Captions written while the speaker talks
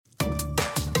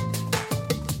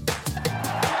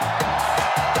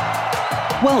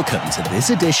Welcome to this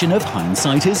edition of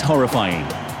Hindsight is Horrifying,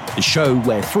 the show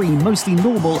where three mostly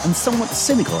normal and somewhat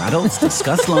cynical adults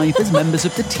discuss life as members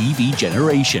of the TV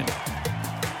generation.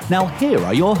 Now here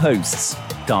are your hosts,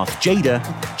 Darth Jada,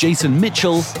 Jason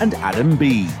Mitchell, and Adam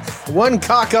B. One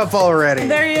cock up already.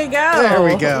 There you go. There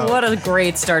we go. What a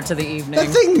great start to the evening. That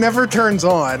thing never turns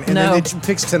on, and No. then it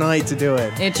picks tonight to do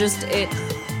it.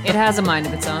 It has a mind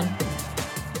of its own.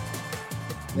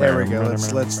 There we go.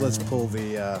 Let's pull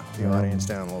the audience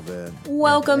down a little bit.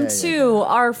 Welcome Yeah. to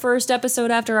our first episode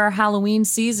after our Halloween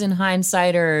season,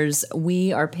 Hindsighters.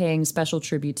 We are paying special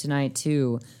tribute tonight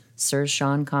to Sir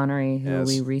Sean Connery, who Yes.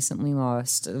 we recently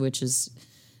lost, which is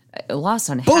lost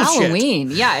on Bullshit.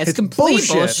 Halloween. Yeah, it's complete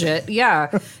bullshit. Yeah.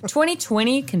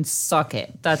 2020 can suck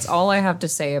it. That's all I have to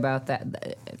say about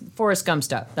that. Forrest Gump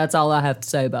stuff. That's all I have to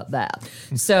say about that.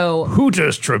 So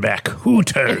Hooters, Trebek,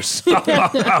 Hooters.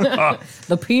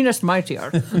 the penis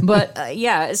mightier. But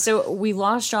yeah, so we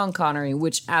lost Sean Connery,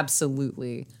 which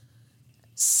absolutely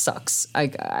sucks.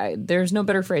 There's no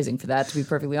better phrasing for that, to be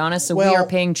perfectly honest. So we Well- are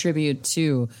paying tribute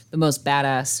to the most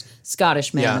badass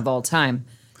Scottish man Yeah. of all time,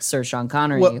 Sir Sean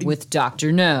Connery, Well, with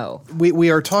Dr. No.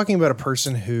 We are talking about a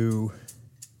person who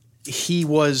he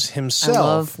was I himself.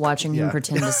 love watching him Yeah.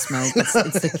 pretend to smoke. It's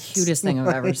the cutest thing I've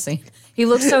ever seen. He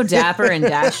looks so dapper and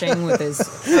dashing with his...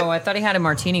 Oh, I thought he had a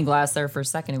martini glass there for a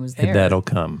second. It was there. That'll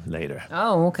come later.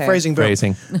 Oh, okay. Phrasing, boom.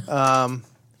 Phrasing.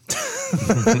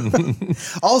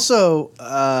 Also,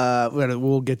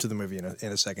 we'll get to the movie in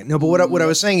a second. No, but what I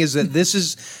was saying is that this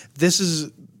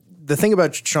is the thing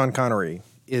about Sean Connery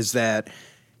is that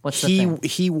What's the thing?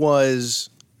 he was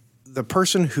the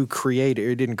person who created,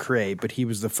 or didn't create, but he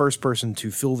was the first person to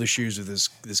fill the shoes of this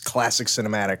classic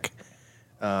cinematic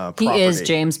He property. is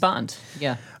James Bond.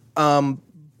 Yeah.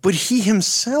 But he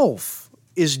himself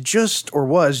is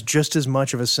was just as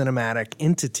much of a cinematic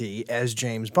entity as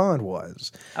James Bond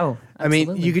was. Oh, I mean,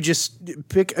 absolutely. you could just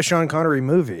pick a Sean Connery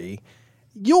movie,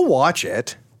 you'll watch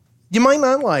it. You might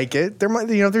not like it.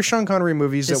 There's Sean Connery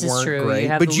movies This that is weren't true. great, You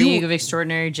have but the League of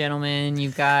Extraordinary Gentlemen.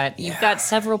 You've got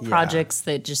several projects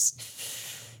that just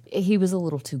he was a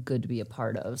little too good to be a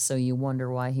part of. So you wonder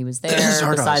why he was there.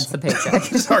 Zardoz. Besides the paycheck,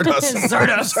 Zardoz.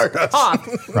 Zardoz.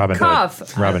 Cough. Robin Cough.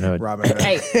 Hood. Robin Hood. Robin Hood.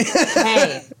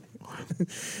 Hey.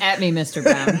 At me, Mr.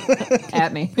 Brown.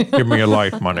 At me. Give me a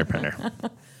life, money penny. I'm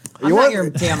You not want- your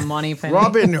damn money penny.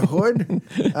 Robin Hood?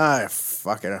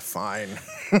 Fucking fine.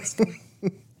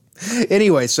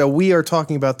 Anyway, so we are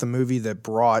talking about the movie that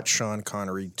brought Sean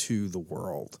Connery to the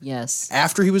world. Yes.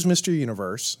 After he was Mr.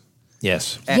 Universe.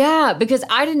 Yes. Yeah, because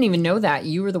I didn't even know that.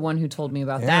 You were the one who told me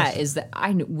about Yes. that. Is that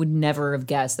I would never have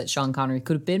guessed that Sean Connery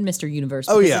could have been Mr. Universe.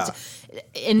 Oh, because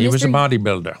yeah. He was a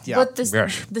bodybuilder. Yeah. But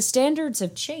Yes. the standards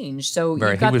have changed. So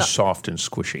Very, you've he got was the, soft and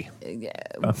squishy.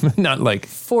 Not like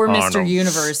for Mr. Arnold.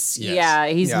 Universe. Yes. Yeah,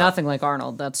 he's Yeah. nothing like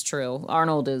Arnold. That's true.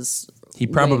 Arnold is. He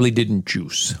probably didn't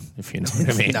juice, if you know what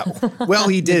I mean. No. Well,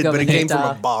 he did, go but it with came it, from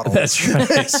a bottle. That's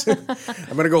right.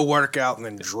 I'm going to go work out and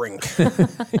then drink.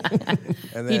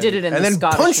 And He did it in and the then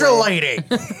Scottish punch a way.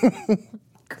 lady.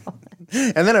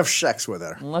 And then have sex with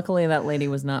her. Luckily, that lady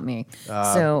was not me.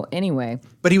 So anyway,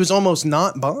 But he was almost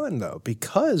not Bond, though,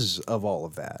 because of all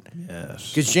of that. Yes.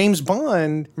 Because James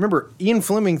Bond, remember, Ian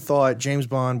Fleming thought James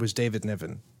Bond was David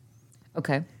Niven.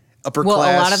 okay. Upper Well,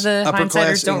 class. a lot of the upper hindsighters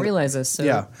class don't Eng- realize this. So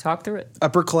Yeah. talk through it.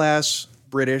 Upper class,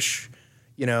 British,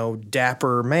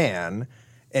 dapper man.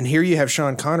 And here you have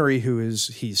Sean Connery,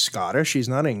 he's Scottish, he's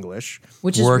not English,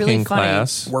 Which is Working really funny.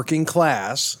 class. working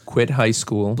class, Quit high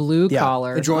school. Blue Yeah.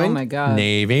 collar. He joined Oh my god.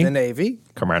 Navy. the Navy.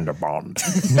 Commander Bond.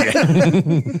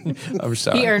 I'm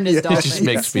sorry. He earned his It just dolphin.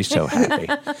 makes me so happy.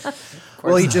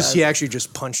 Well, he actually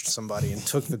just punched somebody and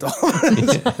took the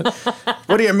dolphins.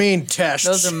 What do you mean test?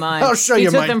 Those are mine. I'll show he you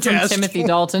took my them test. from Timothy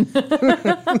Dalton.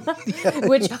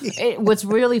 What's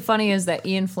really funny is that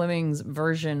Ian Fleming's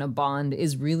version of Bond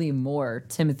is really more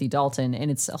Timothy Dalton, and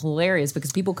it's hilarious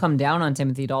because people come down on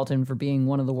Timothy Dalton for being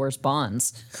one of the worst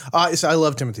Bonds. So I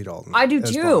love Timothy Dalton. I do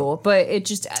as too, Bond. but it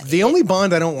just The only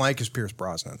Bond I don't like is Pierce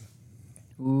Brosnan.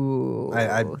 ooh,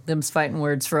 I- them's fighting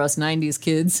words for us '90s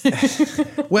kids.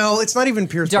 Well, it's not even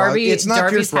Pierce Brosnan. Darby, It's not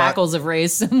Darby's Pierce Brosnan. hackles have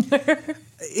raised somewhere.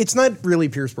 It's not really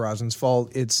Pierce Brosnan's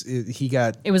fault. He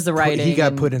got. It was the writing He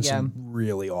got and- put in yeah. some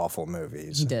really awful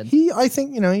movies. He did. I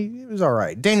think he was all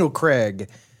right. Daniel Craig.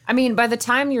 I mean, by the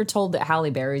time you're told that Halle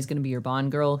Berry's going to be your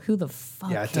Bond girl, who the fuck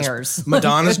Yeah, it does- cares?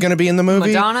 Madonna's going to be in the movie.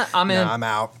 Madonna, I'm in. Nah, I'm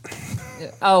out.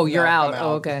 Oh, you're No, out. I'm Oh,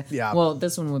 out. okay. Yeah. Well,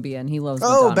 this one would be in. He loves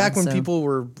Oh, Madonna, back when so- people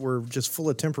were just full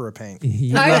of tempera paint.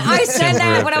 I said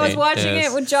that when I was Paint, watching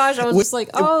yes. it with Josh. I was just like,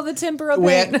 oh, the tempera We,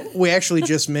 paint. we actually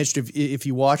just mentioned if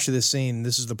you watch this scene,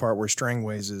 this is the part where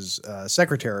Strangways'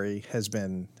 secretary has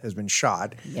been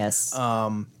shot. Yes.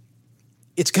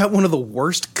 It's got one of the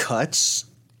worst cuts.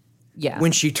 yeah.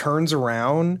 When she turns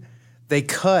around, they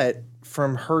cut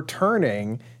from her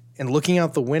turning and looking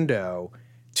out the window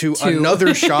to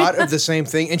another shot of the same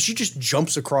thing, and she just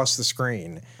jumps across the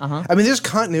screen. I mean, there's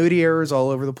continuity errors all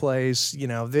over the place. You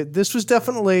know, this was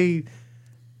definitely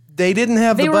they didn't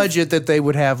have They the were- budget that they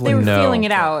would have they were later. No. feeling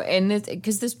it out, and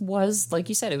because this was, like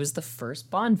you said, it was the first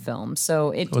Bond film,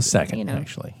 so it Well, second, you know.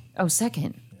 actually. Oh,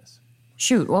 second.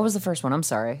 Shoot, what was the first one? I'm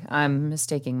sorry, I'm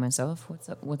mistaking myself. What's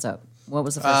up? What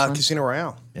was the first one? Casino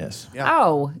Royale. Yes.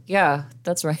 Oh, yeah,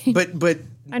 that's right. But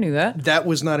I knew that. that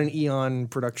was not an Eon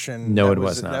production. No, That it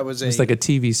was not. That was it was like a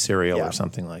TV serial yeah. or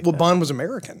something like Well, that. Bond was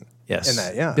American. Yes. In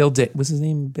that, yeah. Was his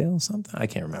name Bill something? I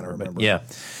can't remember. remember. But yeah.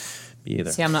 Me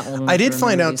either. See, I'm not old enough I did to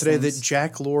find remember out these today things. that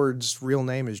Jack Lord's real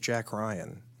name is Jack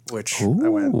Ryan, which I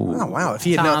went, oh wow! If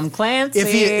he had Tom known, Clancy.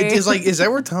 if he is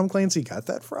that where Tom Clancy got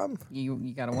that from? you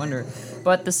gotta wonder.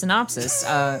 But the synopsis,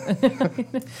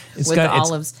 It's with got, the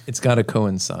olives. It's got to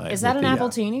coincide. Is that with an the, apple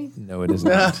teeny? No, it is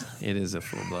not. It is a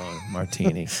full-blown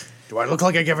martini. Do I look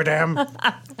like I give a damn?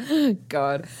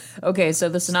 God. Okay, so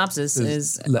the synopsis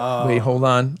is Wait, hold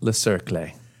on. Le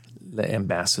Cercle. Le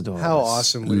Ambassador. How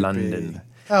awesome would London. it be?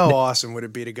 How awesome would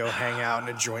it be to go hang out in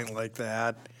a joint like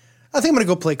that? I think I'm gonna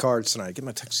go play cards tonight. Get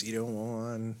my tuxedo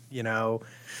on. You know,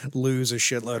 lose a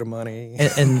shitload of money.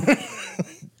 And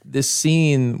this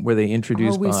scene where they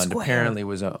introduced Always Bond square. apparently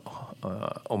was a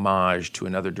homage to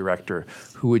another director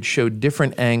who would show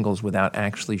different angles without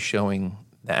actually showing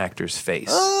the actor's face.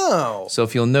 Oh, So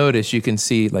if you'll notice, you can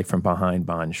see like from behind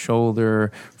Bond's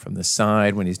shoulder, from the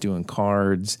side when he's doing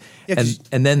cards, Yeah, 'cause-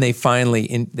 and then they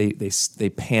finally they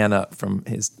pan up from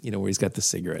his where he's got the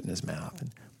cigarette in his mouth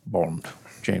and Bond,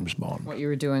 James Bond, what you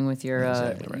were doing with your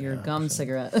Exactly right your now, gum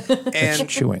cigarette. and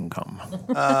chewing gum.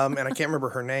 and I can't remember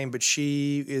her name, but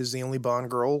she is the only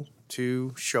Bond girl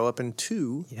to show up in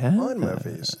 2 Bond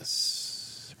movies.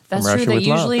 That's Russia true. They with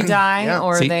Love. usually die, Yeah.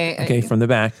 or See, they. okay, from the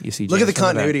back you see. Look at James the from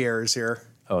back. continuity errors here.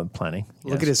 Oh, plenty.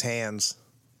 Look at his hands.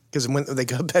 Because when they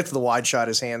go back to the wide shot,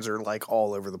 his hands are like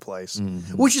all over the place,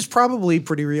 which is probably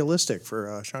pretty realistic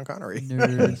for Sean Connery,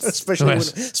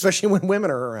 especially when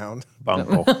women are around.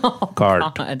 Bunko card.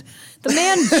 God, the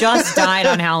man just died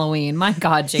on Halloween. My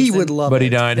God, Jason. He would love But it. he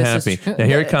died This is happy. true. Now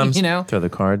here it comes. You know? Throw the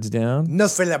cards down. Ne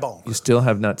fait la bon. You still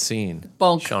have not seen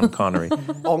Bonk. Sean Connery.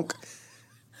 Bonk.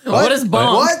 What is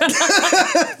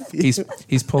bonk? What?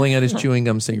 He's pulling out his chewing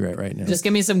gum cigarette right now. Just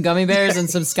give me some gummy bears and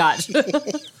some scotch.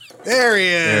 There he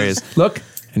is. There he is. Look,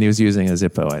 and he was using a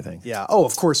Zippo, I think. Yeah. Oh,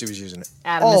 of course he was using it.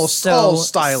 Adam all, is so all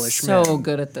stylish so men.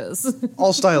 good at this.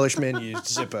 All stylish men used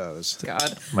Zippos.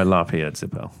 God. My Lafayette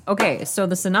Zippo. Okay, so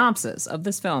the synopsis of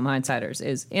this film, Hindsighters,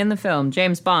 is in the film,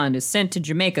 James Bond is sent to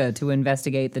Jamaica to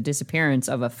investigate the disappearance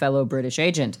of a fellow British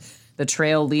agent. The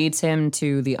trail leads him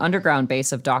to the underground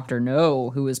base of Dr. No,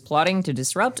 who is plotting to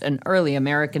disrupt an early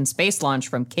American space launch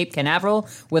from Cape Canaveral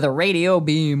with a radio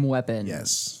beam weapon.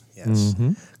 Yes. Yes.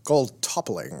 Called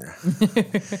toppling.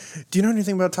 Do you know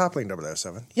anything about toppling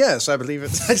 007? Yes, I believe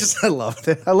it. I love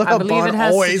it. I love how believe Bond it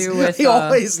has to always do with, he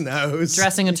always knows.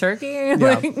 Dressing a turkey?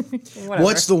 Like, whatever.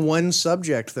 What's the one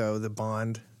subject though that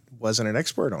Bond wasn't an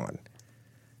expert on?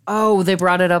 Oh, they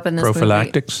brought it up in this movie.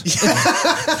 Prophylactics.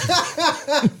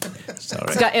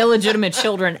 It's got illegitimate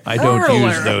children. I don't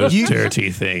use everywhere. those dirty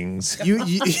things.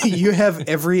 You have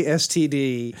every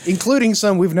STD, including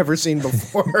some we've never seen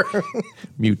before.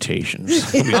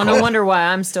 Mutations. Oh, no wonder why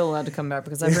I'm still allowed to come back,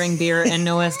 because I bring beer and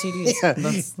no STDs.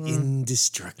 That's-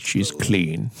 Indestructible. She's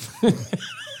clean.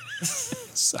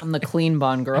 I'm the clean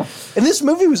Bond girl. And this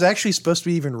movie was actually supposed to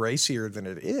be even racier than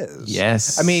it is.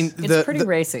 Yes. I mean, It's pretty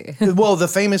racy. well, the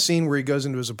famous scene where he goes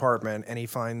into his apartment and he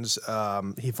finds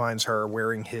her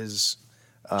wearing his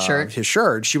Shirt. His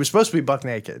shirt. She was supposed to be buck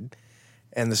naked,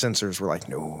 and the censors were like,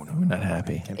 "No, We're not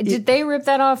happy. Did they rip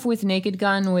that off with Naked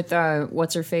Gun with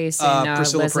what's her face and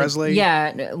Priscilla Presley?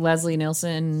 Yeah, Leslie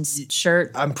Nielsen's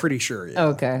shirt. I'm pretty sure." Yeah.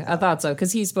 Okay, I thought so,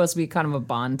 because he's supposed to be kind of a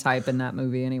Bond type in that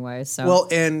movie anyway. So Well,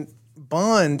 and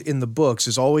Bond in the books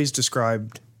is always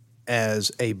described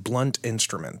as a blunt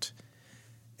instrument.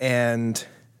 And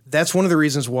that's one of the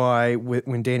reasons why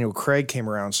when Daniel Craig came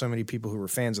around, so many people who were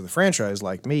fans of the franchise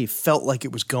like me felt like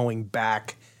it was going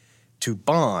back to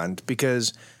Bond,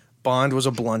 because Bond was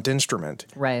a blunt instrument.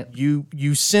 Right. You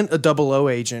sent a 00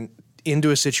 agent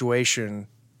into a situation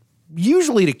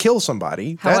usually to kill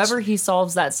somebody. however he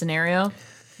solves that scenario,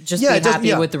 just be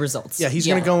happy with the results. Yeah, he's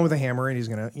going to go in with a hammer and he's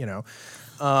going to,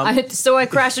 So I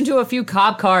crashed into a few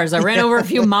cop cars. I ran over a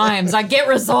few mimes. I get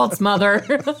results, mother.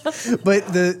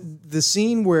 But the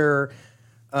scene where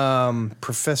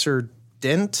Professor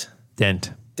Dent.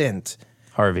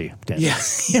 Harvey Dent. Yeah,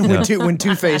 when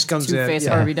Two-Face comes in. Two-Face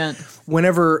Harvey Dent.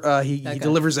 Whenever he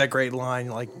delivers that great line,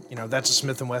 like, that's a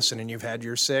Smith & Wesson and you've had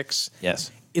your 6. Yes.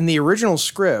 In the original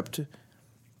script,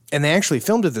 and they actually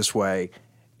filmed it this way,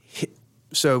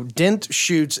 so Dent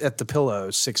shoots at the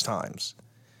pillows 6 times.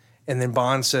 And then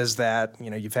Bond says that,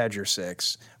 you've had your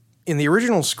 6. In the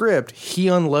original script, he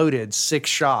unloaded 6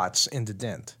 shots into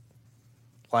Dent.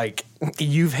 Like,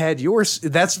 you've had yours.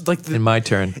 That's like in my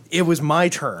turn. It was my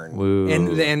turn. Woo.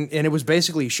 And it was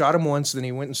basically, he shot him once, then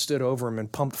he went and stood over him and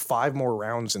pumped 5 more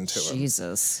rounds into him.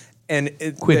 Jesus. And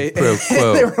quid pro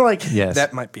quo. They were like, yes.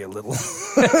 That might be a little.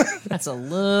 That's a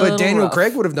little. But Daniel rough.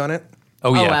 Craig would have done it.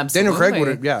 Oh, yeah. Absolutely. Daniel Craig would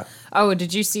have, yeah. Oh,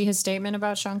 did you see his statement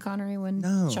about Sean Connery when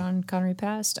Sean Connery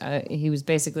passed? He was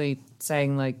basically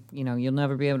saying, like, you'll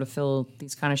never be able to fill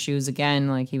these kind of shoes again.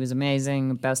 Like, he was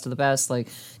amazing, best of the best. Like,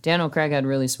 Daniel Craig had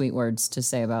really sweet words to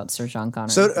say about Sir Sean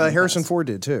Connery. So Harrison Ford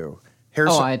did, too.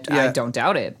 I don't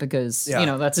doubt it because,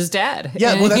 that's his dad.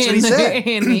 Yeah, well, that's what he said.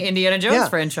 In the Indiana Jones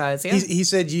franchise, yeah. He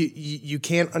said you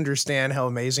can't understand how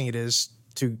amazing it is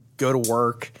to go to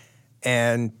work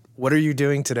and what are you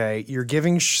doing today? You're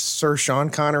giving Sir Sean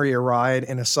Connery a ride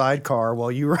in a sidecar while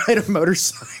you ride a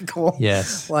motorcycle.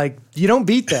 Yes. Like, you don't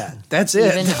beat that. That's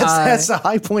it. Even, that's the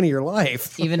high point of your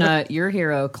life. Even your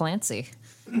hero, Clancy.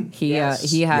 He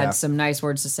had some nice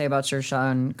words to say about Sir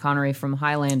Sean Connery from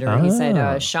Highlander. He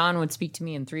said, Sean would speak to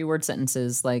me in 3-word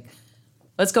sentences like,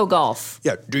 let's go golf.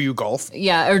 Yeah, do you golf?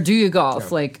 Yeah, or do you golf?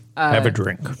 Yeah. Like have a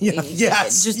drink. Yeah,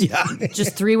 yes. Just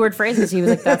 3-word phrases. He was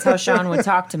like, that's how Sean would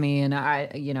talk to me, and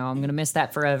I'm gonna miss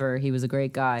that forever. He was a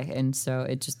great guy, and so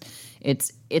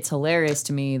it's hilarious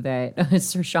to me that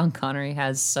Sir Sean Connery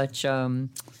has such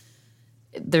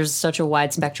there's such a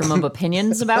wide spectrum of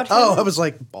opinions about him. Oh, I was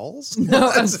like, balls?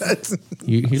 No,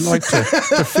 he liked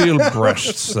to feel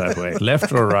breasts that way,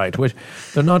 left or right, which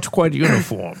they're not quite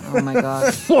uniform. Oh my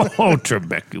God. Oh,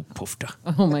 Trebek, you poofta.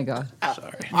 Oh my God.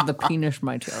 Sorry. The penis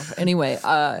might have. Anyway,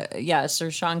 Sir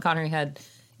Sean Connery had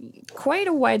quite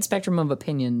a wide spectrum of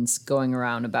opinions going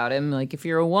around about him. Like, if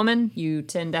you're a woman, you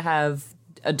tend to have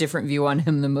a different view on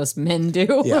him than most men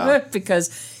do. Yeah. Because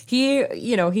he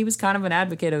was kind of an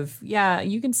advocate of,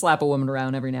 you can slap a woman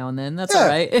around every now and then. That's all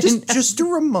right. just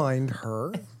to remind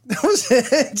her. That was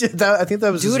it. I think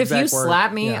that was his Dude, if you exact word.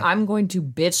 slap me, I'm going to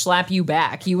bitch slap you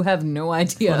back. You have no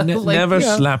idea. Never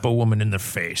slap a woman in the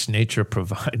face. Nature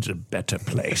provides a better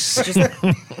place.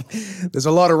 There's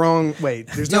a lot of wrong. Wait,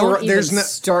 there's no.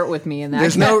 Start with me in that.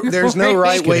 There's no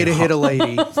right way to hit a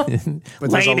lady, but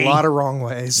there's a lot of wrong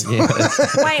ways.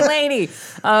 White lady.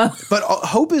 But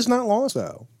hope is not lost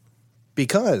though,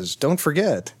 because don't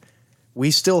forget,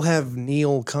 we still have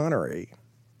Neil Connery.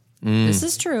 This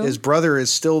is true. His brother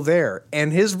is still there,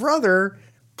 and his brother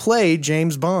played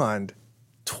James Bond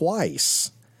twice.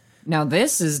 Now,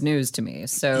 this is news to me,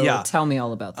 so tell me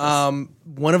all about this.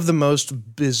 One of the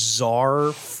most bizarre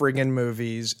friggin'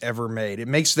 movies ever made. It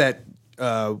makes that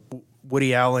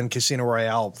Woody Allen Casino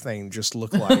Royale thing just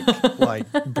look like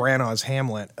Branagh's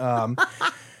Hamlet.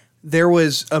 There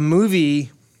was a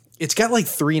movie, it's got like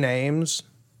 3 names.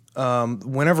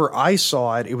 Whenever I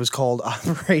saw it, it was called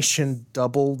Operation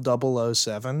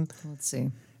 0007. Let's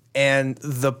see. And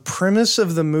the premise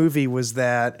of the movie was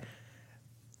that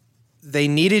they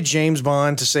needed James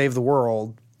Bond to save the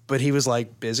world, but he was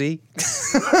like busy.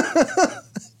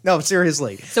 No,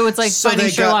 seriously. So it's like finding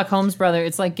Sherlock Holmes' brother.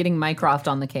 It's like getting Mycroft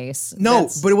on the case. No,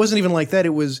 but it wasn't even like that. It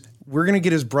was, we're going to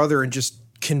get his brother and just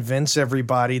convince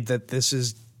everybody that this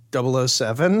is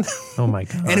 007. Oh my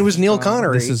God. And it was Neil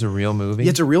Connery. This is a real movie?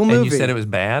 It's a real movie. And you said it was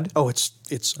bad? Oh, it's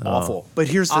awful. But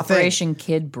here's the thing. Operation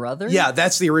Kid Brother? Yeah,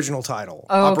 that's the original title.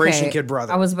 Oh, Operation okay. Kid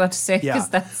Brother. I was about to say, because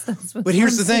that's what But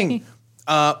here's the I'm thing.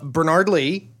 saying. Bernard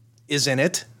Lee is in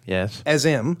it. Yes. As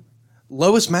M.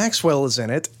 Lois Maxwell is in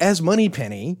it as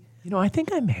Moneypenny. I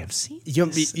think I may have seen You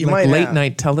this. might late have.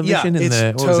 night television in it's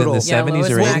the total. 70s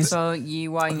Lois or 80s? Maxwell, Yi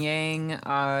Wan Yang,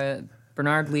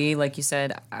 Bernard Lee, like you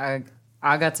said,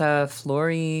 Agatha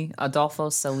Flori, Adolfo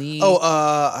Celi. Oh,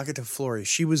 Agatha Flori.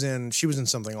 She was in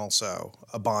something also,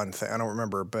 a Bond thing. I don't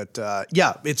remember, but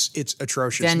it's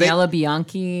atrocious. Daniela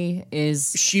Bianchi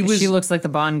she looks like the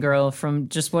Bond girl from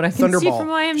just what I can see from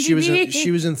IMDb.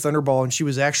 She was in Thunderball, and she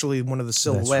was actually one of the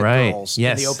silhouette girls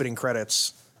in the opening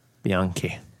credits.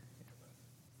 Bianchi.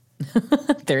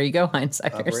 There you go,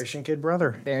 hindsighters. Operation Kid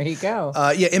Brother. There you go.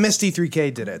 Yeah,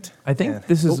 MST3K did it. I think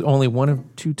this is only one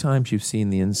of two times you've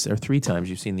seen or three times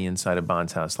you've seen the inside of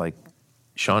Bond's house. Like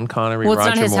Sean Connery, Well, it's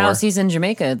Roger not his Moore. house. He's in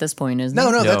Jamaica at this point, isn't he?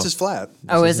 No, No. that's his flat.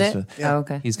 Oh, is This it? is Oh,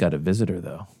 okay. He's got a visitor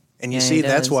though. And you Yeah, see, he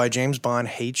that's does. why James Bond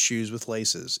hates shoes with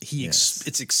laces.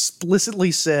 It's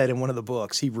explicitly said in one of the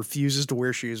books he refuses to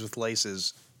wear shoes with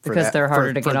laces Because they're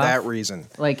harder to for get off? that reason.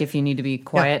 Like if you need to be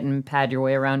quiet and pad your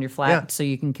way around your flat Yeah. so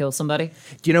you can kill somebody.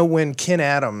 Do you know when Ken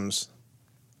Adams,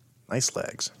 nice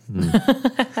legs,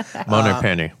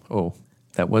 Moneypenny. Oh,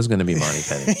 that was going to be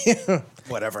Moneypenny.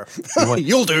 whatever, want-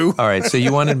 you'll do. All right, so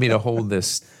you wanted me to hold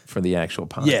this for the actual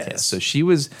podcast. Yes. So she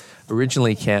was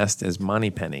originally cast as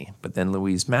Moneypenny, but then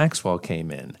Louise Maxwell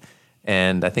came in,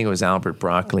 and I think it was Albert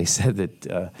Broccoli said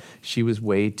that she was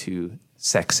way too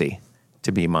sexy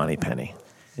to be Moneypenny.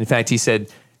 In fact, he said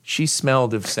she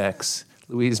smelled of sex.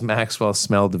 Louise Maxwell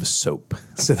smelled of soap,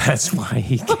 so that's why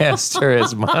he cast her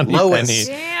as Moneypenny. Lois.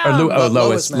 Or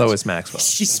Lois Lois Maxwell.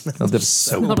 She smelled of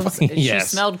soap. She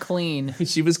Yes, smelled clean.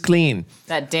 she was clean.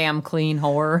 That damn clean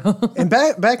whore. And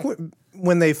back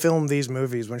when they filmed these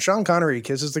movies, when Sean Connery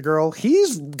kisses the girl,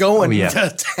 he's going Oh, yeah. to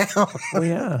town. Oh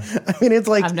yeah. I mean, it's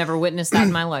like I've never witnessed that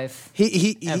in my life.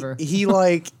 Ever.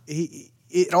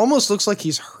 It almost looks like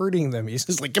he's hurting them. He's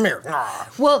just like, come here.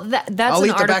 Well, that's I'll an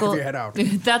eat the back article. of your head out.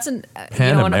 That's an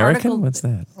Pan an American? article. What's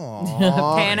that?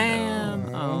 Pan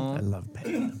Am. Oh, I love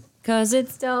Pan. because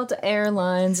it's Delta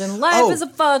Airlines and life Oh. is a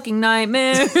fucking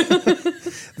nightmare.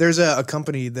 There's a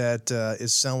company that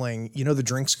is selling, the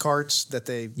drinks carts that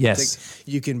they Yes.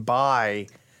 you can buy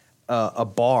a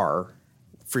bar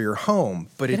for your home,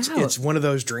 but Get out. it's one of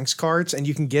those drinks carts, and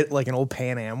you can get like an old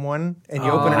Pan Am one, and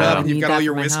you open it I up, and you've need got that all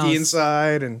your for my whiskey house.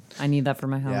 inside, and I need that for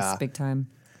my house, Yeah. big time.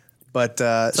 but So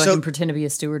I so can pretend to be a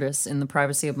stewardess in the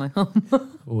privacy of my home.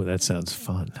 Oh, that sounds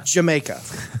fun. Jamaica.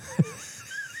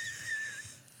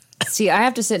 See, I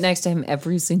have to sit next to him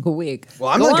every single week. Well,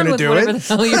 I'm Go not on gonna with do whatever it. the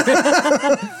hell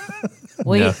you're-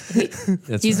 Well, No. he's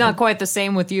That's not right. quite the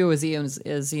same with you as he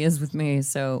is with me.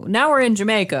 So now we're in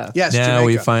Jamaica. Yes, Now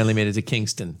we Jamaica. finally made it to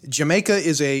Kingston. Jamaica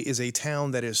is a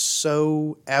town that is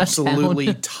so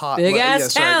absolutely tied.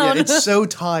 Big-ass town. it's so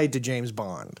tied to James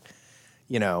Bond.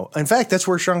 In fact, that's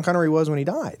where Sean Connery was when he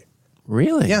died.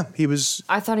 Really? Yeah, he was.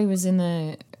 I thought he was in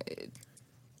the.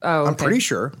 Oh, I'm okay. pretty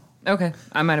sure. Okay,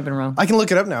 I might have been wrong. I can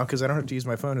look it up now because I don't have to use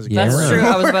my phone as a Yeah. That's camera. true.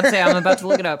 I was about to say I'm about to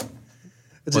look it up.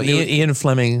 It's Well, a new- Ian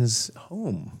Fleming's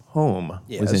home was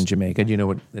Yes. in Jamaica. Do you know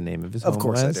what the name of his home Of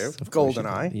course I was? do. Of course you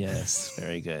GoldenEye. do. Yes,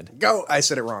 very good. Go! I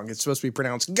said it wrong. It's supposed to be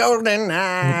pronounced Golden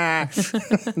Eye.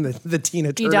 the Tina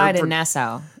He Turner. died in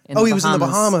Nassau. Oh, he was in the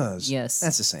Bahamas. Yes.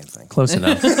 That's the same thing. Close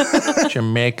enough.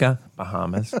 Jamaica,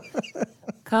 Bahamas.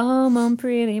 Come on,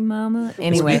 pretty mama.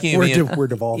 Anyway, Speaking of We're Ian, we're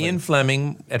devolving. Ian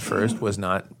Fleming at first was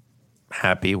not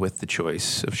happy with the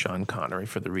choice of Sean Connery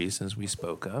for the reasons we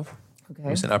spoke of. He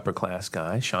was an upper class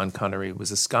guy. Sean Connery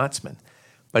was a Scotsman.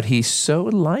 But he so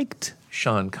liked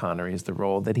Sean Connery as the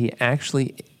role that he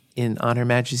actually, on Her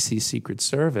Majesty's Secret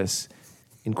Service,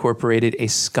 incorporated a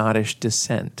Scottish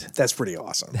descent. That's pretty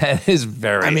awesome. That is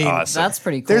very awesome. that's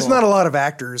pretty cool. There's not a lot of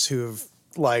actors who have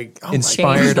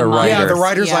Inspired Changed the a mind. writer. Yeah, the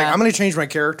writer's like, Yeah. I'm going to change my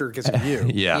character because of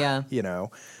you. Yeah. Yeah.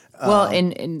 Well,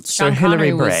 and Sir Sean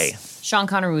Hilary Connery Bray. was Sean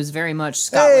Connery was very much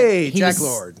Scotland. Hey, He Jack was-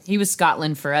 Lord. He was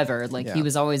Scotland forever. Like he Yeah.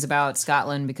 was always about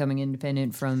Scotland becoming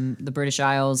independent from the British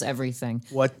Isles. Everything.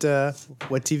 What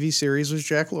TV series was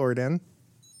Jack Lord in?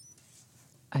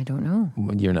 I don't know.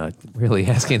 Well, you're not really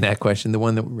asking that question. The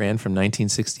one that ran from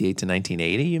 1968 to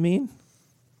 1980, you mean?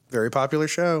 Very popular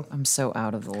show. I'm so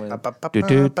out of the loop. Do,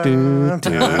 do, do, do.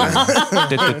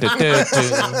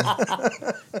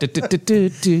 Do, do, do, do,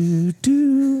 do,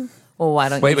 do. Well, why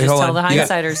don't Wait, you just hold tell on. the You got-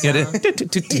 hindsighters? you now? got it. Do,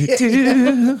 do, do,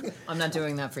 do, do. I'm not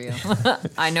doing that for you.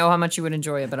 I know how much you would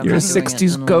enjoy it, but I'm You're a not doing it.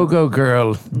 60s go-go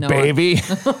girl, No, baby.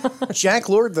 Jack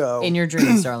Lord, though. In your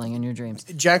dreams, darling. In your dreams.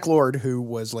 Jack Lord, who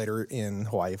was later in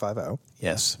Hawaii Five-0.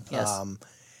 Yes. Yes.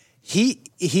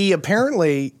 He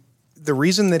apparently, the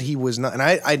reason that he was not, and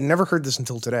I'd never heard this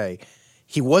until today,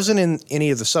 he wasn't in any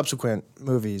of the subsequent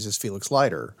movies as Felix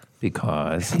Leiter.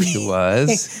 Because he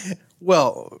was.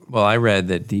 Well, Well, I read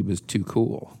that he was too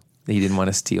cool. He didn't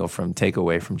want to take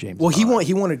away from James well, Bond.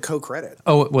 he wanted co-credit.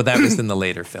 Oh, well, that was in the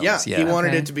later films. Yeah, Yeah. he wanted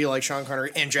Okay. it to be like Sean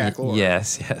Connery and Jack Lord.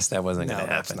 Yes, that wasn't No, going to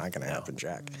that's happen. not going to happen,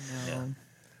 Jack.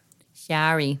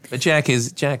 Sorry. But Jack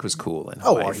was cool in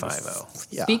Oh, Hawaii he was- 5-0.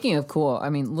 Yeah. Speaking of cool, I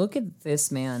mean, look at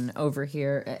this man over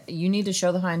here. You need to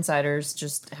show the hindsighters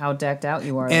just how decked out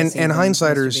you are. And this evening.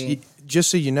 hindsighters, Supposed to be. just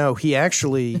so you know, he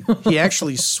actually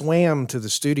swam to the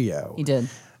studio. He did.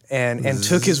 and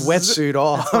took his wetsuit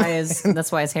off.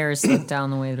 That's why his hair is slicked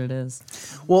down the way that it is.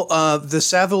 Well, the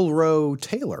Savile Row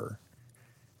tailor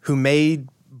who made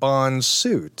Bond's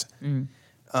suit,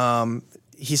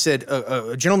 he said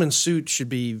a gentleman's suit should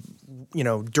be,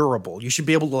 durable. You should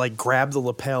be able to like grab the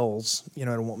lapels, and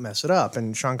it won't mess it up.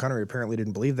 And Sean Connery apparently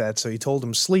didn't believe that, so he told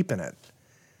him sleep in it.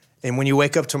 And when you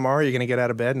wake up tomorrow, you're going to get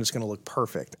out of bed and it's going to look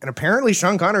perfect. And apparently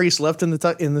Sean Connery slept in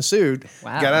the suit,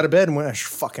 got out of bed and went, that's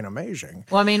fucking amazing.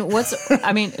 Well,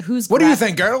 who's what do you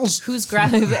think, girls? Who's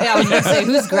grabbing? I was going to say,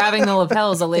 who's grabbing the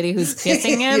lapels? A lady who's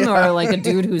kissing him, or like a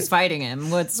dude who's fighting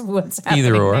him? What's happening?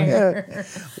 Either or. There?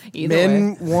 Yeah.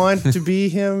 Men want to be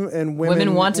him, and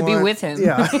women want to be with him.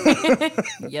 Yeah.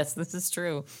 Yes, this is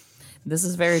true. This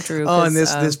is very true. Oh, and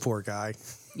this poor guy.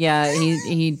 Yeah,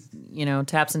 he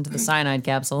taps into the cyanide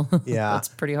capsule. Yeah, that's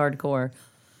pretty hardcore.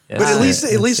 But at least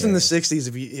in the 60s,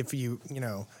 if you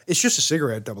it's just a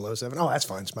cigarette 007. Oh, that's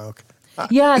fine, smoke.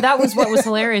 Yeah, that was what was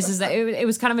hilarious, is that it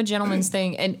was kind of a gentleman's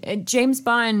thing. And James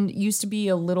Bond used to be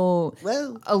a little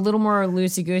more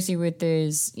loosey-goosey with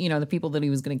his, the people that he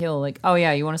was going to kill. Like, oh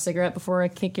yeah, you want a cigarette before I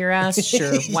kick your ass?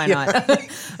 Sure, why not?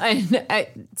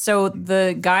 So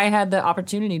the guy had the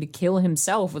opportunity to kill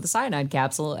himself with a cyanide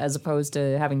capsule as opposed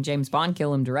to having James Bond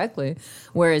kill him directly,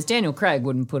 whereas Daniel Craig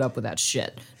wouldn't put up with that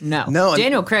shit. No,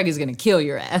 Daniel Craig is going to kill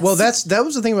your ass. Well, that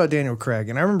was the thing about Daniel Craig.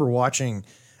 And I remember watching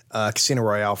Casino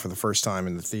Royale for the first time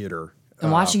in the theater. And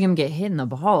watching him get hit in the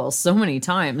balls so many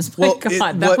times. My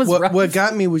God, that was rough. What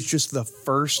got me was just the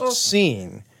first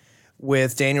scene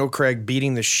with Daniel Craig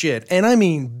beating the shit. And I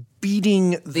mean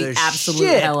beating the absolute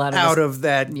shit hell out of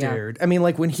that dude. I mean,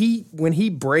 like when he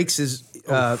breaks his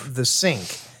the sink,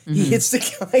 he hits the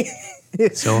guy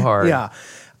so hard. Yeah.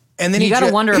 And then you got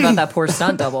to wonder about that poor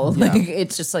stunt double. Like,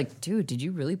 it's just like, dude, did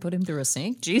you really put him through a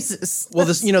sink? Jesus. Well,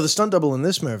 the stunt double in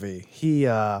this movie, he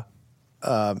got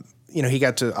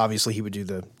to, obviously he would do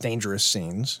the dangerous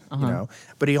scenes,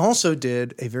 but he also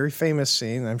did a very famous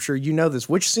scene. I'm sure you know this.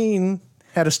 Which scene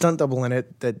had a stunt double in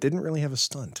it that didn't really have a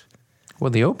stunt?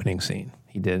 Well, the opening scene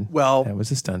he did. Well, that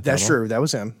was a stunt That's double. true. That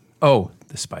was him. Oh,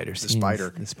 the spider scene.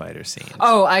 The spider scene.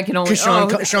 Oh, I can only...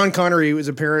 Sean Connery was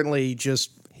apparently just...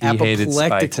 He hated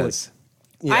spiders.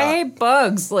 Yeah. I hate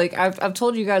bugs. Like I've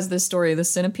told you guys this story. The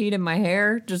centipede in my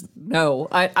hair. Just no.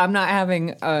 I'm not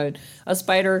having a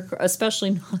spider,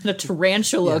 especially not a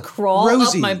tarantula, crawl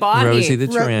up my body. Rosie the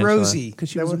tarantula. Rosie, because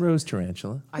she was a rose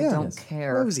tarantula. I don't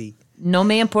care. Rosie. No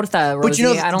me importa, Rosie.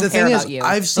 But I don't care about you.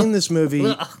 I've seen this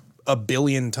movie a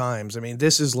billion times. I mean,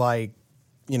 this is like,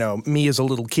 me as a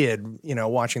little kid,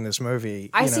 watching this movie.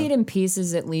 I see it in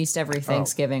pieces at least every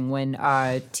Thanksgiving when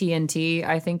TNT,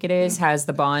 I think it is, has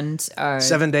the Bond.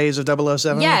 7 Days of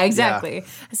 007? Yeah, exactly. Yeah.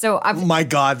 So my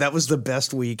God, that was the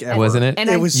best week ever. Wasn't it? And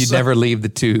You'd never leave the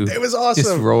tube. It was awesome.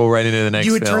 Just roll right into the next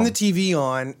You would film. turn the TV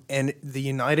on and the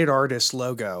United Artists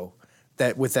logo,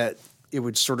 it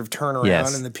would sort of turn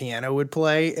around and the piano would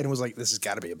play, and it was like, this has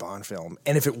got to be a Bond film.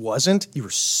 And if it wasn't, you were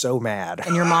so mad.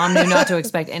 And your mom knew not to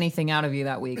expect anything out of you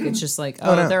that week. It's just like,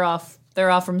 no. They're off. They're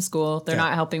off from school. They're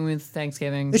not helping with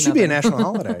Thanksgiving. It should be a national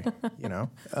holiday,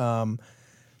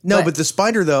 But the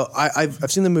spider, though,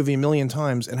 I've seen the movie a million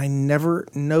times, and I never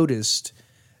noticed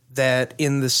that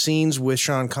in the scenes with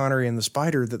Sean Connery and the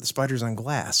spider, that the spider's on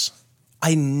glass.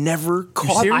 I never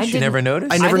caught. You never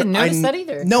noticed? I didn't notice that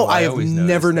either. No, I have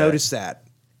never noticed that.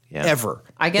 Yeah. Ever.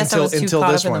 I guess I was too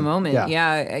caught up in the moment.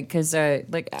 Yeah, because I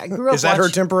grew up. Is that her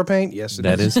tempera paint? Yes, it is.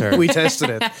 That is her. We tested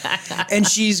it, and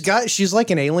she's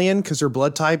like an alien because her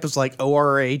blood type is like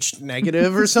ORH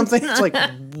negative or something. It's like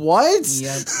what?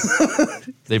 Yep.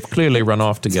 They've clearly run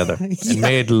off together and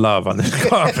made love on the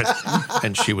carpet,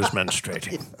 and she was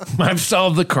menstruating. I've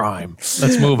solved the crime.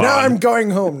 Let's move on. Now I'm going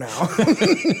home now.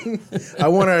 I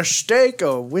want a steak,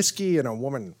 a whiskey, and a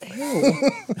woman.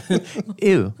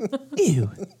 Ew.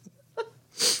 Ew.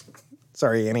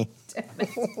 Sorry, Annie.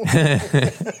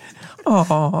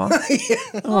 Aww.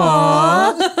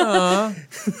 All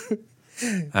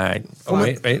right. Oh,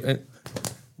 wait.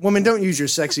 Woman, don't use your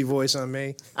sexy voice on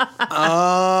me.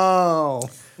 Oh.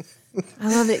 I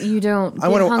love that you don't get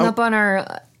hung up on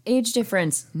our age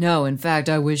difference. No, in fact,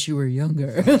 I wish you were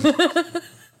younger.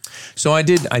 So I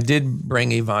did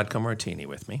bring a vodka martini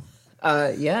with me.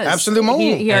 Yes. Absolument.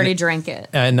 He already drank it.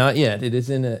 Not yet. It's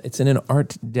in an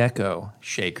Art Deco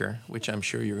shaker, which I'm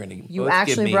sure you're going to. You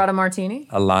actually brought a martini?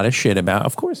 A lot of shit about.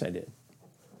 Of course I did.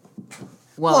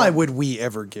 Well, why would we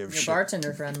ever give your shit?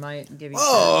 bartender friend might give you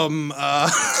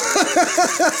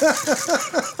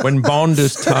When Bond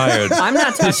is tired, I'm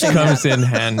not touching this comes in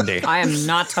handy. I am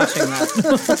not touching that.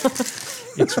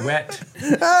 It's wet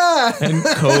and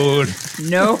cold.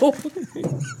 No.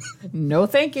 No,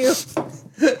 thank you.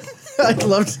 I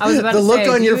loved I was about the to look say,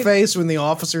 on your dude. face when the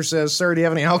officer says, "Sir, do you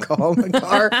have any alcohol in the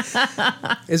car?"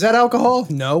 Is that alcohol?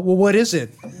 No. Well, what is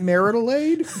it? Marital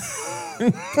aid?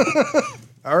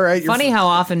 All right. Funny how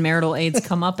often marital aids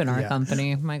come up in our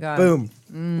company. My God.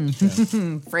 Boom.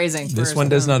 Phrasing. This first. one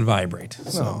does not vibrate.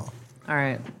 So. All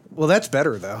right. Well, that's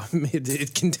better though.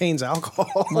 It contains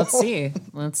alcohol. Let's see.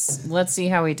 Let's see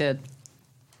how he did.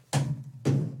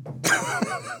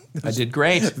 I did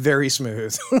great. Very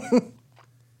smooth.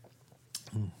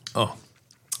 Oh,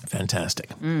 fantastic.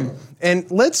 And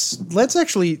let's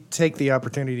actually take the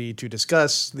opportunity to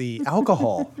discuss the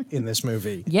alcohol in this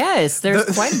movie. Yes, there's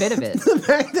quite a bit of it. The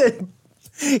fact that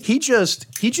he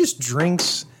just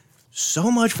drinks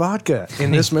so much vodka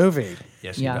in this movie.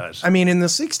 Yes, Yeah. he does. I mean, in the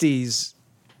 60s,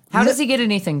 How does he get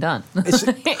anything done?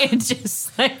 It's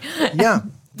just like yeah.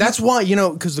 That's why,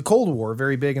 because the Cold War,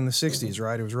 very big in the 60s,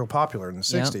 right? It was real popular in the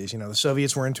Yep. 60s. The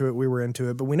Soviets were into it, we were into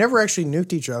it, but we never actually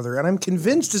nuked each other. And I'm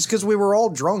convinced it's because we were all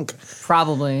drunk.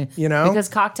 probably Because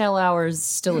cocktail hours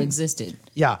still existed.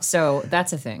 Yeah. So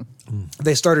that's a thing.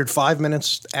 They started 5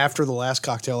 minutes after the last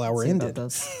cocktail hour See about ended.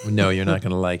 those. No, you're not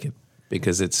going to like it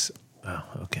because it's. Oh,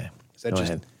 okay. Is that Go just,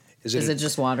 ahead. Is Is it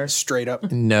just water? straight up?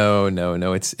 No.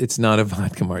 It's not a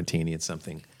vodka martini. It's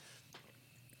something.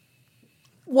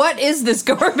 What is this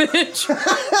garbage?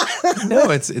 No,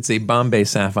 it's a Bombay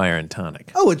Sapphire and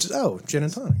tonic. Oh, gin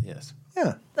and tonic. Yes.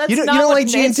 Yeah. That's you don't not what, like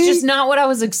It's G&T? just not what I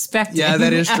was expecting. Yeah,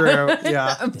 that is true.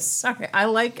 Yeah. I'm sorry. I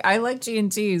like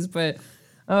G&Ts, but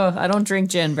I don't drink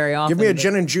gin very often. Give me a but-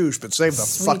 gin and juice, but save the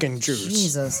Sweet fucking juice.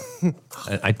 Jesus.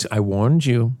 I warned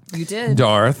you. You did.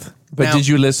 Darth. But Now- did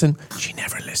you listen? She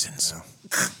never listens.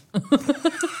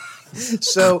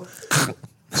 So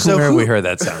Where have we heard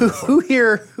that sound before? who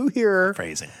here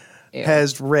Phrasing.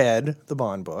 has read the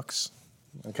Bond books?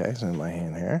 Okay, it's in my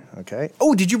hand here. Okay.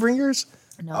 Oh, did you bring yours?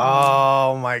 No.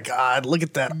 Oh my God! Look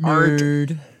at that art.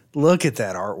 Look at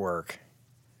that artwork,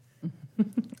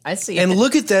 I see. and it.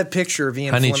 look at that picture of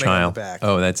Ian Honey Fleming Child. on the back.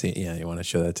 Oh, that's it. Yeah, you want to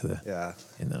show that to the. Yeah.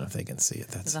 And then if they can see it,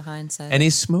 that's. the hindsight. And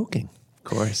he's smoking, of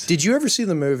course. Did you ever see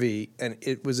the movie? And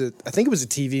it was I think it was a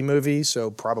TV movie, so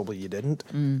probably you didn't.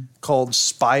 Called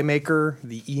Spy Maker: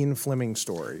 The Ian Fleming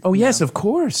Story, Oh yes, of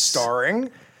course.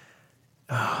 starring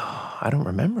I don't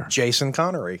remember. Jason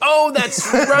Connery. Oh, that's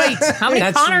right. How many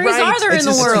That's Connerys are there It's in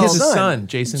the his- world? his His son. son,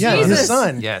 Jason. Yeah, Connery. his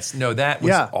son. Yes. No, that was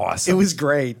Yeah, awesome. It was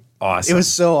great. awesome. It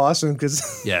was so awesome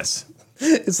because Yes.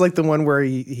 it's like the one where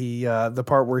he the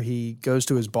part where he goes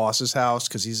to his boss's house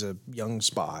because he's a young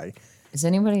spy. Is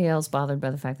anybody else bothered by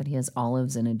the fact that he has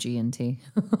olives in a G&T?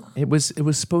 It was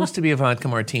supposed to be a vodka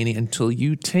martini until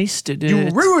you tasted it. You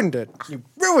ruined it. You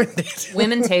ruined it.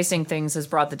 Women tasting things has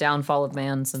brought the downfall of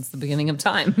man since the beginning of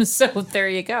time. So there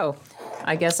you go.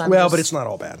 I guess I'm Well, just- but it's not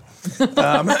all bad.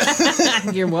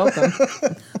 You're welcome.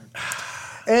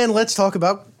 And let's talk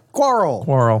about Quarrel.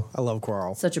 Quarrel. I love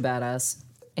Quarrel. Such a badass.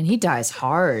 And he dies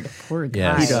hard. Poor guy.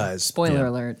 Yes. He does. Spoiler Yeah.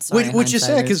 alert. Sorry, Which is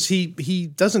sad hindsighters. because he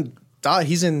doesn't die.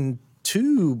 He's in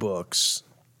 2 books.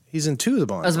 He's in 2 of the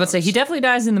Bond. I was about to say, he definitely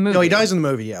dies in the movie. No, he dies in the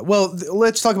movie. Yeah. Well,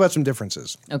 let's talk about some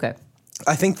differences. Okay.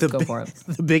 I think Go for it.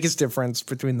 the biggest difference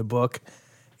between the book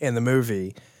and the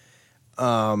movie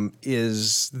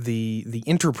is the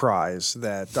enterprise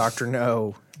that Dr.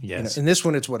 No. Yes. In this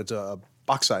one, it's a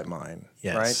bauxite mine.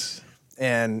 Yes. Right.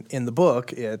 And in the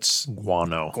book, it's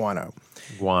Guano. guano.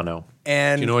 Guano.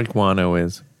 And Do you know what guano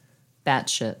is? Bat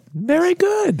shit. Very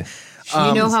good.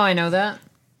 you know how I know that?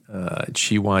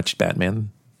 She watched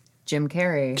Batman. Jim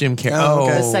Carrey. Jim Carrey. Oh,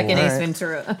 okay. The second all Ace right.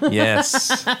 Ventura.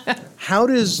 Yes. how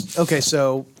does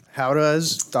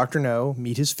Dr. No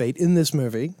meet his fate in this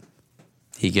movie?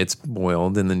 He gets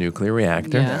boiled in the nuclear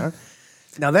reactor. Yeah.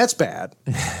 Now that's bad,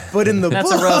 but in the That's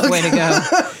book, a rough way to go.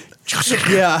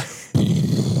 yeah,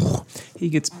 He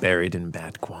gets buried in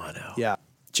bat guano. yeah.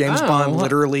 James Oh, Bond what-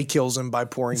 literally kills him by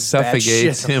pouring bad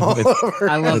Suffocates shit him all with, over.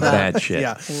 I love with that. bad shit.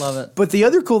 Yeah. Love it. But the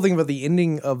other cool thing about the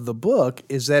ending of the book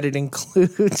is that it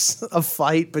includes a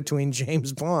fight between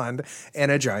James Bond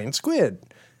and a giant squid.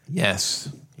 Yes.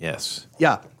 Yes.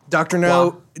 Yeah, Dr. No.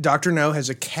 Wow. Dr. No has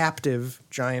a captive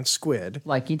giant squid,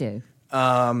 Like you do.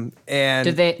 and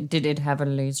Did it have a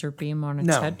laser beam on its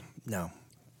no, head? no,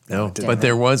 No, it didn't. but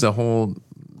there was a whole,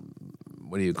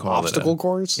 what do you call Obstacle it?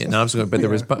 course? Yeah, an obstacle, but there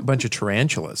was a bunch of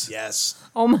tarantulas. Yes.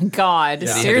 Oh my God. He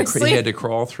had to Seriously? he had to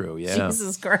crawl through. Yeah.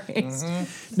 Jesus Christ.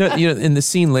 No, in the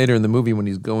scene later in the movie when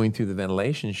he's going through the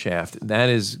ventilation shaft, that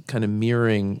is kind of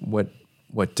mirroring what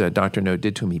Dr. No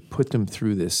did to him. He put him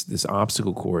through this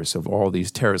obstacle course of all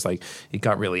these terrors. Like it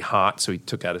got really hot, so he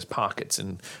took out his pockets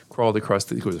and crawled across.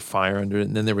 There was a fire under it,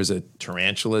 and then there was a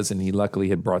tarantulas, and he luckily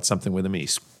had brought something with him. And he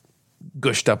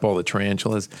gushed up all the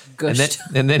tarantulas. Gushed.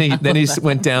 And then he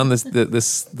went down the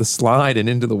slide and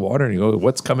into the water, and he goes,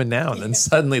 "What's coming now?" And then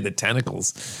suddenly the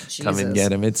tentacles come and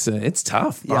get him. It's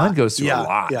tough. Bond goes through a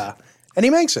lot. Yeah. And he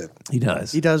makes it. He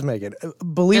does. He does make it.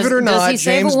 Believe it or not, does he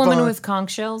save James a woman Bond, with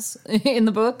conch shells in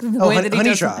the book? The Honey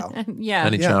does- Child. Yeah.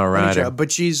 Honey Child Rider. But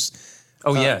she's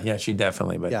She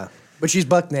definitely. But but she's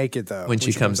buck naked though when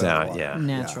she comes of the out, water. yeah.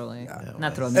 Naturally.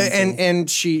 Not that I'm And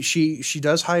she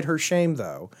does hide her shame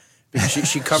though. Because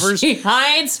she covers She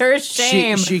hides her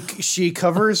shame. she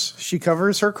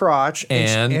covers her crotch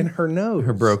and her nose.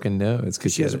 Her broken nose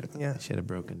because she has had a a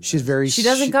broken nose. She's very She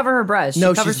doesn't cover her breast. She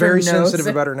No, covers she's very her nose. sensitive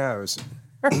about her nose.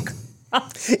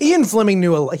 Ian Fleming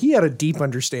he had a deep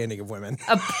understanding of women.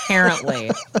 Apparently.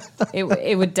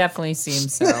 it would definitely seem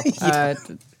so.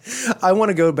 I want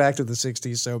to go back to the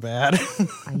 60s so bad.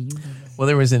 Well,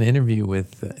 there was an interview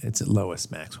with it's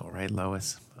Lois Maxwell, right?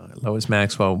 Lois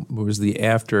Maxwell was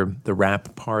after the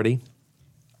rap party,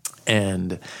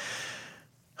 and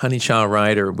Honey Child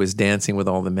Rider was dancing with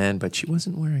all the men, but she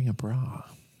wasn't wearing a bra,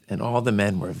 and all the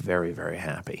men were very, very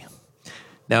happy.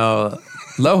 Now,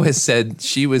 Lois said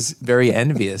she was very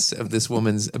envious of this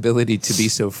woman's ability to be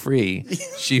so free.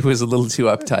 She was a little too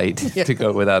uptight to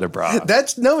go without a bra.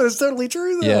 That's totally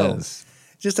true though. Yes.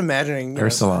 Just imagining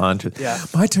Ursula Andress. Yeah.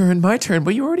 My turn.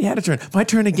 Well, you already had a turn. My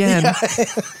turn again.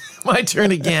 My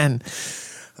turn again.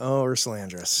 Oh, Ursula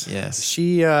Andress. Yes.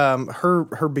 She her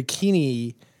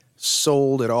bikini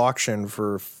sold at auction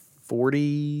for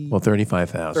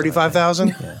 35,000. 35,000?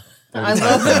 Yeah. I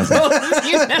love that both of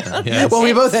you know. Yes. Well,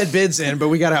 we both had bids in, but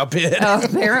we got outbid.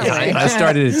 Apparently. I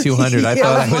started at 200. I thought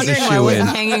I was I was a wondering why I shoe wasn't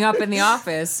in. hanging up in the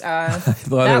office. That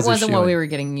was a wasn't what shoo-in. we were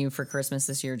getting you for Christmas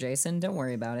this year, Jason. Don't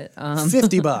worry about it.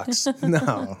 $50.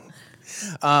 No.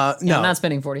 No. I'm not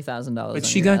spending $40,000. But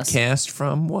she got cast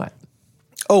from what?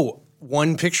 Oh,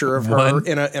 one picture of her One?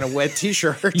 in a wet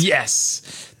T-shirt.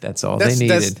 Yes. That's all That's- they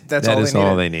needed. that's That all is they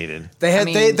all needed. they needed. They had I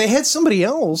mean- they had somebody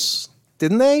else,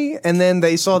 didn't they? And then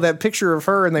they saw that picture of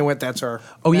her and they went, "That's her."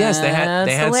 Oh, yes. They had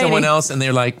That's the someone lady. else, and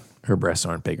they're like, her breasts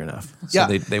aren't big enough. So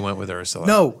Yeah. they went with Ursula.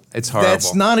 No, It's horrible.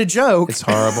 That's not a joke. It's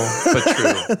horrible, but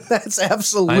true. That's I'm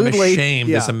absolutely. ashamed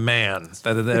yeah. as a man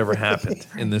that it ever happened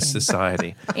in this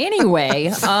society.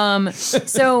 Anyway,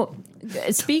 so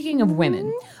speaking of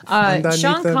women, Underneath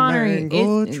Sean the Connery.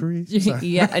 mango tree. Sorry.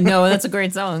 Yeah, no, that's a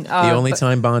great song. The only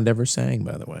time Bond ever sang,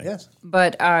 by the way. Yes.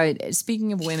 But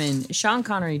speaking of women, Sean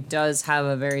Connery does have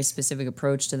a very specific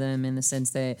approach to them in the sense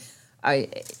that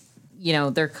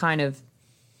they're kind of,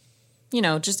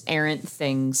 just errant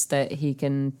things that he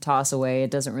can toss away.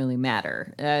 It doesn't really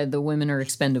matter. The women are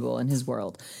expendable in his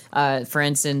world. For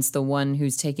instance, the one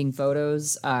who's taking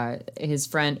photos, his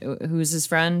friend, who's his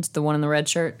friend, the one in the red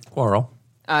shirt. Quarrel.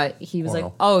 He was like,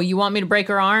 Quarrel. "Oh, you want me to break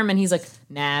her arm?" And he's like,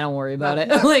 "Nah, don't worry about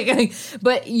it."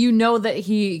 But you know that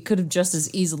he could have just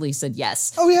as easily said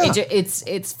yes. Oh, yeah.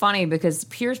 It's funny because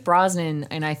Pierce Brosnan,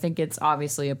 and I think it's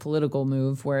obviously a political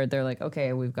move where they're like,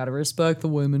 "Okay, we've got to respect the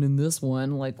women in this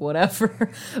one, like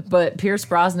whatever." But Pierce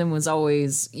Brosnan was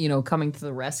always, coming to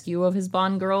the rescue of his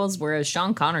Bond girls, whereas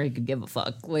Sean Connery could give a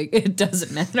fuck. Like it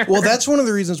doesn't matter. Well, that's one of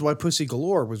the reasons why Pussy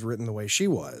Galore was written the way she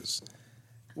was.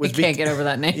 I can't get over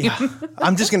that name. Yeah.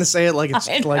 I'm just gonna say it like it's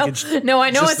I know. like it's No, I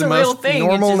know just it's the a real most thing. It's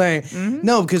Normal just- name.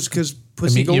 No, because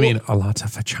Pussy Galore. You mean a lot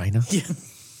of vagina? Yeah.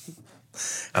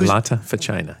 A lot of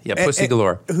vagina. Yeah, Pussy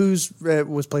Galore. Who's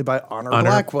was played by Honor Honor-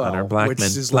 Blackwell. Honor Blackman.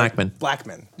 Which is Blackman.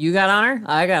 Blackman. You got honor?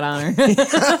 I got honor.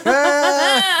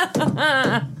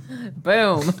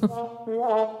 Boom.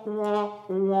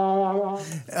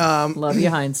 Love you,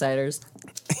 hindsighters.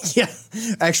 Yeah.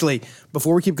 Actually,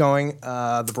 before we keep going,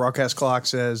 the broadcast clock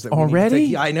says that Already? We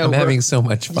need to I know. I'm we're- having so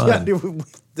much fun. Yeah,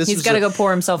 this He's was got to a- go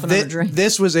pour himself another drink.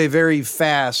 This was a very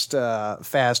fast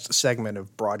segment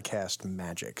of broadcast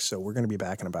magic. So we're going to be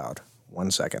back in about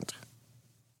 1 second.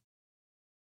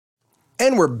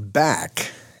 And we're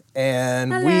back.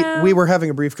 And Hello. we were having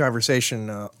a brief conversation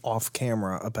off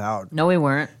camera about No, we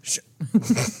weren't.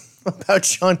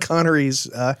 Sean Connery's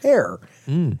hair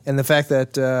and the fact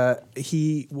that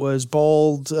he was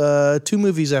bald 2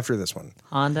 movies after this one.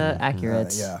 Honda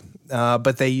accurate. Yeah.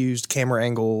 But they used camera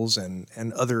angles and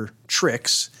other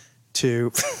tricks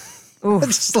to. I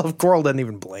just love Coral doesn't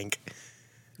even blink.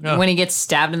 When he gets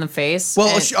stabbed in the face. Well,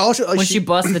 and when she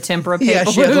busts the tempera paint. Yeah,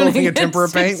 she had a little balloon thing of tempera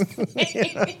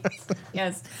paint.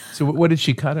 Yes. So what did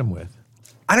she cut him with?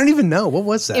 I don't even know. What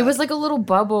was that? It was like a little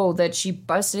bubble that she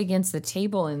busted against the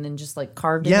table and then just like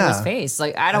carved into his face.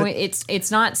 Like I don't. It's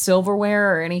not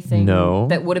silverware or anything. No.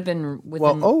 That would have been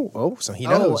within. so he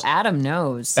knows. Adam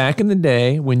knows. Back in the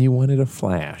day when you wanted a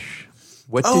flash,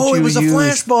 What did Oh, you it was a use?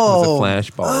 flashbulb. It was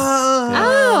a flashbulb.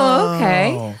 Oh,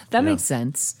 okay. That makes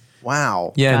sense.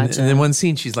 Wow. Yeah, Gotcha. and then one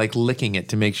scene she's like licking it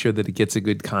to make sure that it gets a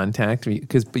good contact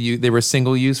because they were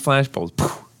single-use flashbulbs.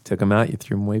 Took them out, you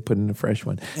threw them away, put in a fresh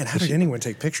one. And how did anyone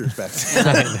take pictures back then?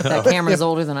 That camera's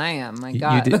older than I am. My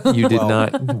God. You did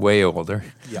not, way older.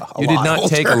 Yeah, you did not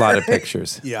take a lot of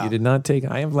pictures. Yeah. You did not take,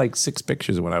 I have like 6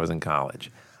 pictures when I was in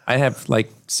college. I have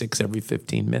like 6 every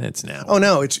 15 minutes now. Oh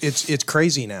no, it's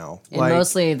crazy now. And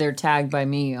mostly they're tagged by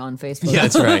me on Facebook. Yeah,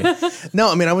 that's right.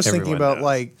 No, I mean I was thinking Everyone about knows.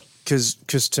 like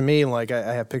because to me like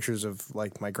I have pictures of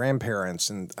like my grandparents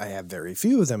and I have very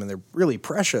few of them and they're really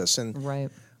precious and Right.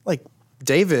 like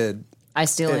David I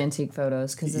steal antique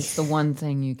photos because it's the one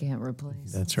thing you can't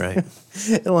replace. That's right.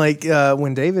 like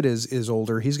when David is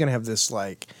older he's gonna have this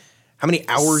like how many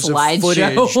hours of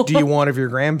Slideshow. footage do you want of your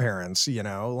grandparents? You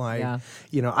know, like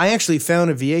you know, I actually found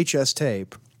a VHS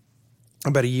tape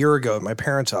about a year ago at my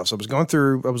parents' house. I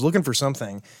was looking for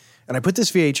something, and I put this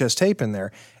VHS tape in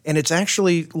there, and it's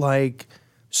actually like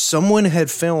someone had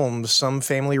filmed some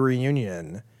family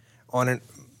reunion on an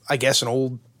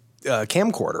old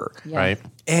camcorder. Yeah. Right.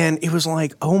 And it was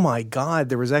like, oh my God,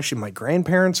 there was actually my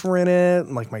grandparents were in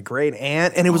it, like my great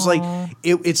aunt, and it was like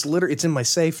it's literally it's in my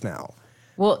safe now.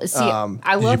 Well, see, I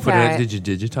Did you love put that. it? Did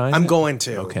you digitize I'm it? going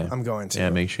to. Okay. I'm going to. Yeah,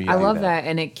 make sure you I do love that,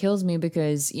 and it kills me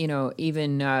because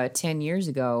even 10 years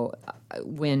ago,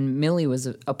 when Millie was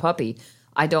a puppy,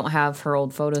 I don't have her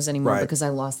old photos anymore Right. because I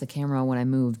lost the camera when I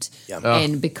moved, Yeah.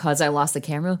 and because I lost the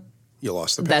camera, You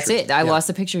lost the picture. that's it. I lost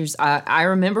the pictures. I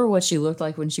remember what she looked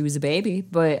like when she was a baby,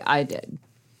 but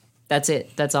that's it.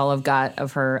 That's all I've got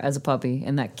of her as a puppy,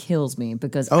 and that kills me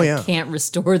because I can't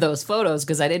restore those photos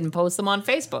because I didn't post them on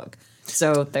Facebook.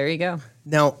 So there you go.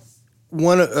 Now,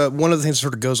 one of the things that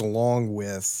sort of goes along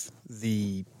with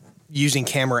the using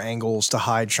camera angles to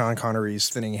hide Sean Connery's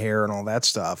thinning hair and all that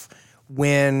stuff.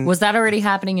 When Was that already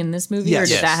happening in this movie, or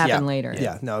did that happen later?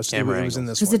 Yeah, no, it Camera was in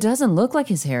this Because one. it doesn't look like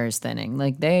his hair is thinning.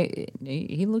 Like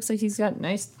he looks like he's got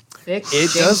nice, thick. It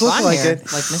James does look Bond like hair, it.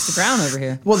 like Mr. Brown over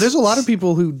here. Well, there's a lot of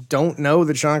people who don't know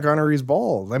that Sean Connery's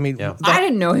bald. I mean, I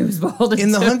didn't know he was bald.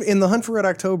 in the until- hunt, for Red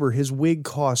October, his wig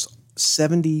cost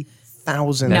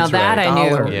 $70,000. Now that I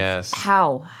knew. Yes.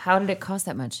 How did it cost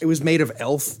that much? It was made of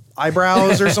elf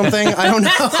eyebrows or something. I don't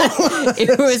know.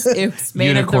 It was made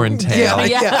Unicorn of the, tail.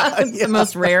 the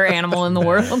most rare animal in the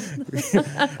world.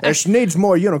 It needs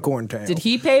more unicorn tail. Did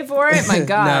he pay for it? My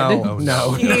God.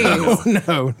 No.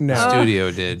 Jeez.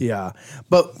 Studio did. Yeah,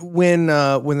 but when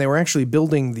they were actually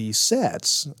building the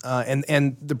sets,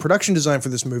 and the production design for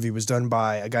this movie was done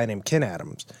by a guy named Ken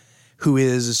Adams, who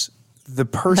is the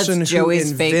person That's who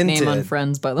Joey's fake invented. name on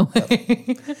Friends, by the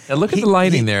way. Now look at the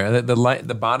lighting there.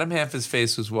 The bottom half of his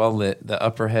face was well lit. The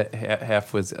upper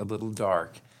half was a little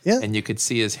dark. Yeah. And you could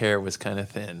see his hair was kind of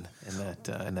thin in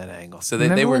that angle. So they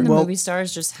Remember were when the movie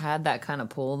stars just had that kind of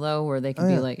pull, though, where they could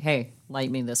be like, hey, light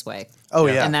me this way. Oh,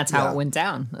 yeah. And that's how Yeah. it went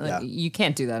down. Like, Yeah. you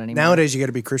can't do that anymore. Nowadays, you got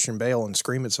to be Christian Bale and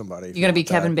scream at somebody. You got to be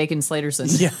Kevin Bacon Slaterson.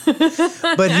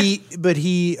 Yeah. but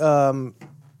he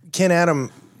Ken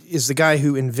Adam is the guy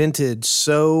who invented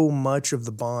so much of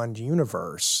the Bond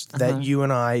universe that you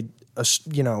and I,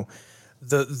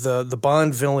 the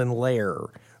Bond villain lair,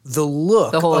 the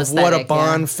look The whole of what a aesthetic,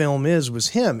 Bond yeah. film was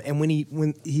him. And when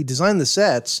he designed the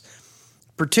sets,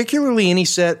 particularly any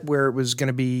set where it was going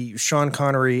to be Sean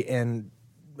Connery and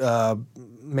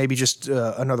maybe just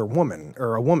another woman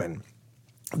or a woman,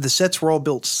 the sets were all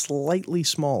built slightly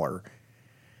smaller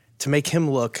to make him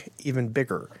look even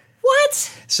bigger. What?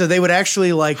 So they would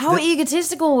actually like How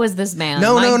egotistical was this man?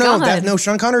 no, My God.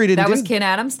 Sean Connery didn't. That do was Ken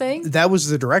Adams' thing? That was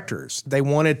the directors. They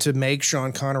wanted to make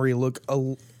Sean Connery look a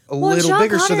Well, little Sean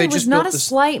bigger, Connery so they was just not built a this.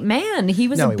 slight man. He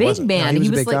was No, a he big wasn't. No, man. he was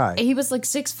a big like guy. he was like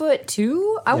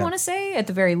 6'2", I Yeah. want to say, at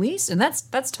the very least, and that's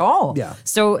tall. Yeah.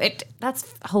 So that's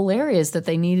hilarious that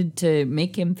they needed to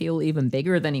make him feel even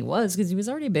bigger than he was because he was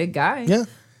already a big guy. Yeah.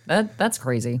 That's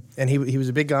crazy. And he was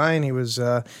a big guy, and he was.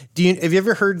 Have you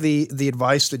ever heard the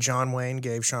advice that John Wayne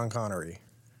gave Sean Connery?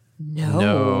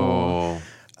 No.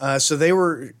 No. So they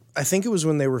were. I think it was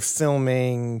when they were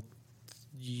filming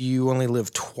You Only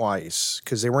Live Twice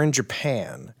because they were in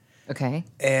Japan, Okay.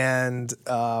 and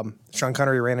Sean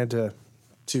Connery ran into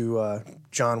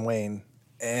John Wayne,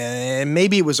 and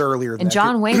maybe it was earlier than And that.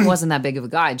 John Wayne wasn't that big of a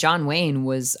guy. John Wayne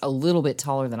was a little bit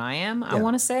taller than I am, I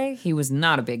want to say. He was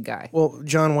not a big guy. Well,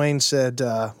 John Wayne said,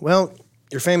 well,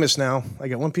 you're famous now. I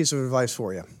got one piece of advice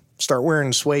for you. Start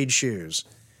wearing suede shoes.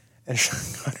 And Sean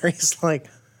Connery's like,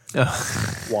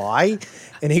 Why?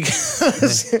 And he goes,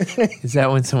 Is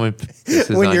that when someone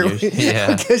pisses when on you're your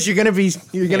Yeah. because you're gonna be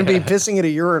pissing at a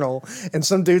urinal, and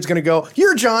some dude's gonna go,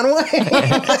 "You're John Wayne."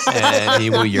 And he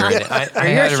will urinate. I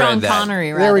You're had read Sean that.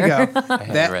 Connery, rather. There we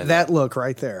go. read That look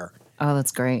right there. Oh,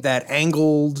 that's great. That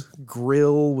angled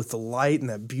grill with the light and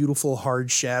that beautiful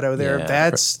hard shadow there. Yeah,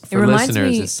 That's for reminds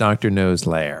listeners, me- it's Dr. No's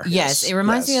lair. Yes, it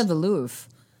reminds me yes. of the Louvre,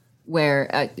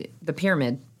 where the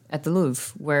pyramid at the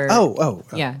Louvre, where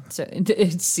yeah. So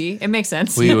see, it makes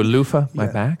sense. Will you loofah my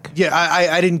back? Yeah,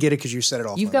 I didn't get it because you said it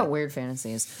all. You've funny. got weird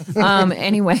fantasies.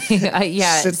 Anyway,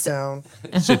 yeah. Sit down.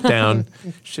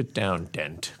 Sit down,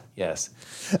 Dent. Yes.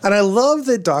 And I love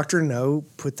that Dr. No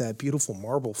put that beautiful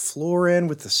marble floor in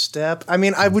with the step. I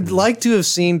mean, I would like to have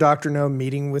seen Dr. No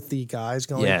meeting with the guys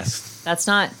going, Yes. That's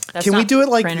not. Can we do it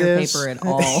like printer this? paper at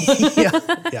all?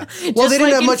 yeah. Well, they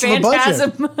didn't have much of a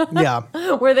budget.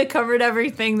 Yeah. Where they covered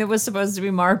everything that was supposed to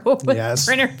be marble with Yes.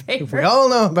 printer paper. We all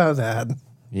know about that.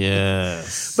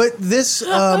 Yes. But this,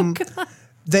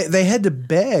 they had to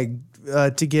beg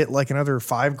to get like another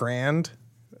 $5,000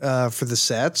 for the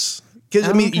sets. Because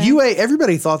I mean, okay. UA,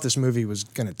 everybody thought this movie was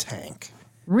going to tank.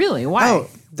 Really? Why? Why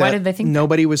that did they think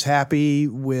nobody was happy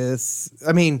with?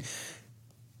 I mean,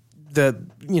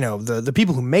 the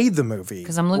people who made the movie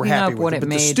 'Cause I'm were looking happy up with what it, it but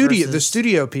made the versus-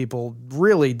 studio people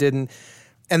really didn't.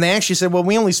 And they actually said, "Well,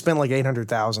 we only spent like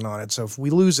 $800,000 on it, so if we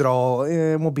lose it all,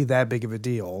 it won't be that big of a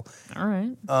deal." All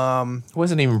right. It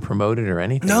wasn't even promoted or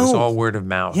anything. It No. was all word of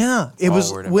mouth. Yeah, it All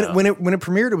was word of when mouth. it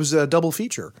premiered. It was a double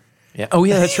feature. Yeah. Oh,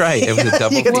 yeah, that's right. It was a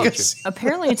double You gotta go feature. see-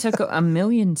 Apparently, it took $1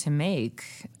 million to make.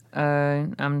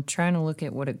 I'm trying to look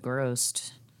at what it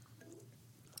grossed.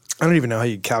 I don't even know how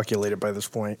you calculate it by this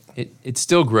point. It's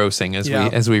still grossing as Yeah.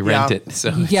 we rent Yeah. it. So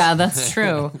Yeah, that's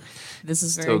true. This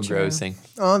is still very true. grossing.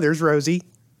 Oh, there's Rosie.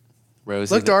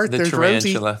 Rosie, Look, Dart, the there's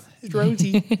tarantula. Rosie. It's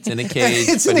Rosie. It's in a cage,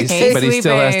 It's but, in a he's, cage. but he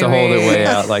still has to hold it way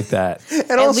out like that.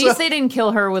 And At also, least they didn't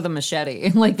kill her with a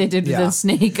machete like they did with Yeah. the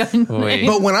snake. On Wait.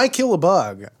 but when I kill a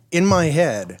bug in my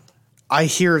head, I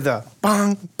hear the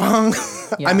bong bong.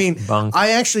 Yeah. I mean, Bonk.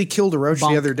 I actually killed a roach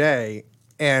Bonk. the other day,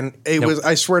 and it was.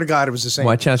 I swear to God, it was the same.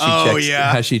 Watch how she oh, checks.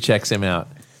 yeah. How she checks him out.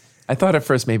 I thought at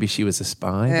first maybe she was a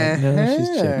spy. But no, she's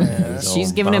checking out his She's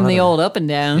old giving him the bottom. old up and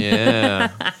down.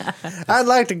 Yeah, I'd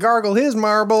like to gargle his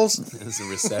marbles. it's a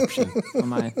reception. Oh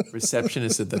my.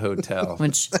 Receptionist at the hotel.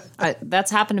 Which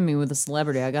that's happened to me with a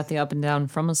celebrity. I got the up and down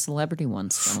from a celebrity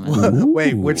once, gentlemen.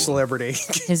 Wait, which celebrity?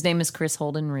 His name is Chris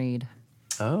Holden Reed.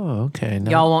 Oh, okay. No,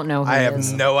 Y'all won't know who I he have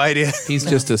is. no idea. he's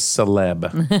just a celeb,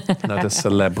 not a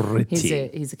celebrity.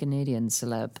 He's a Canadian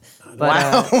celeb.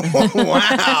 But,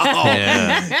 Wow,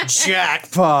 Yeah.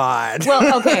 jackpot!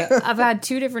 well, okay. I've had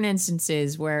two different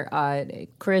instances where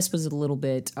Chris was a little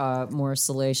bit more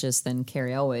salacious than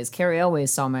Carrie Elways. Carrie Elways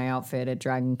saw my outfit at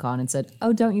Dragon Con and said,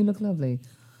 "Oh, don't you look lovely?"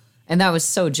 And that was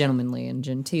so gentlemanly and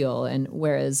genteel. And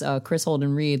whereas Chris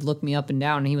Holden Reed looked me up and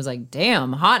down and he was like,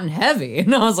 "Damn, hot and heavy."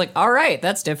 And I was like, "All right,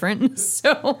 that's different."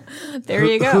 So there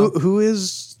you go. Who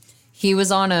is? He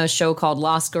was on a show called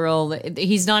Lost Girl.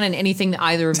 He's not in anything that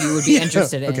either of you would be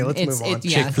interested in. Okay, let's move on.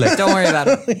 Yeah, Chick flick. don't worry about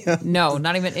it. No,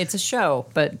 not even. It's a show,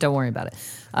 but don't worry about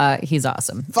it. He's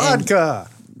awesome. And- Vodka.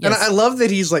 And Yes. I love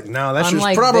that he's like, no, that's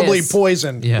Unlike just probably this.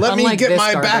 poison. Yeah. Let me Unlike get this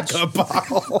my garbage. backup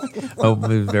bottle. Oh,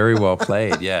 very well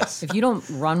played. Yes. if you don't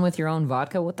run with your own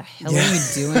vodka, what the hell are you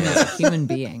doing as a human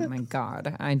being? My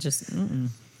God, I just.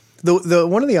 The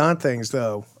one of the odd things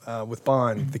though with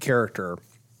Bond, the character,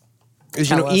 is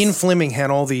Tell us. Ian Fleming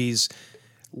had all these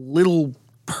little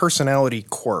personality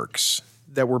quirks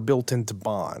that were built into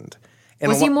Bond. And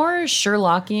Was a he lo- more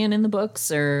Sherlockian in the books,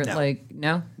 or like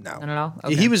no, No, not at all?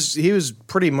 Okay. He was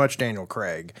pretty much Daniel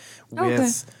Craig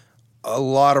with a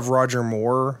lot of Roger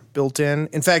Moore built in.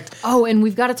 In fact, Oh, and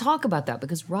we've got to talk about that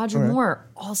because Roger Moore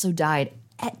also died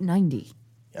at 90.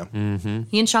 Yeah. Mm-hmm.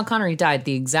 He and Sean Connery died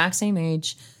the exact same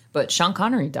age, but Sean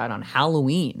Connery died on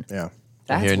Halloween. yeah.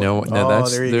 That's Here, what- no, Oh,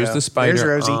 that's there you there's go. the spider There's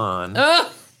Rosie. on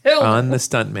Ew, on the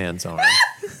stuntman's arm.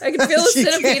 I can feel the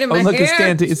centipede in Oh, my look,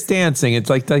 hair. it's dancing. It's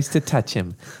like likes to touch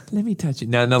him. Let me touch it.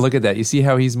 Now, look at that. You see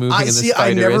how he's moving I and the see.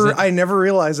 spider I never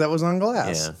realized that was on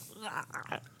glass.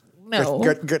 Yeah. No.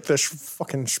 Get the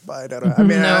fucking spider out of. I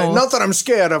mean, No. not that I'm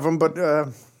scared of him, but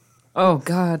Oh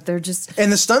God, they're just.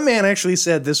 And the stuntman actually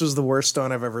said this was the worst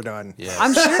stunt I've ever done. Yeah.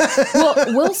 I'm sure.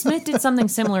 Well, Will Smith did something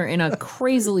similar in a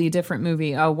crazily different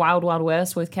movie, Wild Wild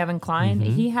West with Kevin Kline.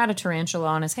 He had a tarantula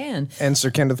on his hand. And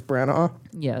Sir Kenneth Branagh.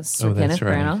 Yes, Sir Oh, that's Kenneth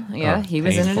right. Branagh. Yeah, Oh, he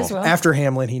was in it painful. as well. After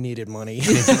Hamlet, he needed money.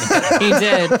 He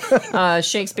did.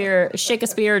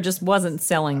 Shakespeare just wasn't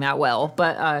selling that well.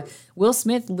 But Will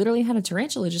Smith literally had a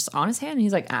tarantula just on his hand. And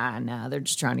he's like, nah, they're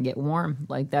just trying to get warm.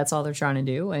 Like, that's all they're trying to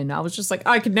do. And I was just like,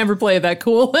 I could never play that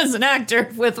cool as an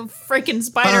actor with a freaking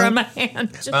spider on my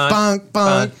hand. Just, bonk,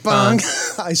 bonk,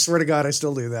 bonk. I swear to God, I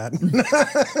still do that.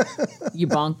 you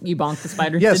bonk the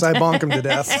spider. Yes, to I death. bonk him to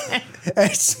death.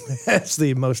 That's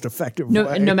the most effective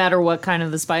way. No matter what kind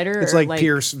of the spider. It's or like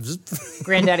Pierce.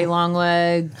 Granddaddy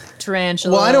Longleg,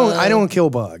 tarantula. Well, I don't kill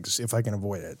bugs if I can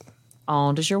avoid it.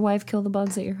 Oh, does your wife kill the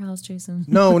bugs at your house, Jason?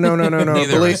 No. Neither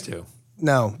of us do.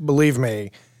 No, believe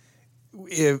me. No,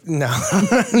 take them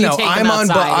I'm on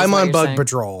outside, is I'm what on you're bug saying.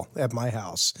 patrol at my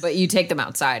house. But you take them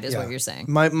outside, is Yeah. what you're saying.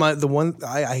 The one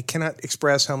I cannot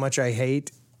express how much I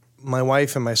hate. My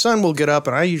wife and my son will get up,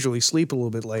 and I usually sleep a little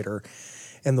bit later.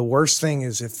 And the worst thing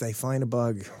is if they find a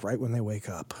bug right when they wake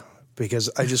up, because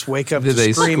I just wake up Do to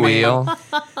they screaming. squeal?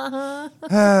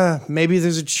 Maybe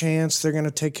there's a chance they're going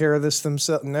to take care of this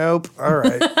themselves. Nope. All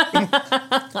right.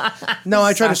 No,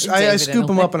 I try to. Sasha I David scoop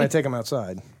them in a up and I take them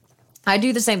outside. I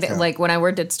do the same thing. Like when I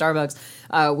worked at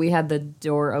Starbucks, we had the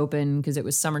door open because it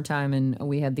was summertime, and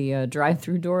we had the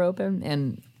drive-through door open,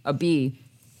 and a bee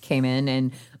came in,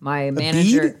 and my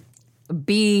manager,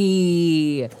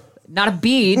 bee, not a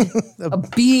bead, a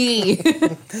bee.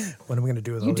 What am I going to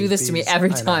do with all You do these this to me bees? every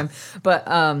I know. time. But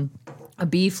a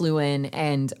bee flew in,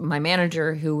 and my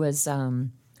manager, who was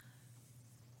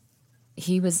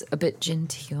he was a bit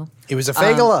genteel. It was a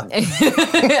fagula.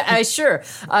 Sure.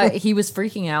 He was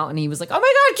freaking out, and he was like, "Oh my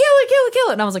God, kill it, kill it, kill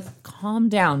it!" And I was like, "Calm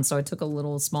down." So I took a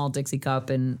little small Dixie cup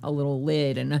and a little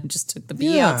lid, and I just took the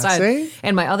bee Yeah, outside. see?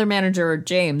 And my other manager,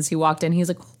 James, he walked in. He was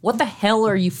like, "What the hell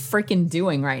are you freaking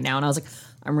doing right now?" And I was like,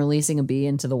 "I'm releasing a bee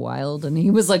into the wild." And he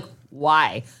was like,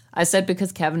 "Why?" I said,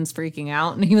 "Because Kevin's freaking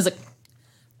out." And he was like,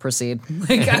 "Proceed."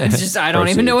 Like I don't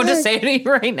even know what to say to you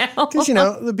right now. Because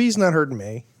the bee's not hurting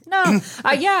me. No,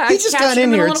 yeah, He I just captured got in him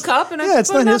in here. a little cup, and I It's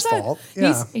put not him his outside. fault.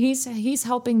 Yeah. He's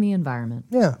helping the environment.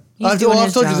 Yeah. He's I've doing told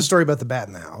his you the job. story about the bat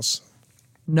in the house.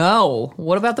 No,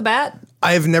 what about the bat?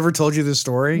 I have never told you this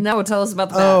story. No, tell us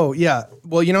about the bat. Oh, yeah.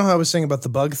 Well, you know how I was saying about the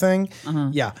bug thing? Uh-huh.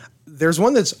 Yeah. There's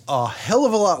one that's a hell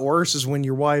of a lot worse is when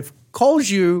your wife calls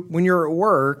you when you're at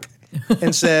work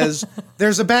and says,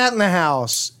 "There's a bat in the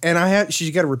house." And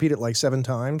she's got to repeat it like 7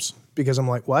 times because I'm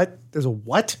like, "What? There's a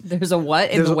what? There's a what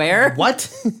in There's the a- where?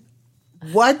 What?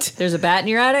 What?" There's a bat in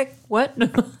your attic? What?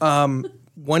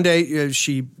 One day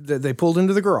they pulled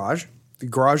into the garage. The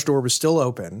garage door was still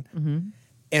open. Mm-hmm.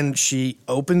 And she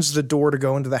opens the door to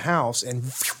go into the house and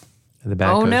The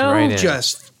bat Oh, goes no. right in.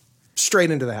 just straight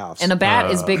into the house. And a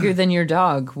bat is bigger than your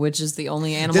dog, which is the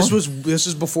only animal. This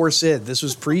is before Sid. This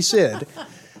was pre-Sid.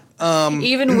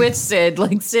 Even with Sid,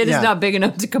 like Sid Yeah. is not big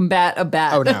enough to combat a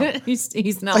bat. Oh, no.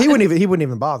 he's not. He wouldn't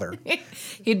even bother.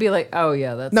 He'd be like, "Oh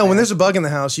yeah, that's No, when fair." there's a bug in the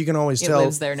house, you can always It tell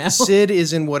lives there now. Sid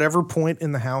is in whatever point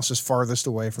in the house is farthest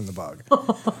away from the bug.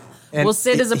 And Well,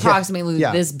 Sid is approximately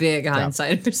yeah. this big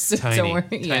hindsight. So Tiny, Oh, don't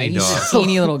worry. Yeah, tiny he's dog. a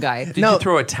teeny little guy. Did No. you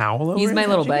throw a towel over He's it? my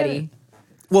little How'd you get buddy.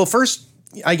 Well, first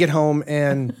I get home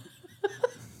and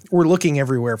we're looking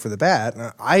everywhere for the bat.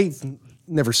 And I've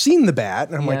never seen the bat,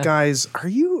 and I'm Yeah. like, "Guys, are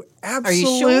you you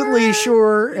absolutely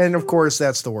sure?" And of course,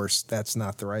 that's the worst. That's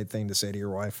not the right thing to say to your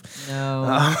wife. No.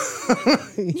 You're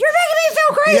making me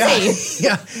feel crazy.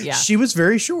 Yeah. Yeah. She was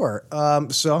very sure.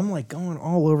 So I'm like going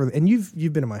all over. And you've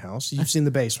been in my house. You've seen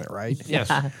the basement, right? Yes.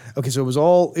 Okay, so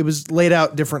it was laid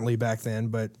out differently back then.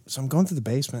 But so I'm going through the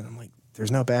basement. I'm like,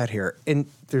 "There's no bat here." And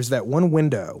there's that one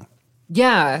window,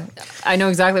 Yeah, I know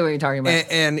exactly what you're talking about.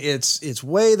 and it's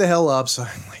way the hell up. So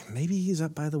I'm like, maybe he's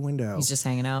up by the window. He's just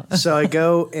hanging out. So I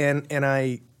go and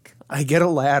I get a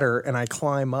ladder and I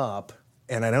climb up.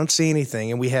 And I don't see anything.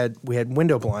 And we had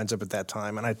window blinds up at that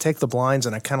time. And I take the blinds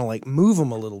and I kind of like move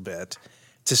them a little bit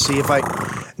to see if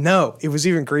No, it was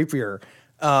even creepier.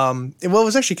 It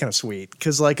was actually kind of sweet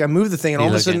because like I moved the thing and all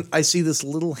of a sudden I see this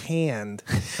little hand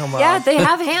come Yeah, up. they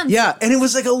have hands. Yeah, and it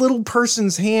was like a little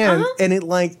person's hand, and it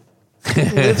like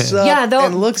lifts up Yeah,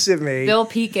 and looks at me. They'll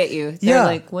peek at you. They're Yeah.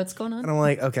 like, "What's going on?" And I'm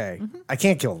like, okay, I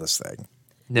can't kill this thing.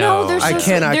 No, they're so I sweet.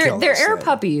 cannot They're, kill they're this air thing.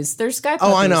 puppies. They're sky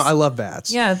puppies. Oh, I know. I love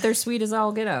bats. Yeah, they're sweet as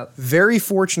all get out. Very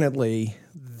fortunately,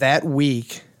 that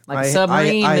week Like a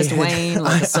submarine, Mr. Wayne,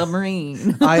 like a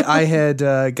submarine. I had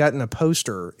gotten a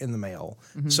poster in the mail,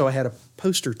 so I had a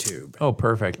poster tube. Oh,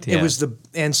 perfect. Yeah. It was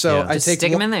so Yeah. I Just take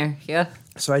stick them in there. Yeah.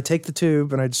 So I take the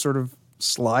tube and I just sort of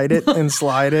slide it and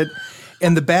slide it,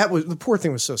 and the poor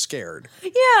thing was so scared.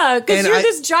 Yeah, because And you're I-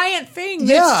 this giant thing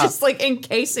that's Yeah. just like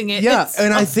encasing it. Yeah, It's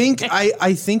and I so think big.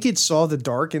 I think it saw the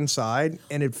dark inside,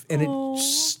 and it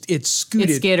scooted.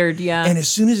 It skittered, yeah. And as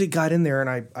soon as it got in there,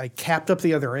 and I capped up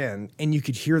the other end, and you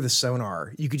could hear the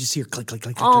sonar. You could just hear click, click,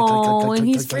 click, click, click, click, Oh, click, and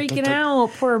click, he's click, click, freaking click.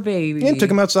 out, poor baby. Yeah, took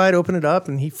him outside, opened it up,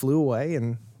 and he flew away,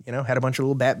 and had a bunch of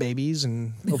little bat babies,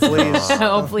 and hopefully,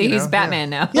 Hopefully he's Batman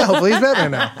now. yeah, hopefully he's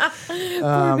Batman now.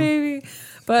 Poor baby.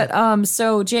 But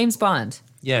so James Bond.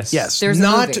 Yes. Yes, There's a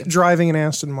not movie. driving an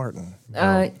Aston Martin.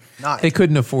 Not. They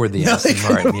couldn't afford the Aston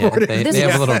Martin yet. They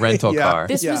have a little rental Yeah. car.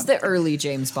 This was the early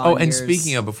James Bond. Oh, and years.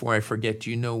 speaking of, before I forget, do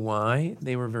you know why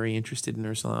they were very interested in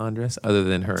Ursula Andress, other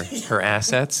than her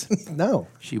assets? No.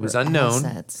 She was unknown,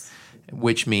 assets.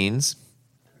 which means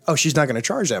Oh, she's not going to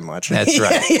charge that much. that's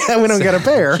right. Yeah, we don't got to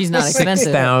pay her. She's not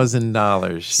expensive.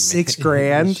 $6,000.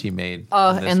 $6,000? She made. Oh,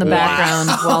 on this and the movie. background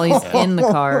while he's in the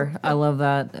car. I love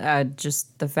that.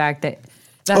 Just the fact that.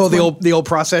 That's Oh, one- the old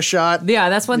process shot. Yeah,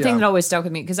 that's one thing Yeah. that always stuck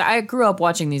with me because I grew up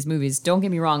watching these movies. Don't get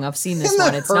me wrong, I've seen this Isn't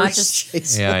one. that It's not Hearst just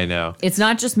Jason? Yeah, I know. it's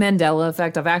not just Mandela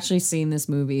effect. I've actually seen this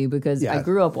movie because Yeah. I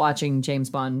grew up watching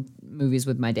James Bond movies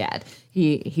with my dad.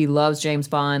 He loves James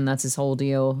Bond. That's his whole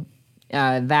deal.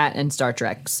 That and Star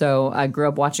Trek. So I grew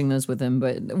up watching those with him.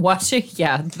 But watching, the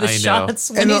I know. shots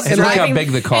when And he's look how driving,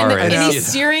 big the car and, is. and You he's know.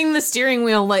 steering the steering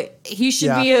wheel like he should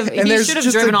Yeah. be. And He there's should have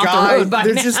just a driven off guy- the road by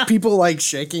There's now. just people like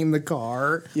shaking the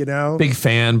car, Big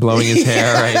fan blowing his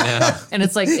hair right now. And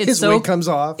it's like it's His so wig comes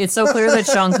off. It's so clear that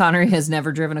Sean Connery has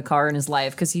never driven a car in his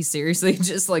life because he's seriously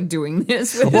just like doing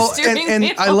this with Well, the steering and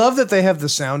wheel. I love that they have the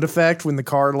sound effect when the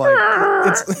car like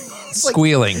it's like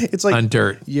Squealing it's like on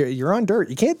dirt. You're on dirt.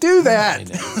 You can't do that. I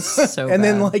know. so And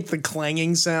then bad. like the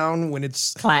clanging sound when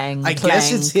it's Clang, I guess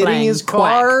clang, it's hitting clang, his quack.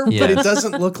 car, Yeah. but it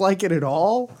doesn't look like it at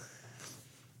all.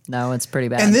 No, it's pretty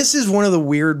bad. And this is one of the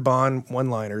weird Bond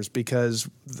one-liners because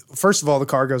first of all, the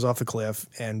car goes off the cliff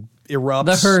and erupts.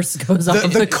 the hearse goes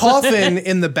off The coffin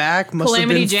in the back must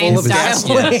Calamity have been Jane full of style.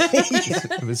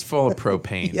 gasoline. It was full of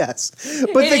propane. Yes,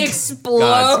 but it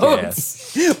explodes.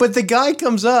 God's gas. But the guy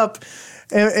comes up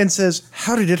and says,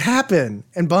 "How did it happen?"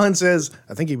 And Bond says,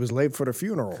 "I think he was late for the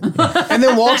funeral," and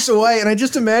then walks away. And I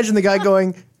just imagine the guy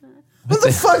going, "What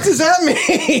the fuck does that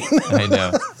mean?" I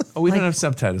know. Oh, we don't have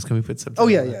subtitles. Can we put subtitles? Oh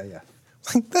yeah.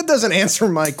 Like, that doesn't answer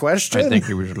my question. I think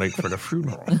he was late for the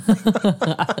funeral.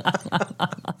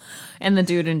 And the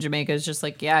dude in Jamaica is just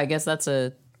like, yeah, I guess that's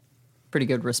a pretty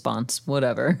good response.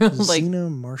 Whatever. like Zena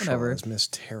Marshall whatever. as Miss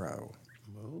Tarot.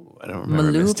 I don't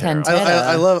remember. Malou Miss Tarot. Pantera.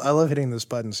 I love hitting this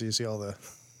button so you see all the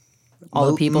all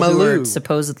the people who are Malou.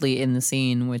 supposedly in the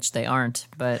scene, which they aren't.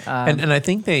 But And I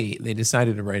think they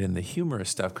decided to write in the humorous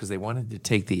stuff because they wanted to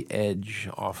take the edge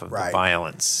off of Right. the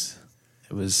violence.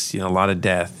 It was a lot of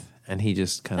death, and he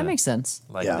just kind that of makes sense.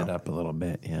 lightened Yeah. it up a little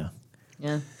bit. Yeah.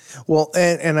 Yeah. Well,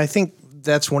 and I think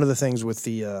that's one of the things with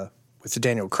the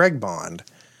Daniel Craig Bond,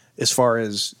 as far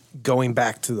as going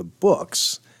back to the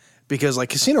books, because like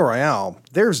Casino Royale,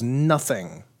 there's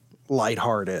nothing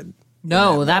lighthearted.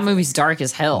 No, that movie's dark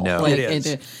as hell. No. Like, It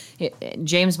is.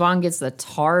 James Bond gets the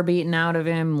tar beaten out of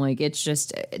him. Like it's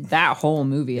just that whole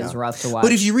movie is rough to watch.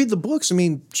 But if you read the books, I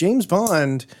mean, James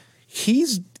Bond, he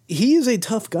is a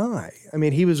tough guy. I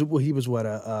mean, he was what he was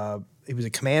a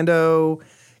commando.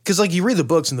 Because like you read the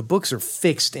books, and the books are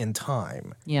fixed in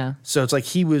time. yeah, So it's like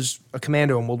he was a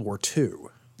commando in World War II.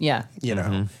 yeah. You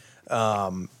know.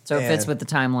 So it fits and- with the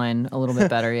timeline a little bit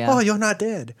better. Yeah. Oh, you're not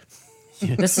dead.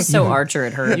 This is so Archer.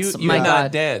 It hurts. You're My not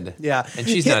God. dead. Yeah, And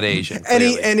she's not Asian. And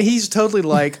Clearly. he's totally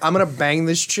like, I'm gonna bang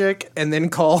this chick and then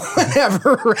call and have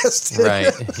her arrested.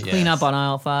 Right. Yeah. Clean up on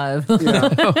aisle 5.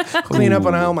 Clean up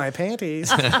on all my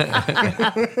panties.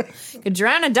 Could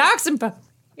drown a dachshund.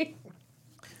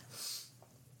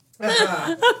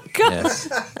 Yes.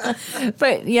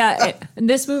 But yeah,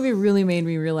 this movie really made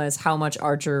me realize how much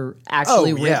Archer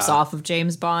actually Oh, yeah. rips off of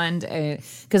James Bond.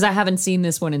 Because I haven't seen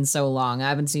this one in so long. I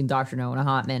haven't seen Dr. No in a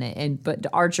hot minute. But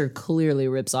Archer clearly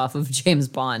rips off of James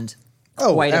Bond.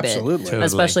 Oh, quite a absolutely. bit, Totally.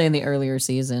 especially in the earlier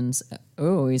seasons.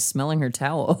 Oh, he's smelling her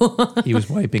towel. He was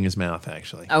wiping his mouth,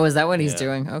 actually. Oh, is that what he's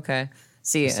doing? Okay.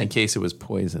 See, Just in case it was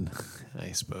poison,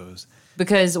 I suppose.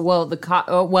 Because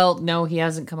no, he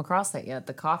hasn't come across that yet.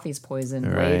 The coffee's poisoned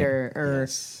later, or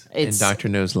in Dr.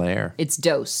 No's lair. It's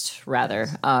dosed rather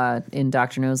in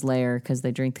Dr. No's lair because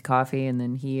they drink the coffee, and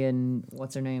then he and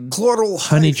what's her name, Chloral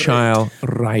Honeychild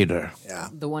Ryder. Yeah,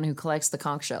 the one who collects the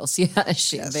conch shells.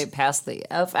 Yeah, they pass the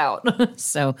F out.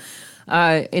 So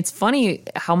it's funny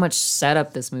how much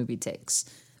setup this movie takes.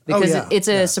 Because it's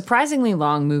a surprisingly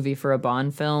long movie for a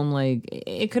Bond film. Like,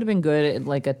 it could have been good at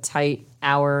like a tight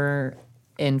hour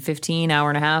and 15, hour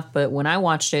and a half. But when I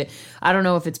watched it, I don't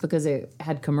know if it's because it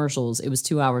had commercials. It was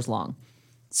 2 hours long.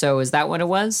 So is that what it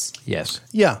was? Yes.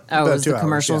 Yeah. Oh, it was 2 the hours,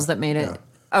 commercials that made it? Yeah.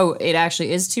 Oh, it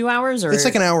actually is 2 hours? Or it's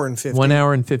like an hour and 50. 1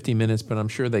 hour and 50 minutes, but I'm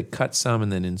sure they cut some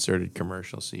and then inserted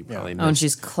commercials. So you probably missed. Oh, and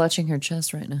she's clutching her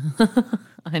chest right now.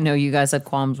 I know you guys had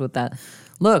qualms with that.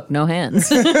 Look, no hands.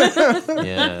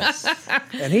 Yes.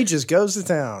 And he just goes to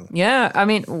town. Yeah, I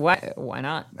mean, why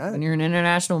not? When you're an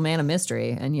international man of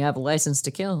mystery and you have a license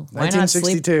to kill, why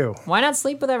 1962. not sleep? Why not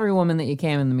sleep with every woman that you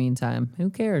can in the meantime? Who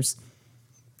cares?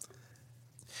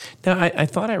 Now, I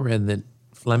thought I read that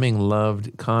Fleming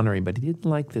loved Connery, but he didn't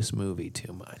like this movie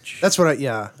too much. That's what I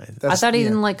thought he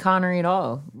didn't like Connery at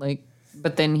all.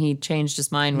 But then he changed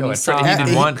his mind when he saw he didn't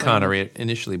Connery. want Connery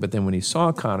initially, but then when he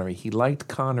saw Connery, he liked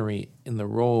Connery in the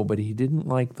role, but he didn't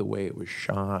like the way it was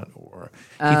shot, or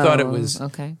he thought it was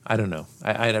okay. I don't know.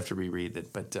 I'd have to reread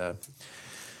it, but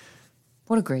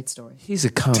What a great story. he's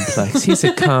a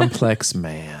complex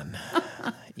man,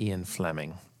 Ian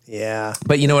Fleming. Yeah.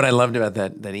 But you know what I loved about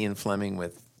that Ian Fleming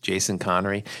with Jason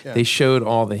Connery? Yeah. They showed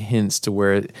all the hints to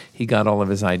where he got all of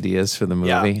his ideas for the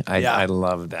movie. Yeah. I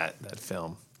loved that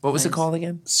film. What was it called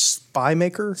again? Spy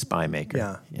Maker? Spy Maker.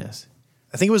 Yeah. Yes.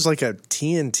 I think it was like a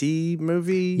TNT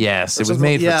movie. Yes, or it was something.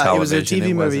 made for television. Yeah, it was a TV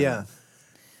movie, wasn't- yeah.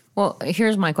 Well,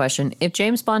 here's my question. If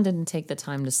James Bond didn't take the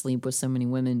time to sleep with so many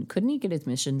women, couldn't he get his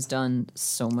missions done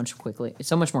so much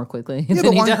more quickly Yeah, than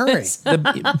but he why does?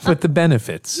 hurry? But the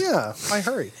benefits. Yeah, why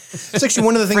hurry? It's actually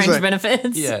one of the things Fringe that,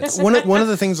 benefits? Yes. one of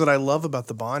the things that I love about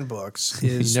the Bond books He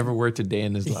is never worked a day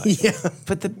in his life. Yeah.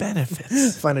 But the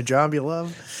benefits. find a job you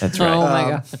love. That's right. Oh, my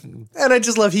God. And I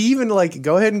just love, he even like,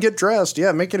 go ahead and get dressed.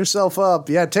 Yeah, make yourself up.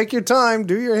 Yeah, take your time,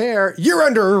 do your hair. You're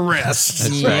under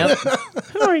arrest. Yep.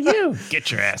 Who are you?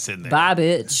 Get your ass in there. Bye,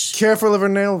 bitch. Careful of her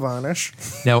nail varnish.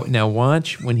 Now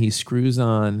watch when he screws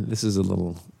on. This is a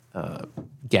little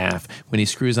gaff. When he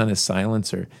screws on his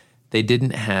silencer, they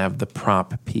didn't have the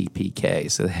prop PPK,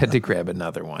 so they had to grab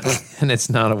another one. And it's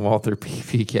not a Walther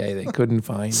PPK. They couldn't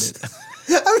find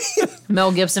it.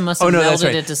 Mel Gibson must have Oh no, melded that's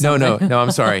right. it to something. No.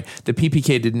 I'm sorry. The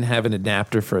PPK didn't have an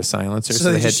adapter for a silencer, So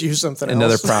they had just used something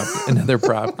another else. Another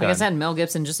prop. Like I gun. said, Mel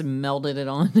Gibson just melded it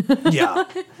on. Yeah.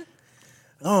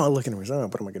 Oh, look at him. What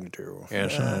am I going to do?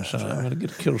 Yes, I'm going to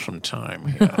kill some time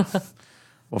here.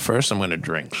 Well, first I'm going to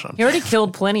drink some. He already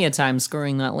killed plenty of time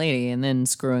screwing that lady and then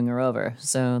screwing her over.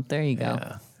 So there you go.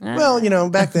 Yeah. Well,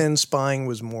 back then spying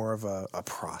was more of a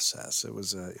process. It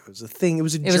was a thing. It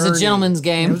was a journey. It was a gentleman's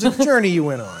game. It was a journey you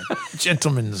went on.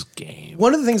 Gentleman's game.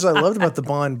 One of the things I loved about the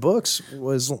Bond books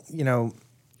was,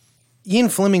 Ian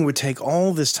Fleming would take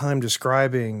all this time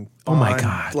describing Bond, Oh my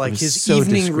God, it like was his so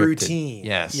evening descriptive. routine.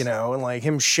 Yes. And like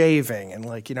him shaving and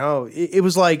like, it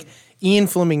was like Ian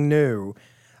Fleming knew,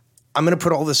 I'm going to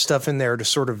put all this stuff in there to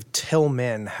sort of tell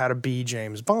men how to be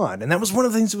James Bond. And that was one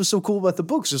of the things that was so cool about the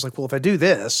books. It's like, well, if I do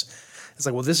this, it's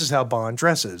like, well, this is how Bond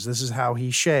dresses. This is how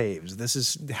he shaves. This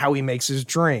is how he makes his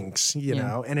drinks,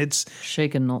 and it's,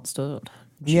 Shaken, not stirred.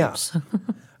 yeah.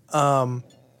 And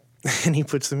he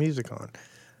puts the music on.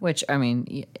 Which, I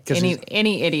mean, 'Cause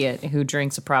any idiot who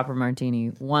drinks a proper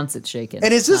martini wants it shaken.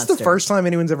 And is this not the stirred. first time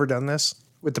anyone's ever done this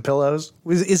with the pillows?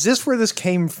 Is this where this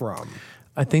came from?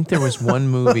 I think there was one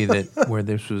movie where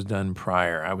this was done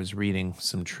prior. I was reading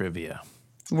some trivia.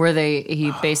 Where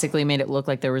he basically made it look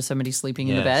like there was somebody sleeping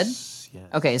in the bed? Yes.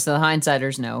 Okay, so the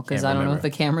hindsiders know, because Can't I don't know if remember.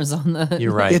 the camera's on the...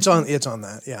 You're right. It's on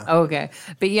that, yeah. Okay.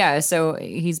 But yeah, so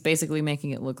he's basically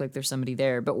making it look like there's somebody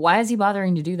there. But why is he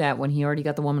bothering to do that when he already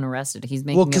got the woman arrested? He's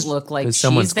making it look like Because she's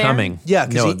someone's there, coming. Yeah,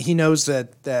 because No, he knows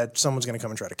that someone's going to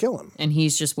come and try to kill him. and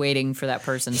he's just waiting for that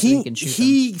person so he can shoot them.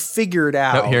 He figured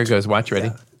out. no, here it goes. Watch,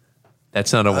 ready?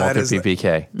 That's not a that Walther is the-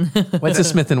 PPK. What's a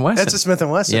Smith & Wesson? That's a Smith &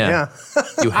 Wesson, yeah.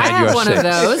 You I had have your one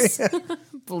of six. those,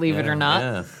 believe it or not.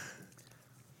 Yeah.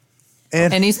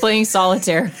 And he's playing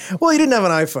solitaire, Well, he didn't have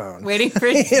an iPhone. waiting for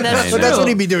But that's true. what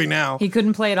he'd be doing now. He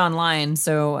couldn't play it online,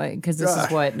 so because this is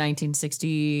what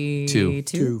 1962.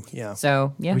 Two, yeah.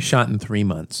 So yeah, We shot in 3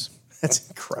 months, That's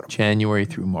incredible. January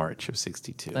through March of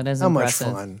 '62. that is How much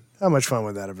impressive. fun. How much fun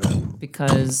would that have been?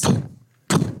 Because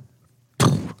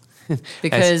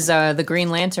Because the Green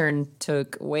Lantern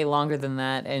took way longer than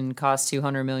that and cost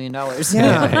 $200 million.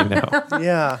 Yeah, I know.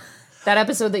 yeah. That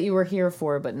episode that you were here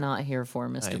for, but not here for,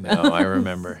 Mr. I Bell. know. I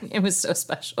remember. It was so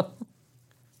special.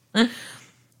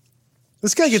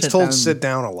 This guy gets Shit, told that to sit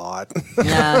down a lot,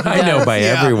 Yeah, I know by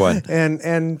Yeah. everyone.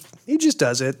 and he just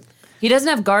does it. He doesn't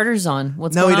have garters on.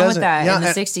 What's No, going he on with doesn't. that Yeah, in the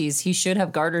and- 60s? He should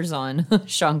have garters on.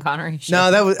 Sean Connery should. No,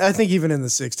 that was. I think even in the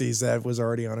 '60s, that was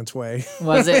already on its way.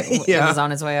 Was it? Yeah. It was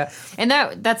on its way up. And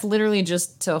that's literally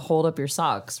just to hold up your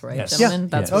socks, right, Yes. gentlemen? Yeah.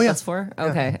 That's Yeah. what Oh, yeah. that's for?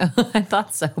 Okay. I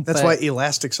thought so. That's but- why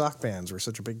elastic sock bands were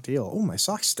such a big deal. Oh, my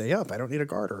socks stay up. I don't need a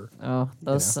garter. Oh,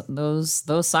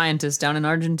 those scientists down in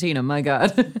Argentina, my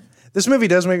God. This movie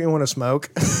does make me want to smoke.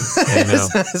 I know.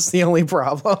 That's the only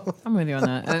problem. I'm with you on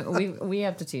that. We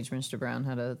have to teach Mr. Brown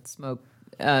how to smoke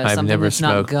I've something never that's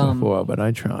not smoked gum. before, but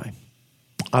I try.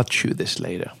 I'll chew this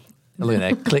later. Look at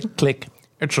that. Click, click.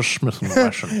 It's a Smith &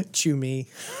 Wesson. Chew me.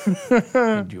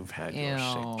 And you've had your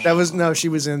Ew. shake. That was no. She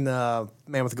was in Man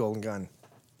with the Golden Gun.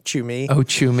 Chew me. Oh,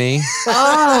 chew me.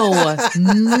 Oh,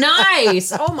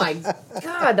 nice. Oh, my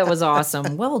God. That was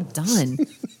awesome. Well done.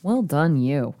 Well done,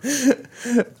 you.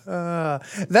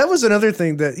 That was another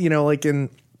thing that like in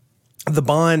the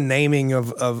Bond naming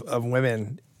of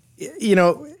women.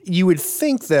 You would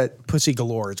think that Pussy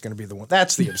Galore is going to be the one.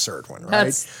 That's the absurd one, right?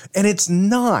 That's- And it's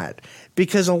not,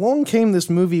 because along came this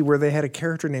movie where they had a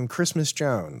character named Christmas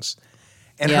Jones,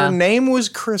 and Yeah. her name was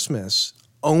Christmas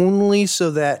only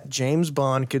so that James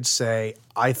Bond could say,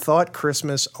 "I thought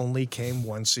Christmas only came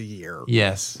once a year."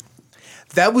 Yes.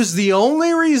 That was the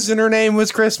only reason her name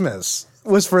was Christmas,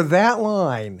 was for that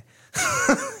line.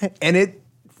 And it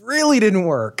really didn't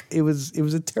work. It was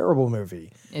a terrible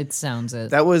movie. It sounds it.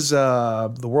 That was The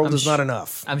World Is Not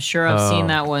Enough. I'm sure I've seen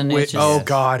that one. It's just, Oh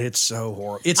God, it's so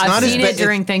horrible. It's I've not seen as it bad.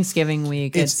 during Thanksgiving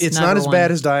week. It's never not as one-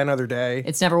 bad as Die Another Day.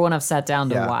 It's never one I've sat down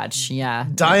to Yeah. watch. Yeah.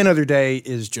 Die Another Day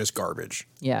is just garbage.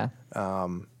 Yeah.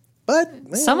 But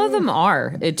Some of them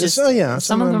are. It just yeah,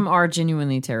 some of them are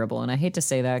genuinely terrible, and I hate to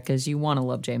say that because you want to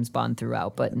love James Bond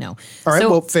throughout, but no. all right. So,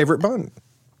 Well, favorite Bond.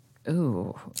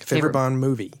 ooh, Favorite Bond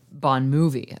movie. Bond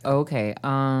movie. Okay.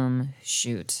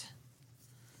 Shoot.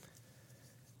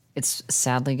 It's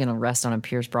sadly going to rest on a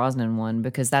Pierce Brosnan one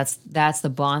because that's the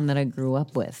Bond that I grew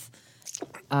up with.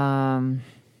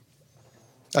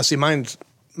 I see. Mine's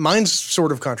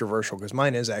sort of controversial because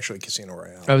mine is actually Casino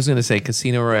Royale, I was going to say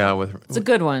Casino Royale with It's a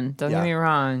good one. Don't Yeah. get me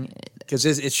wrong. because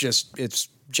it's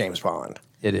James Bond.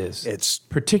 it is. It's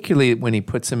particularly when he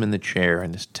puts him in the chair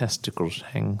and his testicles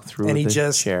hang through and the he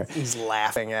just chair. he's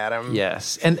laughing at him.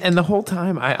 Yes, and the whole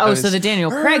time I Oh, was, so the Daniel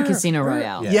Craig Casino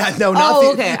Royale. Yeah, no, not Oh,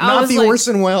 the okay. I not was the like-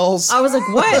 Orson Welles. I was like,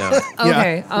 what?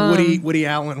 Okay. Yeah, Woody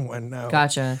Allen one. No,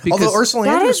 Gotcha. Because Although Ursula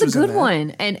That Andress is a was in good that.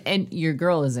 one. And your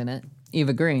girl is in it,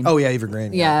 Eva Green. Oh yeah, Eva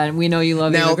Green. yeah, and we know you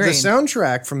love Now Eva the Green.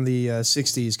 soundtrack from the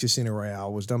 '60s Casino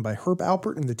Royale was done by Herb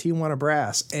Alpert and the Tijuana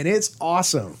Brass, and it's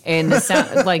awesome. And the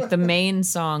sound, like the main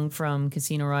song from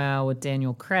Casino Royale with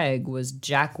Daniel Craig was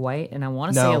Jack White, and I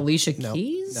want to say Alicia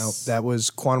Keys. No, that was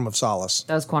Quantum of Solace.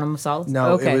 That was Quantum of Solace.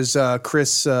 No, okay. it was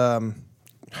Chris.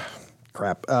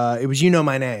 Crap. It was You Know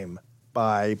My Name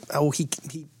by. Oh, he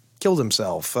killed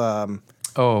himself.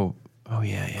 oh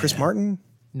yeah, Chris Martin.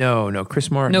 No,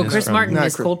 Chris Martin. No, is Chris from Martin No,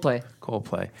 is Chris- Coldplay.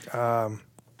 Coldplay. Oh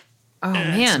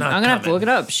man, not I'm gonna have to coming. look it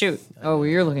up. Shoot. Oh,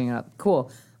 you're looking it up. Cool.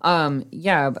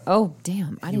 Yeah. Oh,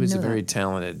 damn. I He didn't was know a that. very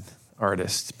talented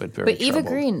artist, but very. But Eva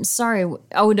troubled. Green, sorry.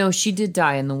 Oh no, she did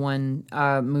die in the one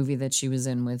movie that she was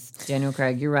in with Daniel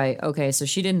Craig. You're right. Okay, so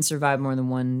she didn't survive more than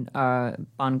one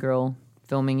Bond girl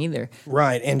filming either.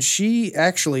 Right, and she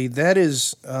actually that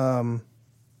is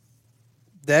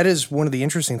one of the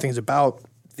interesting things about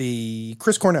the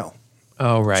Chris Cornell.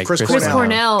 Oh right, Chris Chris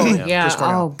Cornell. Cornell. Yeah. Chris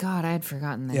Cornell. Oh God, I had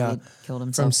forgotten that Yeah. he killed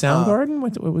himself. from Soundgarden.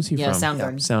 What was he yeah, from?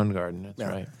 Soundgarden. Soundgarden.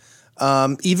 That's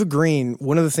right. Eva Green,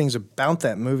 one of the things about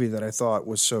that movie that I thought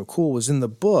was so cool was in the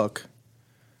book,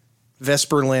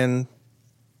 Vesper Lynn,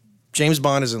 James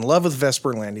Bond is in love with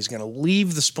Vesper Lynn. He's going to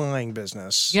leave the spying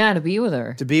business Yeah, to be with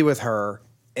her. to be with her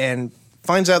and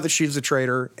finds out that she's a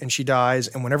traitor and she dies.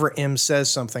 And whenever M says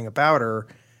something about her,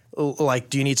 like,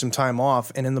 do you need some time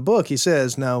off? And in the book, he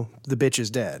says, no, the bitch is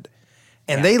dead.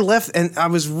 And they left, and I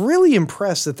was really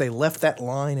impressed that they left that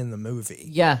line in the movie.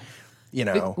 Yeah. You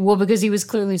know, Well, because he was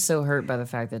clearly so hurt by the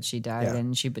fact that she died Yeah.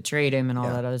 and she betrayed him and all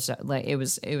Yeah. that other stuff. Like it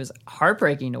was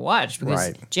heartbreaking to watch because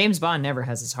Right. James Bond never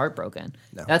has his heart broken.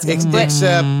 no. That's Ex- but,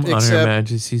 except On Her except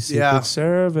Majesty's Secret yeah,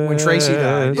 Service. when Tracy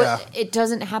died. but Yeah. it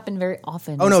doesn't happen very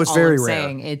often. Oh, no, is it's all very I'm rare.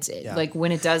 saying. It's like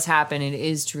when it does happen, it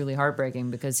is truly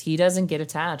heartbreaking because he doesn't get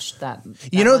attached that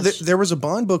You know, much. there was a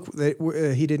Bond book that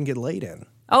he didn't get laid in.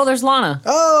 Oh, there's Lana.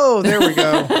 Oh, there we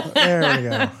go. There we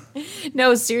go.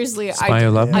 No, seriously, Spy Who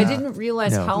Loved Me? I didn't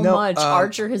realize how much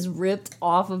Archer has ripped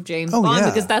off of James Bond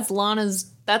because that's Lana's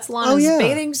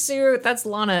bathing suit. That's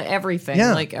Lana everything.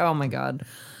 Yeah. Like, oh my God.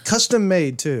 Custom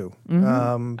made too.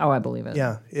 I believe it.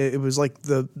 Yeah, it was like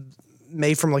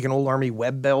made from like an old army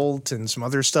web belt and some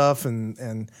other stuff,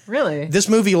 and Really? this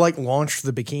movie like launched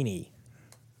the bikini.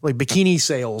 Like bikini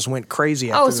sales went crazy.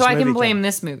 After So I can movie blame came.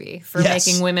 this movie for Yes.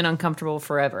 making women uncomfortable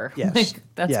forever. Yes. Like,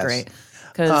 that's Yes. great.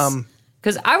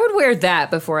 Because I would wear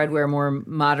that before I'd wear more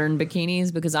modern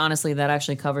bikinis because honestly, that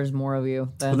actually covers more of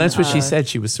you. Than, Well, that's what she said.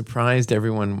 She was surprised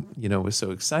everyone, was so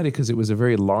excited because it was a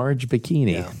very large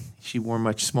bikini. Yeah. She wore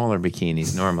much smaller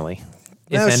bikinis normally.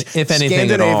 No, if anything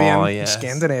at all, yes.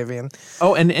 Scandinavian.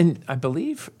 Oh, and I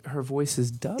believe her voice is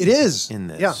dubbed. It is. in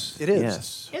this. Yeah, it is.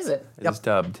 Yes, Is it? it is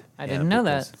dubbed. I didn't know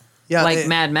because- that. Yeah, Like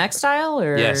Mad Max style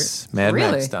or Yes, Mad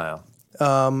really? Max style.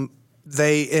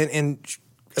 They and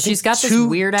I think She's got this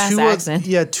weird-ass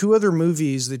accent. Two other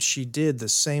movies that she did, the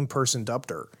same person dubbed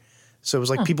her. So it was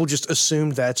like people just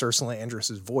assumed that's Ursula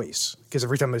Andress's voice because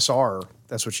every time they saw her,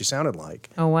 that's what she sounded like.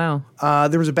 Oh wow.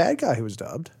 There was a bad guy who was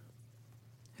dubbed.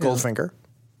 Goldfinger.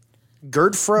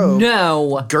 Gert Frobe.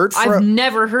 No. Gert I've Frobe.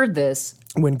 never heard this.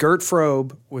 When Gert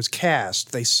Frobe was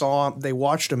cast, they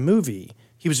watched a movie.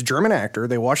 He was a German actor.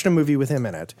 They watched a movie with him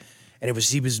in it. And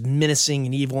he was menacing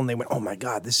and evil, and they went, "Oh my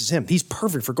God, this is him. He's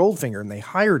perfect for Goldfinger." And they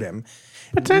hired him.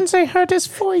 But then they heard his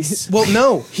voice. Well,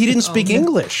 no, he didn't speak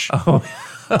English.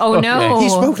 Oh no. He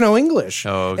spoke no English.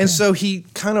 Oh, okay. And so he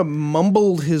kind of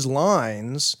mumbled his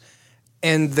lines,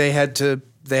 and they had to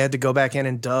go back in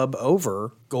and dub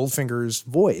over Goldfinger's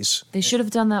voice. They should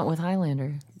have done that with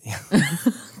Highlander.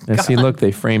 Now, see, look,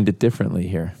 they framed it differently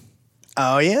here.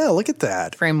 Oh yeah, look at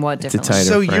that. Frame what It's a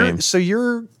differently? tighter frame.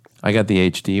 You're I got the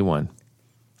HD one.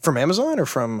 from Amazon or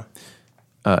from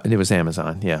It was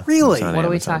Amazon, yeah. Really? It was on What are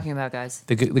we Amazon. talking about, guys?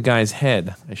 The guy's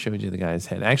head. I showed you the guy's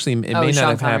head. Actually, it may Sean not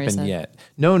have Connery's happened head? yet.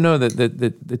 No,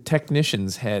 the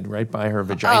technician's head right by her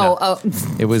vagina. Oh.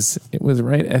 It was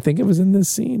right. I think it was in this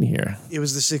scene here. it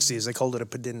was the 60s. They called it a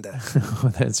padinda. Oh,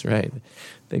 that's right.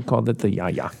 They called it the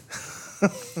yaya.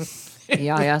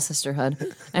 Yeah,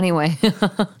 sisterhood. Anyway.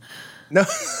 No,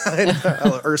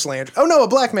 Ursula Andress. Oh no, a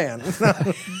black man.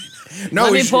 No,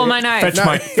 Let me he's- pull my knife.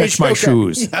 he's okay.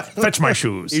 shoes. Fetch my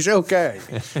shoes. He's okay.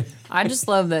 I just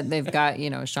love that they've got,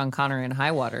 Sean Connery and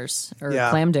High Waters or Yeah.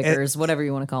 clam diggers, whatever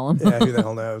you want to call them. Yeah, who the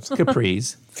hell knows?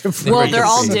 Capris. Well, they're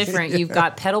all different. You've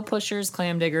got pedal pushers,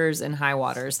 clam diggers, and high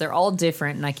waters. They're all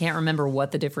different, and I can't remember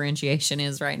what the differentiation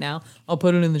is right now. I'll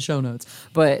put it in the show notes.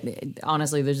 But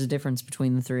honestly, there's a difference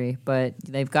between the three. But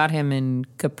they've got him in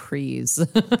capris.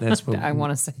 That's what I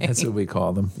want to say. That's what we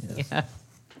call them. Yeah.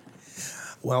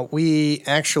 Well, we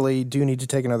actually do need to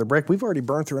take another break. We've already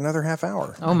burned through another half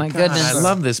hour. Oh my goodness. I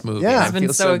love this movie. Yeah. I It's been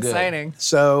feel so good. exciting.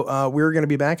 So we're going to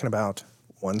be back in about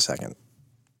 1 second.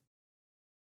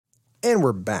 And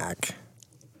we're back.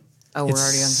 Oh, we're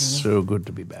already on TV. So good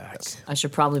to be back. I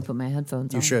should probably put my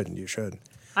headphones on. You should.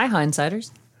 Hi, hindsiders.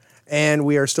 And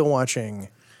we are still watching.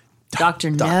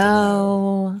 Dr.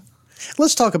 No.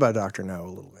 Let's talk about Dr. No a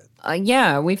little bit.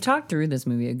 Yeah, we've talked through this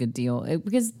movie a good deal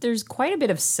because there's quite a bit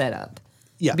of setup.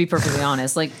 Yeah. To be perfectly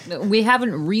honest, like we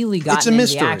haven't really gotten into the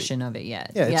mystery. action of it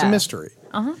yet. Yeah, it's a mystery.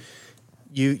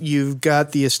 You've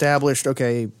got the established,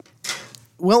 okay,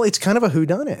 well, it's kind of a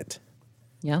whodunit,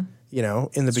 Yeah.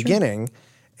 in the beginning.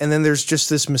 And then there's just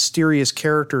this mysterious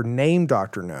character named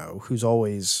Dr. No who's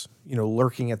always,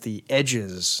 lurking at the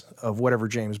edges of whatever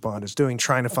James Bond is doing,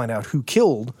 trying to find out who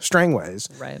killed Strangways.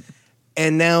 Right.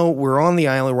 And now we're on the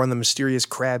island, we're on the mysterious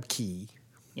Crab Key.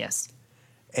 Yes.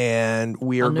 And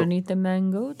we are Underneath the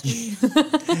mango tree.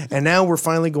 and now we're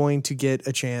finally going to get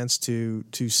a chance to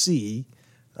see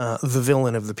the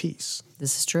villain of the piece.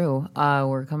 This is true.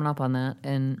 We're coming up on that.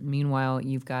 And meanwhile,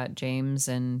 you've got James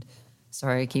and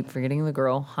sorry, I keep forgetting the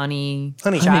girl, Honey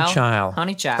Child.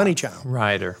 Honey Child. Honey Chow.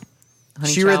 Ryder.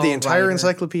 Honey She read the Chow entire Ryder.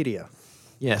 encyclopedia.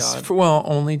 Yes.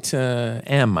 Only to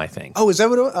M, I think. Oh, is that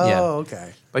what it was? Oh, Yeah.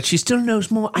 okay. But she still knows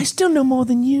more. I still know more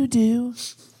than you do.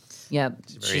 Yep.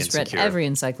 very She's read insecure. every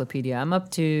encyclopedia. I'm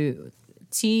up to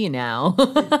T now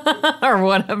or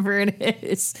whatever it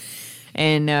is.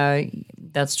 And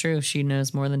that's true. She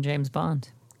knows more than James Bond.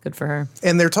 Good for her.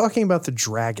 And they're talking about the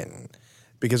dragon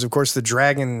because, of course, the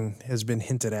dragon has been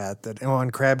hinted at that on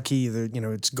Crab Key,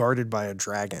 it's guarded by a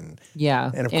dragon.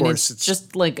 Yeah. And of course, it's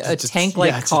just like a it's a-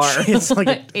 tank-like yeah, it's a- car. it's like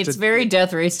a- it's it's a- very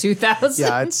Death Race 2000.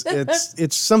 Yeah,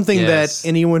 it's something Yes. that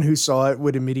anyone who saw it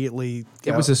would immediately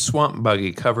go, It was a swamp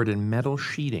buggy covered in metal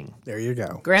sheeting. there you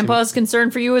go. Grandpa's concern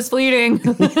for you is fleeting.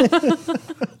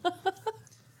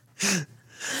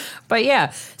 But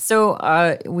yeah,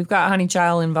 so we've got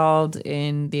Honeychild involved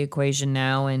in the equation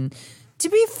now, and to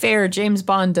be fair, James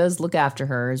Bond does look after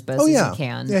her as best as he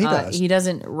can. Yeah, he does. He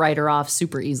doesn't write her off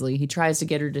super easily. He tries to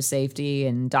get her to safety,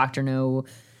 and Dr. No...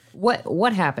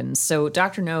 What happens? So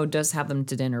Dr. No does have them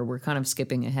to dinner. We're kind of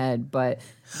skipping ahead, but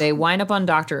they wind up on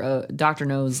Dr.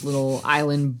 No's little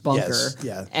island bunker. Yes,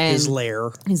 yeah. And His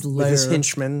lair. With his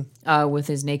henchmen. with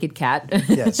his naked cat.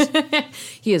 Yes.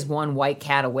 He is one white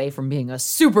cat away from being a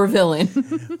super villain.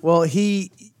 Well,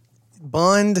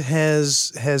 Bond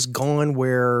has gone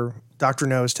where Dr.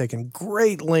 No has taken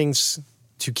great lengths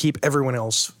to keep everyone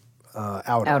else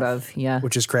out of,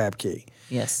 which is Crab Key.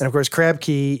 Yes. And of course, Crab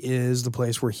Key is the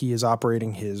place where he is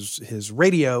operating his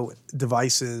radio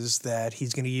devices that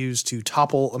he's going to use to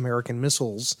topple American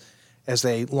missiles as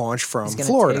they launch from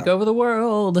Florida. Take over the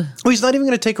world. Oh, he's not even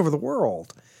going to take over the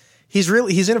world. He's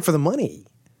in it for the money.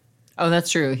 Oh,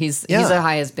 that's true. He's a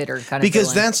highest bidder kind of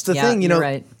because villain. that's the thing. You know,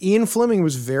 right. Ian Fleming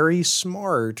was very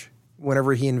smart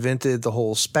whenever he invented the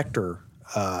whole Spectre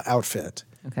outfit.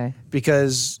 Okay.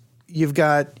 Because you've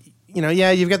got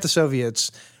the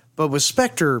Soviets. But with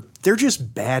Spectre, they're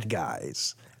just bad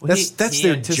guys. Well, That's he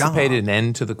their anticipated job. an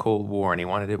end to the Cold War, and he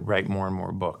wanted to write more and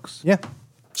more books. Yeah,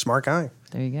 smart guy.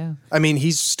 There you go. I mean,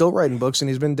 he's still writing books, and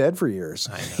he's been dead for years.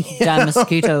 I know. Damn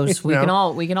mosquitoes. We know?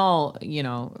 can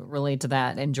all relate to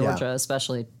that in Georgia,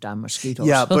 especially damn mosquitoes.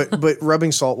 Yeah, but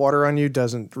rubbing salt water on you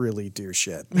doesn't really do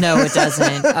shit. No, it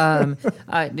doesn't.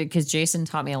 Because Jason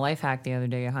taught me a life hack the other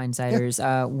day at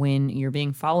Hindsiders. When you're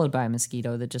being followed by a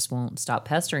mosquito that just won't stop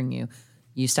pestering you,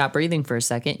 you stop breathing for a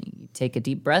second, you take a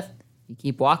deep breath, you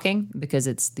keep walking because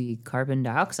it's the carbon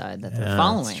dioxide that they're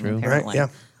following. That's true. Apparently. Right,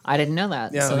 yeah. I didn't know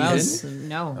that. Yeah, so you that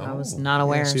didn't? I was not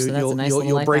aware. So So, that's a nice little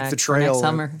you'll life break hack the for trail. next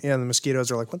summer. And the mosquitoes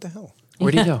are like, what the hell?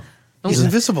 Where'd he go? He's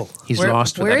invisible. He's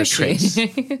lost without a is trace. she?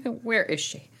 Where is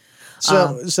she?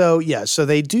 So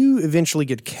they do eventually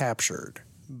get captured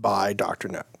by Dr.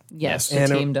 No. Yes, the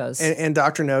And, team does. And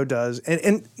Dr. No does.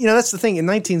 And that's the thing. In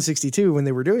 1962, when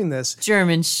they were doing this,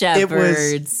 German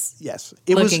Shepherds.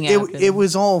 it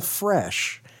was all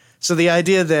fresh. So the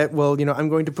idea that, I'm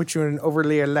going to put you in an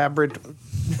overly elaborate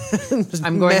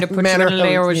I'm going to put you in a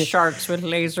layer with Yeah. sharks with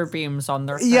laser beams on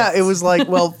their heads. Yeah, it was like,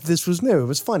 this was new. It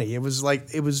was funny. It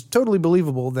was totally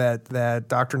believable that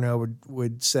Dr. No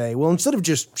would say, well, instead of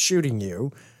just shooting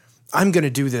you, I'm going to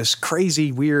do this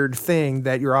crazy, weird thing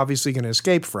that you're obviously going to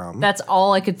escape from. That's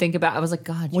all I could think about. I was like,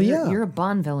 God, you're a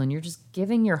Bond villain. You're just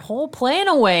giving your whole plan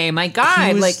away. My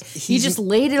God. He just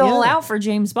laid it all out for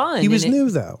James Bond. He was new,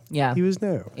 though. Yeah. He was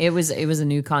new. It was a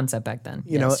new concept back then.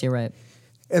 Yes, you're right.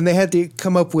 And they had to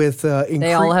come up with...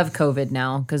 They all have COVID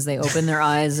now because they open their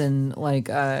eyes in like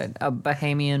a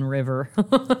Bahamian river.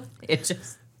 It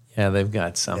just... Yeah, they've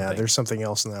got something. Yeah, there's something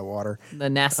else in that water. The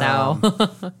Nassau.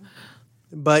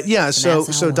 But yeah, so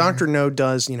Nassau Dr. No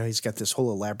does, he's got this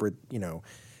whole elaborate,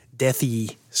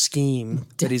 deathy scheme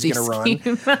that he's going to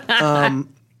run.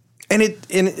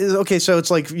 Okay, so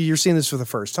it's like you're seeing this for the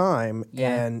first time,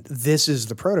 and this is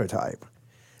the prototype.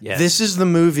 Yes. This is the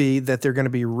movie that they're going to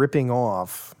be ripping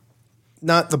off.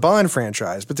 Not the Bond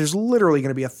franchise, but there's literally going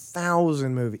to be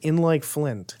 1,000 movies in like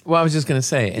Flint. Well, I was just going to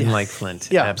say, in like Flint.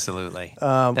 Yeah. Absolutely.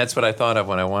 That's what I thought of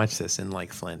when I watched this, in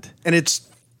like Flint. And it's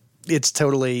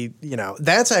totally,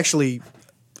 that's actually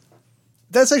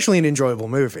an enjoyable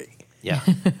movie. Yeah.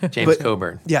 James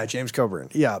Coburn. Yeah, James Coburn.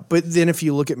 Yeah. But then if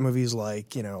you look at movies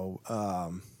like,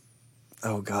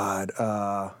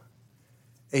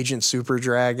 Agent Super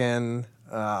Dragon,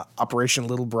 Operation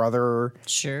Little Brother.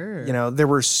 Sure. There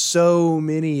were so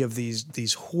many of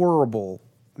these horrible,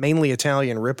 mainly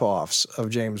Italian ripoffs of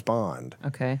James Bond.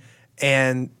 Okay.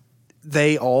 And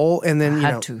they all, and then,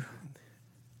 Had to.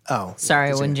 Oh.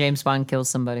 Sorry, when James Bond kills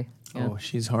somebody. Yeah. Oh,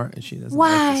 she's hard. She doesn't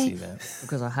Why? like to see that.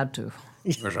 Because I had to.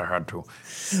 Because I had to.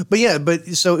 But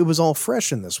so it was all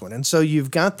fresh in this one. And so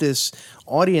you've got this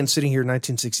audience sitting here in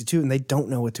 1962 and they don't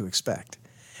know what to expect.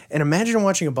 And imagine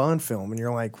watching a Bond film and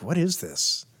you're like, what is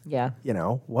this? Yeah.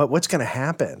 What's going to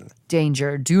happen?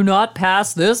 Danger. Do not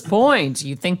pass this point.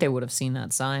 You'd think they would have seen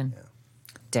that sign. Yeah.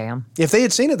 Damn. If they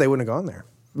had seen it, they wouldn't have gone there.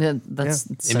 Yeah, that's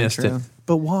They so missed true. it.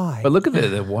 But why? But look at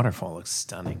the waterfall. Looks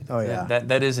stunning. Oh, yeah.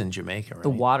 That is in Jamaica, right? The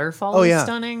waterfall Oh, is yeah.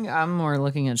 stunning. I'm more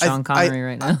looking at Sean Connery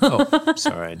right now. Oh,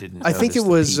 sorry, I didn't. I think it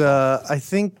notice the was, people. I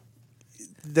think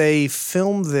they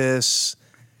filmed this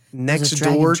next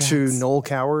Dragon door Jets. to Noel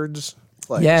Coward's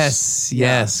place.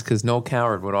 Yes, because Noel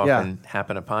Coward would often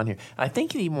happen upon here. I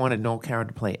think he even wanted Noel Coward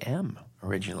to play M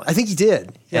originally. I think he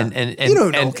did. Yeah. And you know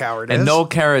who Noel Coward is. And Noel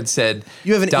Coward said,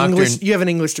 You have an Dr.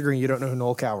 English degree. You don't know who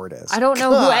Noel Coward is. I don't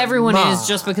know who everyone on. is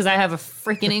just because I have a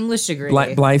freaking English degree.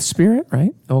 Blythe Spirit,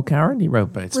 right? Noel Coward, he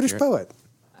wrote Blythe British Spirit. poet.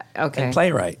 Okay. And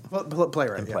playwright.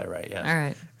 Playwright. And yeah. playwright, yes. All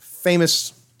right.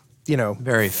 Famous,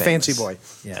 Very famous. fancy boy.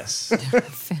 Yes.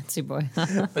 Fancy boy.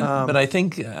 But I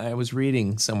think I was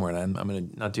reading somewhere, and I'm going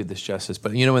to not do this justice,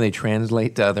 but when they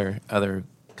translate to other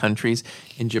countries,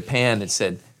 in Japan it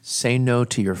said, "Say no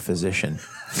to your physician."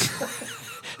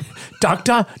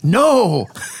 Doctor, no!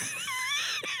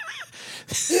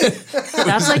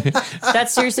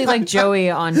 That's seriously like Joey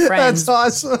on Friends. That's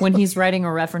awesome. When he's writing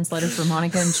a reference letter for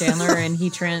Monica and Chandler, and he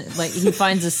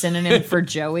finds a synonym for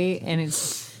Joey, and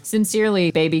it's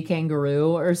sincerely baby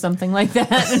kangaroo or something like that.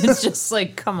 And it's just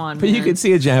like, come on, But man. you could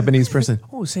see a Japanese person,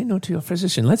 say no to your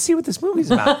physician. Let's see what this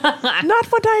movie's about. Not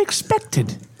what I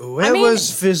expected. Where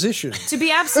was physician? To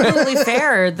be absolutely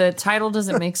fair, the title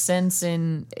doesn't make sense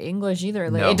in English either.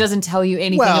 Like, No. It doesn't tell you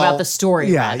anything Well, about the story.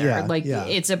 yeah, rather. yeah, Like yeah.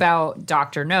 it's about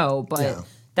Dr. No, but Yeah.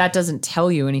 that doesn't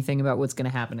tell you anything about what's going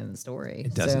to happen in the story.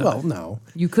 It doesn't. Well, no.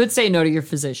 You could say no to your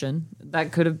physician.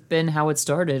 That could have been how it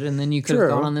started, and then you could True.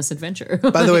 have gone on this adventure.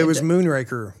 By the way, it was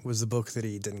Moonraker was the book that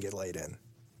he didn't get laid in.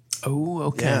 Oh,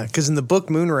 okay. Yeah, because in the book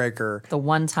Moonraker, the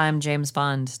one time James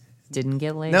Bond didn't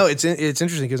get laid. no, it's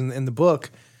interesting because in the book,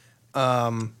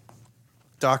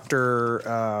 Doctor,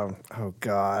 oh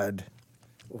God,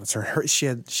 what's her? She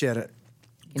had a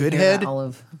Goodhead,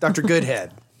 Doctor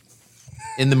Goodhead.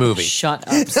 In the movie. Shut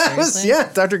up. That was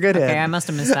Seriously? Doctor Goodhead. Okay, I must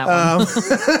have missed that one.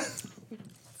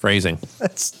 Phrasing.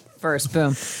 First,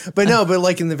 boom. But no, but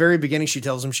like in the very beginning, she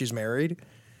tells him she's married,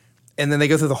 and then they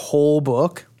go through the whole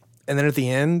book, and then at the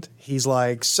end, he's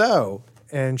like, "So,"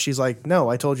 and she's like, "No,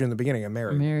 I told you in the beginning, I'm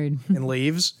married." Married. And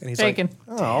leaves, and he's Taken.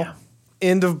 like, "Oh."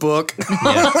 End of book.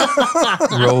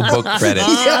 Roll book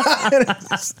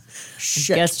credits.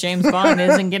 Shit. Guess James Bond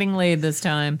isn't getting laid this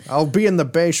time. I'll be in the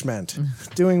basement.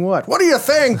 Doing what? What do you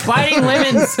think? Biting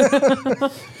lemons.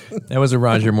 That was a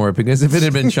Roger Moore, because if it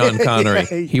had been Sean Connery,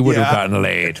 he would have Yeah. gotten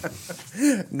laid.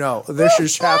 No, this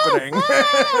is happening.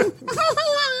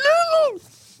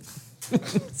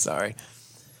 Sorry.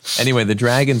 Anyway, the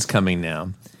dragon's coming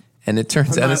now, and it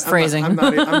turns out Phrasing. I'm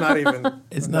not even.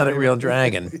 it's not a real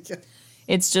dragon.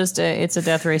 It's just it's a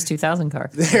Death Race 2000 car.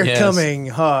 They're Yes. coming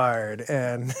hard,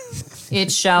 and It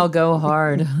shall go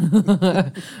hard.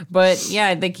 But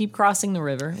yeah, they keep crossing the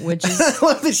river, which is I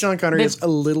love that Sean Connery has a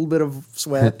little bit of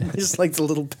sweat, just like the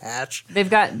little patch. they've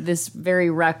got this very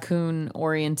raccoon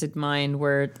oriented mind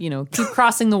where, keep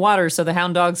crossing the water so the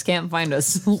hound dogs can't find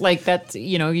us. Like that,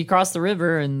 you cross the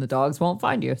river and the dogs won't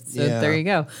find you. So Yeah. there you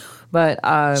go. But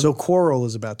So Coral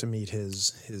is about to meet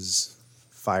his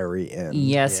fiery end.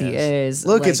 yes, he is.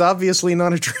 Look, Like, it's obviously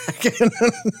not a dragon.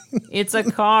 it's a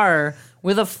car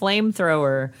with a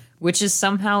flamethrower, which is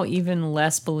somehow even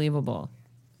less believable.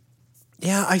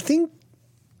 Yeah, I think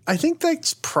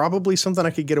that's probably something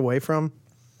I could get away from.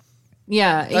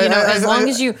 Yeah, as long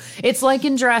as you, it's like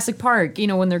in Jurassic Park,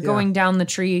 when they're going down the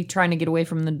tree trying to get away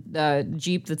from the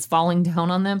Jeep that's falling down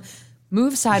on them.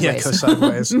 Move sideways. Yeah, go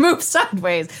sideways. Move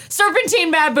sideways.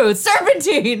 Serpentine bad boots.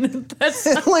 Serpentine.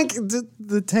 That's, Like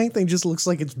the tank thing just looks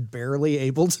like it's barely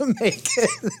able to make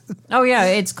it. oh yeah,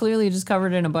 it's clearly just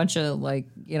covered in a bunch of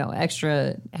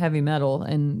extra heavy metal,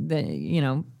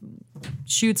 and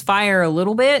shoots fire a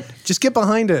little bit. Just get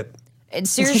behind it. And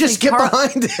seriously, Just get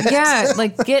behind it. Yeah,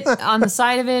 get on the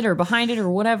side of it or behind it or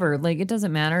whatever. Like, it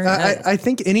doesn't matter. I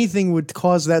think anything would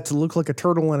cause that to look like a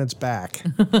turtle on its back,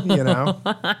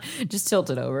 Just tilt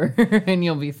it over and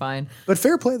you'll be fine. But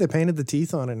fair play, they painted the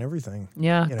teeth on it and everything.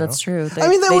 Yeah, you know? that's true. That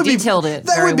would be detailed it.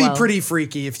 That very would be well. pretty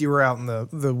freaky if you were out in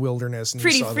the wilderness and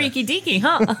Pretty you saw freaky deaky,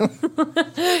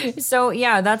 huh? So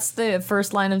yeah, that's the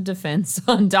first line of defense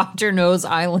on Dr. No's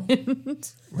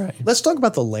island. Right. that. Let's talk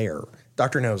about the lair,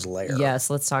 Dr. No's lair. Yes,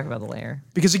 let's talk about the lair.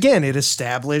 Because again, it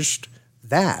established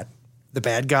that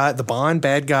the Bond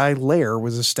bad guy lair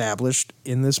was established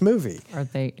in this movie. Are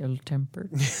they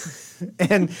ill-tempered?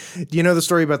 And do you know the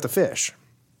story about the fish?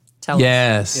 Tell me.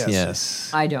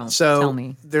 Yes. I don't. So Tell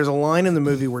me. there's a line in the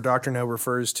movie where Dr. No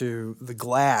refers to the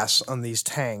glass on these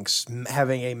tanks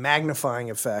having a magnifying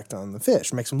effect on the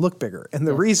fish, makes them look bigger. And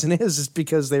the reason is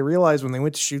because they realized when they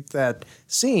went to shoot that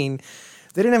scene,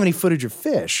 they didn't have any footage of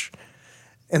fish.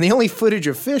 And the only footage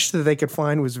of fish that they could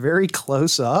find was very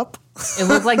close up. It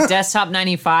looked like Desktop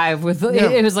 95 with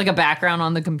it was like a background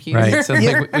on the computer. Right. So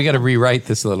like, we got to rewrite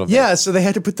this a little bit. Yeah, so they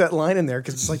had to put that line in there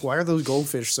because it's like, why are those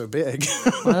goldfish so big?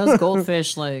 Well, those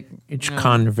goldfish, It's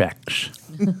convex.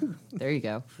 there you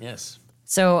go. Yes.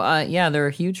 So, there are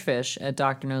huge fish at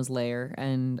Dr. No's lair,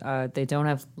 and they don't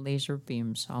have laser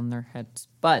beams on their heads,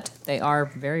 but they are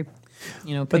very,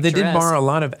 But they did picturesque. borrow a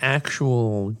lot of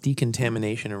actual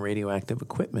decontamination and radioactive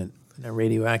equipment.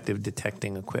 radioactive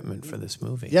detecting equipment for this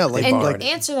movie. Yeah, They like- And borrowed it.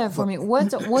 answer that for me.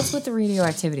 What's with the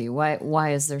radioactivity?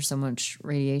 Why is there so much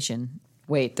radiation?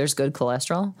 Wait, there's good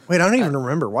cholesterol? Wait, I don't even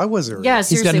remember. Why was there? Yeah,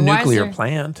 He's got seriously. a Why is nuclear there,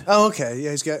 plant. Oh, okay.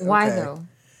 Yeah, he's got. Why okay. though?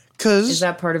 Because Is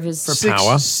that part of his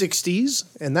power? 60s,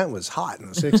 and that was hot in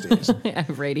the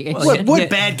 60s. radiation? What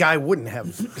bad guy wouldn't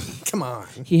have? Come on.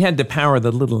 He had to power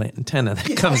the little antenna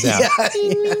that comes out.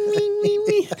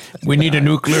 We need a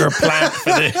nuclear plant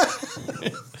for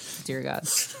this. Dear God.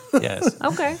 Yes.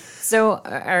 Okay. So,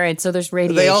 all right. So there's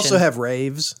radiation. They also have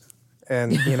raves,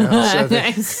 and so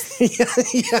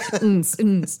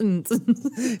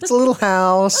it's a little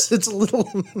house. It's a little.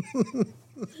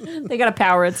 They got to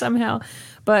power it somehow.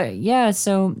 But yeah,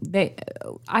 so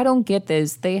I don't get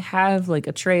this. They have like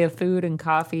a tray of food and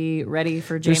coffee ready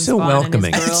for They're James so Bond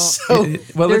welcoming. and his So- girl.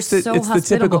 Well, They're it's the so typical.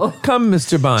 hospitable. Come,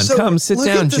 Mr. Bond. So Come, sit look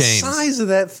down, at the James. size of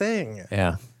that thing.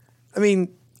 Yeah. I mean,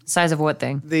 Size of what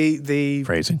thing? the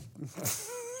Phrasing.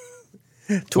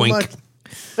 too Twink. much.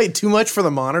 Wait, too much for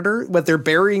the monitor? But they're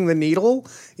burying the needle?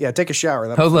 Yeah, take a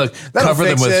shower. Oh, look. That'll Cover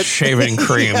them fix with it. shaving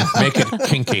cream. Make it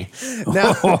kinky.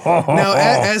 Now,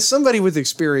 as somebody with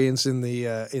experience in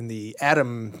the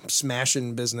atom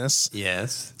smashing business,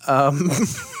 Yes. Adam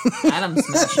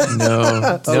smashing.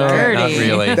 No, dirty. not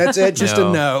really. that's it. Just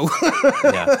a no.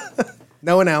 Yeah.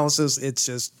 No analysis. It's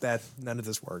just that none of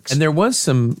this works. And there was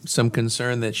some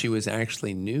concern that she was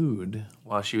actually nude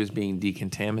while she was being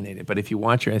decontaminated. But if you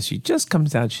watch her as she just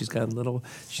comes out, she's got a little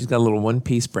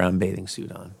one-piece brown bathing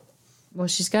suit on. Well,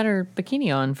 she's got her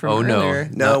bikini on from Oh no, earlier.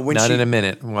 No, not, when not she- in a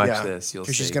minute. Watch yeah, this, you'll see.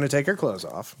 because she's going to take her clothes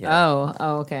off.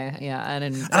 Oh, okay. Yeah, I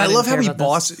didn't. And I didn't love how care he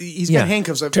about this. He's Yeah. got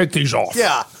handcuffs. Take these off.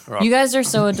 Yeah. You guys are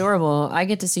so adorable. I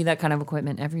get to see that kind of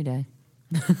equipment every day.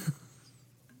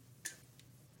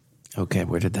 Okay,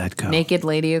 where did that go? Naked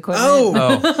lady equipment. Oh,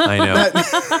 Oh, I know.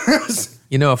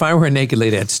 You know, if I were a naked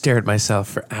lady, I'd stare at myself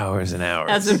for hours and hours.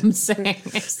 That's what I'm saying.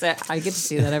 I get to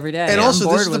see that every day. and I'm also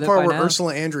bored this is the with it part by where now.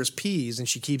 Ursula Andress pees, and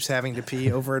she keeps having to pee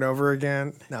over and over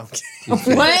again. No, I'm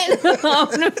kidding. What?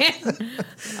 Oh, man.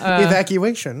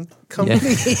 Evacuation. Come Yeah.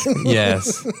 in.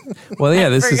 Yes. Well, yeah,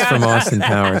 this is forgot from about Austin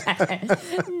Powers.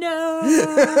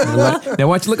 No. Now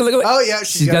watch, look. Oh yeah,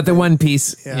 She's got the one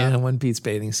piece, Yeah. one piece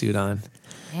bathing suit on.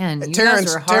 Man, you Terrence,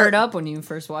 guys were hard up when you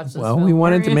first watched this Well, film, we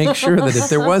wanted to weren't you? make sure that if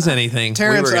there was anything,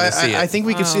 Terrence, we were going to see it. I think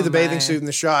we can see Oh, the bathing my. suit in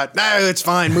the shot. No, it's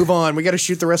fine. Move on. We got to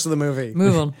shoot the rest of the movie.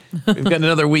 Move on. We've got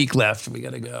another week left. We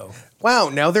got to go. Wow,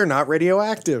 now they're not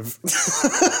radioactive.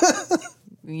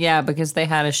 Yeah, because they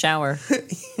had a shower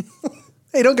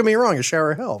Hey, don't get me wrong. A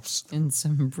shower helps. and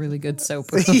some really good soap.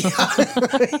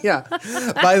 Yeah.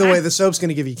 By the way, the soap's going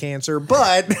to give you cancer,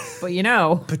 but But you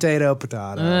know, potato.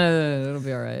 it'll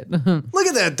be all right. Look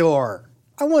at that door.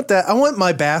 I want that. I want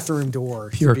my bathroom door.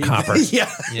 to Pure be- copper. Yeah.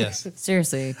 Yes.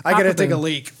 Seriously. I got to copper take a boom.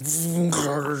 leak.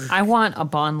 I want a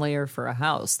bond layer for a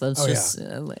house. That's Oh, yeah. just,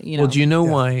 you know. Well, do you know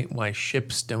why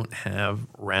ships don't have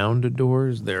round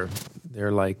doors? They're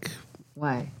like,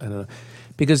 Why? I don't know.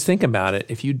 Because think about it.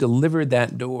 If you delivered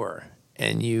that door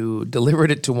and you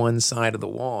delivered it to one side of the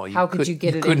wall, How could you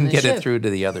get it in couldn't the get ship? it through to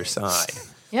the other side.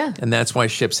 Yeah. And that's why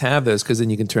ships have those, because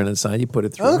then you can turn it aside, you put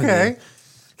it through. and Okay.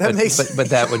 That But, makes but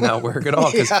that would not work at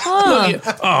all.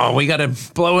 'Cause, we got to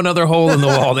blow another hole in the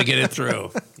wall to get it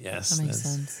through. Yes. That makes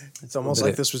that's sense. It's almost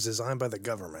like this was designed by the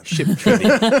government. Ship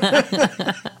trivia.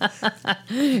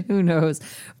 Who knows?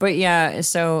 But yeah,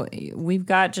 so we've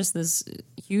got just this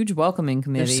huge welcoming They're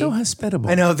committee. so hospitable.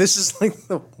 I know this is like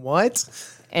the what?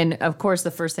 And of course,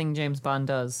 the first thing James Bond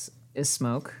does is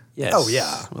smoke. Yes. Oh,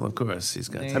 yeah. Well, of course he's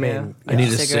got. There to. you I mean, go. I need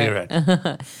a Cigarette.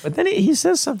 cigarette. But then he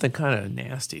says something kind of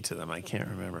nasty to them. I can't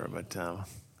remember, but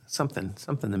something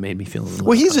that made me feel a little.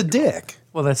 Well, he's a uncomfortable. dick.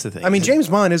 Well, that's the thing. I mean, James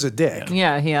Bond is a dick.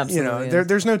 Yeah, he You absolutely know, is.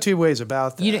 there's no two ways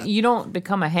about that. You don't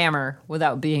become a hammer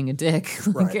without being a dick.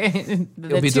 Like,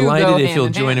 He'll be delighted if you'll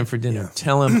join him for dinner.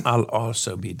 Tell him I'll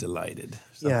also be delighted.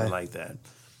 Something Yeah. like that.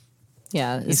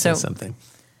 Yeah. He So, says something.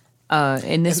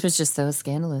 and this was just so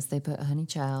scandalous. They put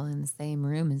Honeychild in the same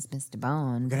room as Mr.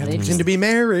 Bond. Gonna They pretend just- to be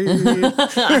married.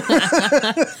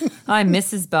 I'm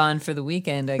Mrs. Bond for the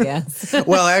weekend, I guess.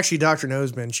 Well, actually, Dr.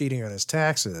 No's been cheating on his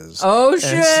taxes. Oh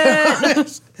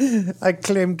shit! I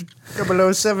claimed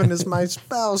 007 as my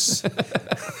spouse.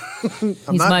 He's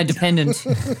my dependent.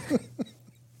 But,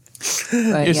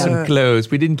 Here's yeah. some clothes.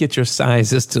 We didn't get your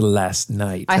sizes till last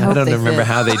night. I hope don't they remember fit.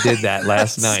 how they did that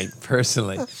last night,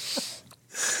 personally.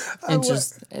 And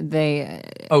just they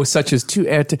Oh, such as 2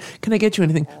 air tickets. Can I get you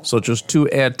anything? Such as 2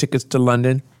 air tickets to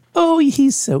London. Oh,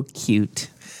 he's so cute.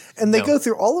 And they go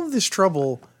through all of this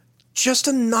trouble just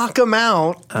to knock him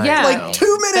out. yeah, Like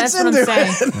 2 minutes that's what into I'm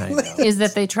it. saying. I know. Is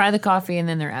that they try the coffee and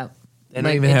then they're out. They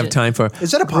don't even have time for.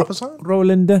 Is that a Papa song?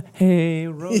 Rollin' hey,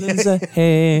 rollin'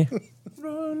 hey.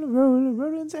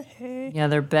 Rollin' hey. Yeah,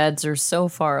 their beds are so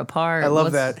far apart. I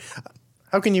love that.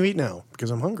 How can you eat now? Because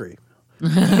I'm hungry.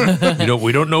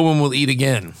 We don't know when we'll eat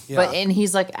again. But and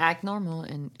he's like, act normal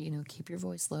and keep your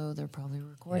voice low. They're probably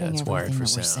recording it's wired everything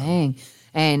for that we're sound. saying,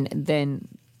 and then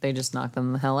they just knock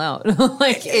them the hell out.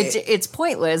 Like it's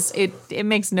pointless. It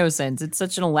makes no sense. It's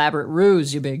such an elaborate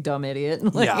ruse, you big dumb idiot.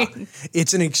 Yeah.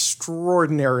 It's an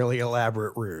extraordinarily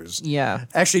elaborate ruse. Yeah.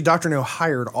 Actually, Dr. No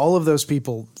hired all of those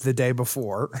people the day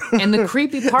before. And the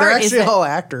creepy part They're is actually that all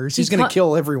actors. He's going to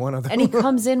kill every one of them. and he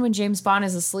comes in when James Bond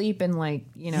is asleep and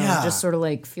just sort of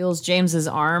like feels James's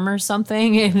arm or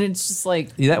something, and it's just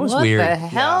like that was what weird. the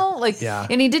hell? Yeah.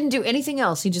 And he didn't do anything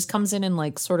else. He just comes in and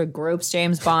like sort of gropes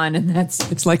James Bond, and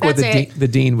It's like what that's the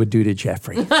dean would do to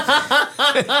Jeffrey.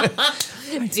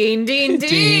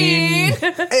 Dean.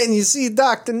 And you see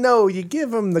Dr. No, you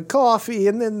give them the coffee,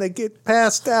 and then they get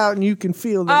passed out, and you can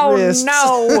feel the Oh wrists.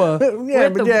 no! with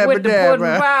the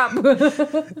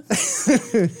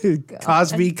pudding pop.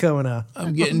 Cosby Kona.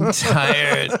 I'm getting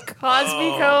tired.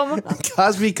 Cosby comb.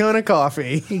 Cosby Kona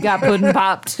coffee. He got pudding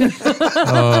popped.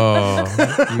 Oh,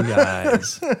 you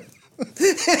guys.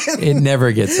 It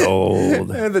never gets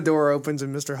old. And the door opens,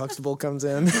 and Mr. Huxtable comes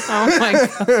in. Oh my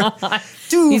god!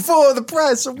 Two for the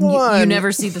price of one. You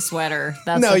never see the sweater.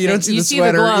 That's No, the you thing. don't see you the see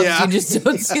sweater, the gloves. yeah. You just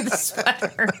don't see the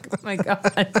sweater. Oh my god!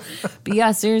 But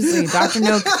yeah, seriously, Dr.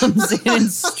 No comes in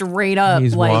and straight up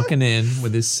He's like walking in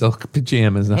with his silk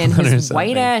pajamas on and or his something.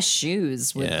 white ass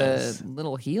shoes with Yes. the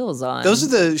little heels on. Those are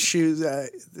the shoes,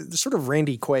 the sort of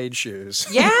Randy Quaid shoes.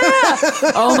 Yeah.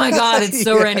 Oh my God, it's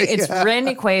so Randy. It's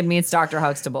Randy Quaid meets Dr.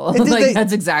 Huxtable. did Like they-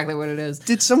 that's exactly what it is.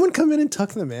 Did someone come in and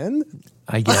tuck them in?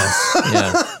 I guess.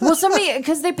 Yeah. Well, somebody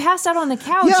because they passed out on the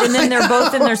couch Yeah, and then they're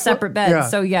both in their separate beds. Yeah.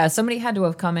 So yeah, somebody had to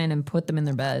have come in and put them in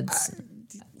their beds.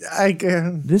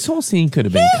 This whole scene could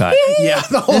have been cut. Yeah,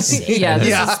 the whole scene. Yeah, this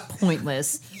Yeah. is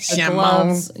pointless. The Shamon.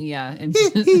 gloves. Yeah. And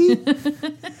you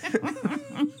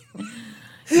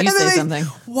And say then something.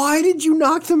 Why did you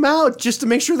knock them out? Just to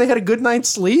make sure they had a good night's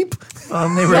sleep? They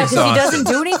were Yeah, because he exhausted. doesn't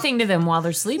do anything to them while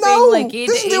they're sleeping. No, like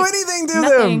doesn't do anything to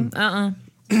nothing. them.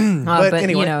 But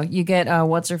anyway. you get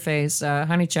what's her face,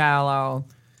 Honey Chow, all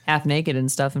half naked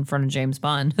and stuff in front of James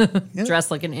Bond,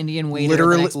 dressed like an Indian waiter.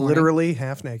 the next morning. Literally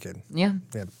half naked. Yeah,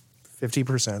 Yeah,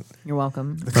 50%. you're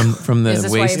welcome. From Is the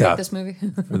this why you waist picked up. this movie?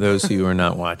 For those who are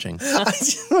not watching,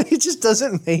 It just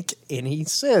doesn't make any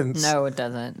sense. No, it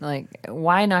doesn't. Like,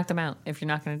 why knock them out if you're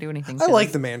not going to do anything? I to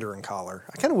like them? the Mandarin collar.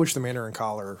 I kind of wish the Mandarin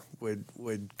collar would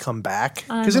come back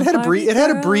because it had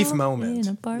a brief moment.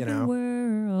 In a Barbie You know,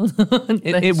 world.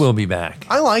 it will be back.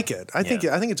 I like it. I think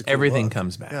it's a cool Everything look.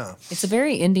 comes back. Yeah. It's a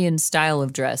very Indian style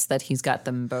of dress that he's got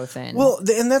them both in. Well,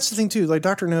 and that's the thing too. Like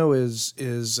Dr. No is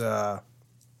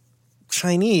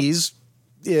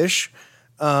Chinese-ish.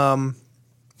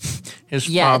 His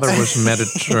Yeah, father it's- was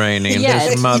Mediterranean. Yeah, His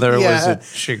it's- mother was yeah. a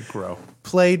Chigro.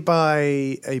 Played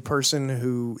by a person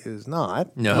who is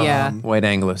not. No, Yeah. white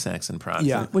Anglo-Saxon Protestant,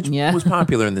 Yeah. which Yeah. was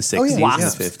popular in the 60s yeah, and yeah.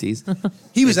 50s.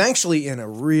 He was actually in a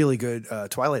really good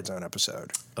Twilight Zone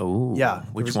episode. Oh, Yeah.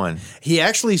 Which one? He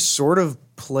actually sort of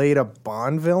played a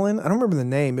Bond villain. I don't remember the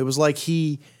name. It was like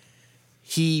he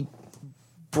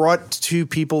brought two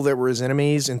people that were his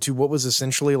enemies into what was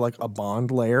essentially like a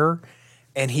Bond lair,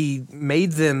 and he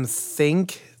made them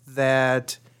think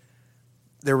that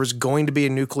there was going to be a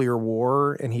nuclear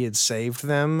war, and he had saved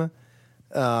them.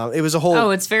 It was a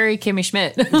whole, it's very Kimmy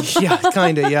Schmidt. yeah,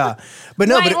 kind of, yeah. But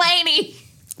no, White lady.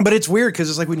 but it's weird because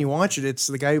it's like when you watch it, it's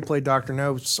the guy who played Dr.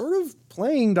 No sort of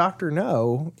playing Dr.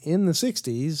 No in the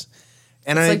 60s.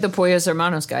 And It's like the Pollos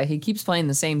Hermanos guy. He keeps playing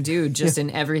the same dude just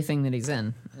in everything that he's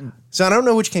in. So I don't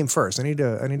know which came first. I need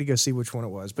to go see which one it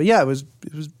was. But yeah, it was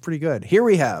pretty good. Here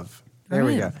we have. There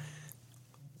we go.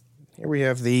 Here we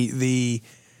have the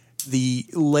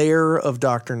lair of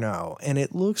Dr. No, and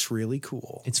it looks really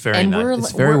cool. It's very And nice.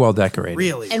 It's very well decorated.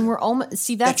 Really. And we're almost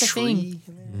see that's the thing. tree.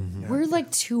 We're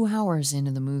like 2 hours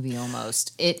into the movie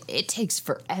almost. It takes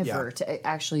forever Yeah. to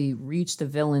actually reach the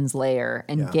villain's lair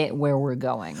and get where we're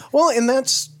going. Well, and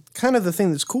that's kind of the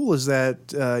thing that's cool is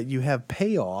that you have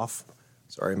payoff.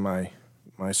 Sorry, my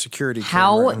security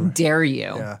How camera. dare you?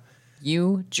 Yeah.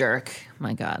 You jerk.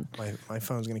 My God. My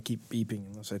phone's going to keep beeping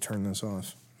unless I turn this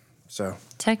off. So,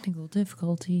 Technical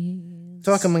difficulty.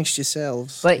 talk amongst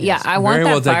yourselves. But yeah, I want Very that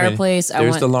well decorated. fireplace.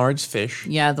 There's I the want large fish.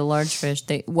 the large fish.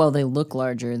 They look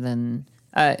larger than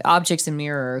objects in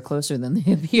mirror are closer than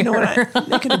they appear. You know what?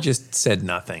 They could have just said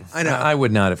nothing. I know. I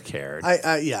would not have cared.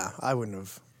 I wouldn't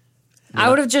have. I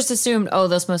would have just assumed, oh,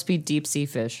 those must be deep sea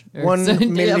fish. Or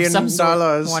 $1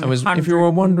 million. If you were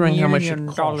wondering how much it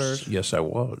 $100 costs, yes, I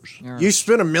was. You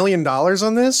spent $1 million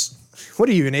on this? What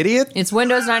are you, an idiot? It's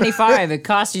Windows 95. It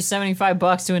costs you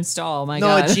 $75 to install. My No,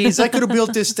 God. geez, I could have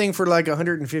built this thing for like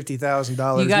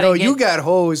 $150,000. gotta You get- got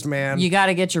hosed, man. You got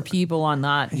to get your people on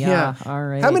that. Yeah. All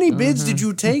right. How many bids did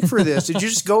you take for this? Did you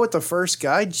just go with the first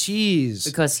guy? Jeez.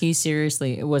 Because he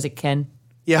seriously, was it Ken?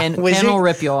 Yeah, Ken was he? will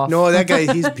rip you off. No, that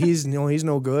guy, he's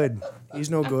no good. He's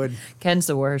no good. Ken's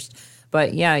the worst.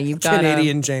 But yeah, you've got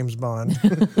Canadian James Bond.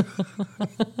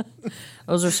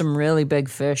 those are some really big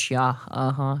fish. Yeah.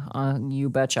 You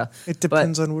betcha. It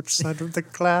depends on which side of the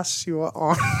class you are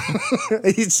on.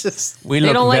 He's just. We They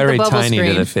look don't like the very bubble tiny to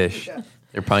screen. the fish.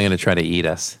 They're probably going to try to eat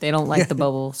us. They don't like the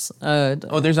bubbles.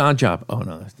 Oh, there's Odd Job. Oh,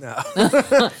 no.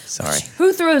 Sorry.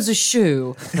 Who throws a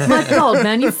shoe? My God,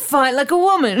 man, you fight like a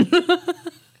woman.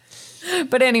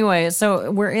 But anyway, so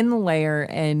we're in the lair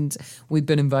and we've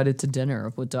been invited to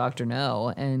dinner with Dr.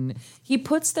 No. And he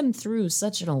puts them through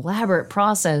such an elaborate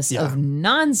process Yeah. of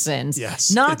nonsense.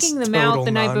 Yes, knocking it's them out total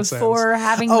the night nonsense. before,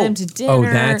 having Oh. them to dinner. Oh,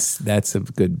 that's a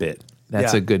good bit.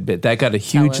 That's Yeah. a good bit. That got a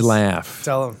huge us. laugh.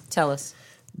 Tell him. Tell us.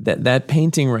 That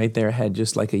painting right there had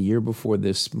just like a year before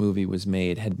this movie was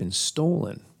made had been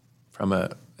stolen from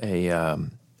a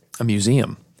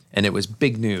museum, and it was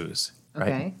big news. Right?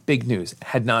 Okay. Big news.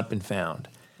 Had not been found.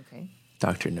 Okay.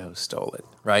 Dr. No stole it,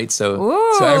 right? So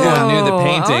Ooh, everyone knew the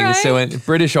painting. all right. So when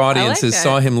British audiences that.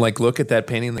 saw him like look at that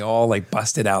painting, they all like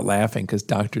busted out laughing because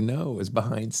Dr. No was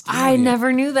behind stealing I it.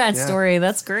 never knew that Yeah. story.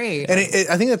 That's great. And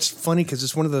I think that's funny because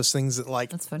it's one of those things that, like,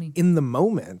 That's funny. in the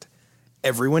moment,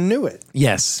 everyone knew it.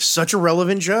 Yes. Such a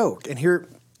relevant joke. And here,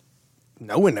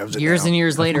 no one knows it Years now. and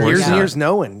years later. course Years yeah. and years,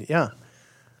 no one. Yeah.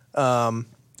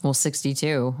 Well,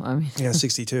 62. I mean, Yeah,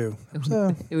 62.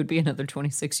 So, it would be another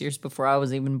 26 years before I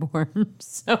was even born.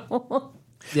 So,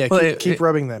 yeah, Well, keep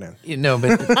rubbing that in. You know,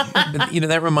 but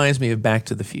that reminds me of Back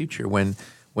to the Future when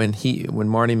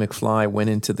Marty McFly went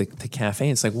into the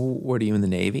cafe. It's like, well, what are you in the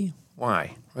Navy?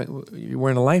 Why? Right, you're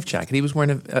wearing a life jacket. He was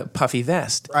wearing a puffy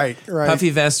vest. Right.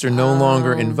 Puffy vests are no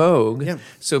longer in vogue. Yeah.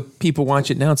 So people watch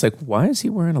it now. It's like, why is he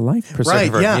wearing a life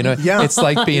preserver? yeah, You know, yeah. it's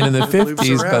like being in the Loops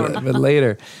 50s, around. but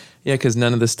later. Yeah, because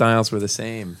none of the styles were the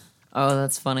same. oh,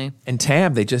 that's funny. And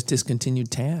Tab, they just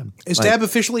discontinued Tab. Is Like, Tab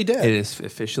officially dead? It is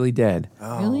officially dead.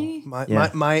 Really?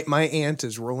 My my aunt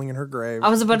is rolling in her grave. I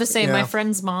was about to say, Yeah. my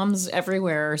friends' moms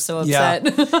everywhere are so Yeah.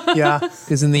 upset. Yeah.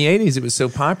 Because in the 80s, it was so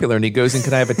popular. And he goes in,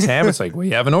 could I have a Tab? It's like, well,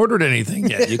 you haven't ordered anything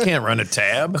yet. You can't run a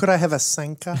Tab. Could I have a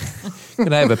Sanka?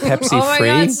 Could I have a Pepsi Oh my free?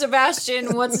 God,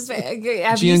 Sebastian, what's his face?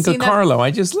 Have you seen that? Giancarlo.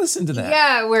 I just listened to that.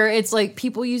 Yeah, where it's like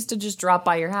people used to just drop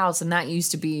by your house, and that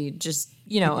used to be just,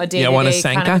 a want a day-to-day kind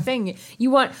Sanka? of thing.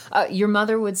 You want your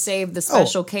mother would save the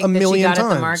special cake a that she million got at the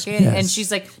times. market, Yes. and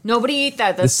she's like, "Nobody eat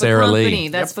that. That's for Sara Lee. company.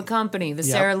 That's for company. The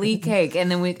Sara Lee cake."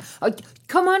 And then we,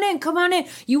 come on in.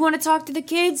 You want to talk to the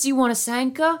kids? You want a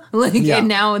Sanka? Like, Yeah. and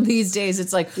now these days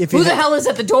it's like, If who you the ha- hell is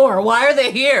at the door? Why are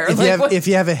they here? If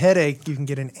you have a headache, you can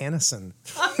get an Anacin,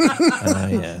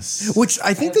 Yes. which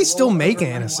I think they still make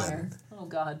Anacin. Oh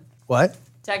God, What?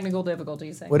 technical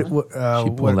difficulties. Hang What? on. What? She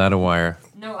pulled out a wire.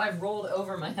 No, I rolled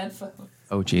over my headphone.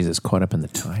 Oh, Jesus, caught up in the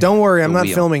tire. Don't worry, I'm The not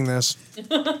wheel. filming this.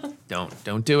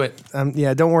 Don't do it.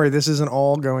 Yeah, don't worry. This isn't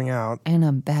all going out. And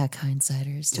I'm back,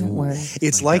 hindsighters. Don't worry.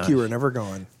 It's like you were never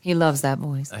gone. He loves that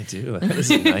voice. I do. That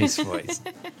is a nice voice.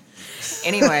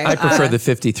 Anyway, I prefer the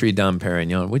 53 Dom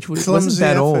Perignon, which wasn't Clumsy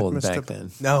that effort, old Mr. back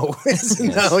then. No,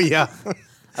 no, yeah.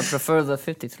 I prefer the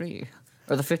 53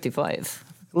 or the 55.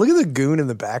 Look at the goon in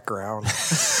the background.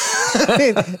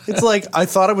 It's like I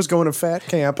thought I was going to fat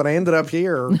camp, and I ended up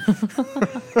here.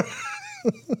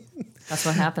 That's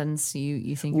what happens.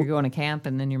 You think you're going to camp,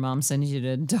 and then your mom sends you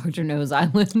to Dr. No's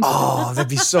Island. Oh, that'd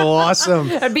be so awesome.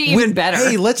 That'd be even better.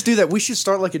 Hey, let's do that. We should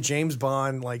start like a James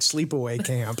Bond like sleepaway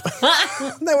camp.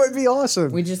 That would be awesome.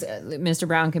 We just Mr.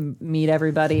 Brown can meet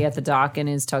everybody at the dock in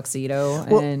his tuxedo,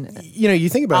 Well, and you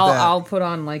think about that. I'll put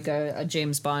on like a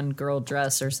James Bond girl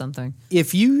dress or something.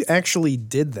 If you actually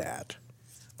did that,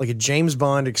 like a James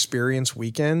Bond experience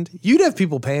weekend, you'd have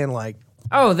people paying like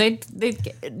Oh, they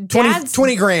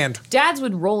 20 grand. Dads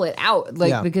would roll it out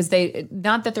Yeah. because they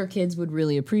not that their kids would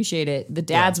really appreciate it. The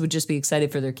dads would just be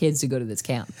excited for their kids to go to this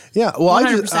camp. Yeah. Well,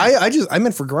 100%. I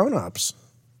meant for grown-ups.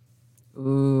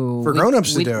 Ooh, For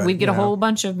grown-ups to we'd, do it, we'd get a you know. whole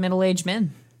bunch of middle-aged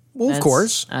men. Well, of That's-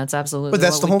 course. That's absolutely. But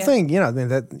that's what the we whole get.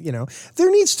 thing,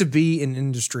 there needs to be an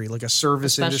industry, like a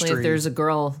service Especially industry. if there's a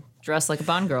girl dressed like a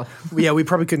Bond girl. Yeah, we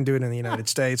probably couldn't do it in the United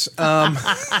States. I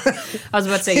was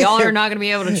about to say, y'all are not going to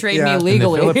be able to trade Yeah. me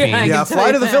legally. Philippines. I can Yeah, tell fly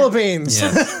you to the that. Philippines.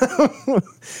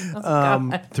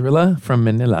 Yeah. Thriller from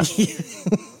Manila.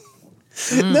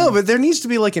 No, but there needs to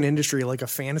be like an industry, like a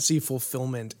fantasy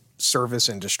fulfillment service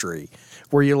industry,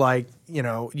 where you're like, you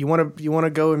want to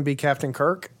go and be Captain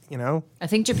Kirk. I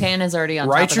think Japan is already on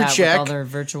Write top your of that check. with all their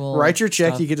virtual. Write your check.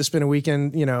 stuff. You get to spend a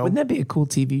weekend. Wouldn't that be a cool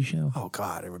TV show? Oh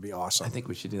God, it would be awesome. I think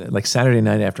we should do that. Like Saturday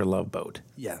night after Love Boat.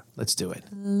 Yeah. Let's do it.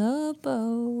 Love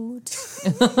Boat.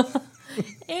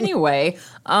 Anyway,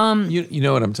 You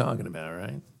know what I'm talking about,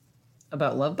 right?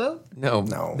 about Love Boat.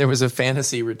 No. There was a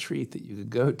fantasy retreat that you could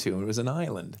go to, and it was an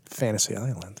island. Fantasy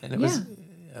Island, And it was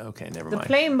okay, never The mind.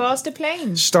 plane, boss, the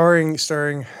plane. starring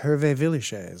Hervé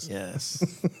Villechaize, Yes.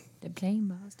 The plane,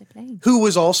 boss, the plane. who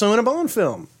was also in a Bond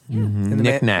film. In the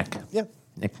Knick Knack. Yeah.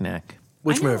 Knick Knack.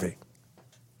 Which I know. movie?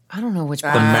 I don't know which The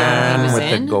Bond film he man was with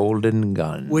in. the golden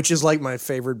gun. Which is like my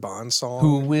favorite Bond song.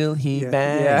 Who will he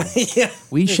bang? Yeah.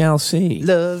 We shall see.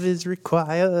 Love is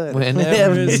required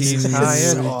Whenever he's he's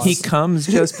tired. tired, he comes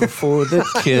just before the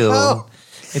kill.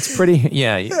 It's pretty.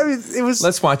 Yeah. I mean, it was.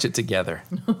 Let's watch it together.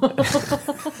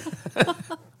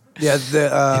 Yeah. It's,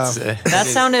 That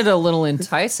sounded a little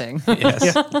enticing.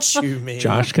 yes. Chew me.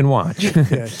 Josh can watch.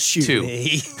 Yeah, chew Two.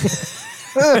 me.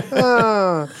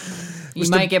 You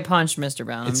might get punched, Mr.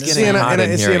 Brown. I'm It's just getting saying. hot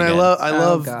in here I again.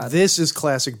 love God. this is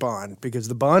classic Bond because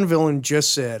the Bond villain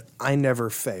just said, "I never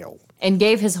fail." And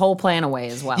gave his whole plan away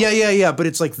as well. Yeah. But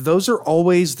it's like those are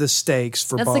always the stakes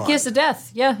for That's Bond. the kiss of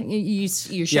death. Yeah, you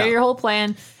share Yeah. your whole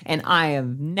plan, and I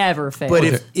have never failed. But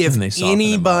And if they soften him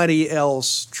anybody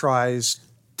else tries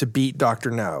to beat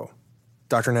Dr. No,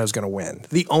 Dr. No's going to win.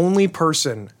 The only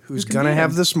person who's going to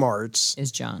have the smarts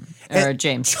is John or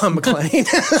James? John McClane.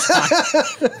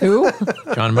 Who?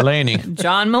 John Mulaney.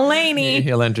 John Mulaney.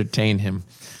 He'll entertain him.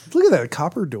 Look at that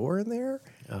copper door in there.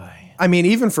 I mean,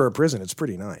 even for a prison, it's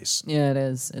pretty nice. Yeah, it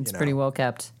is. It's know. pretty well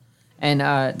kept. And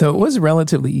Though it was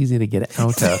relatively easy to get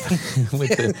out of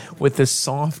with the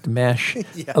soft mesh,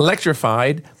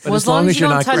 electrified. But well, as long as you you're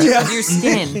don't not touch it with your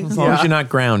skin, as long as you're not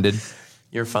grounded,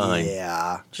 you're fine.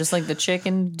 Yeah. just like the chick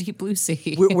in Deep Blue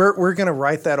Sea. We're going to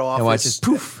write that off And watch as, it,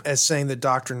 poof. as saying that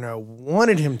Dr. No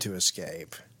wanted him to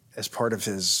escape as part of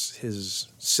his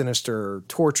sinister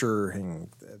torturing.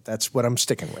 That's what I'm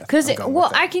sticking with. Because, I'm going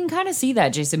with that. I can kind of see that,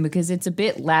 Jason, because it's a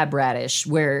bit lab ratish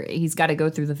where he's got to go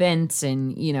through the vents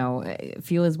and,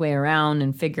 feel his way around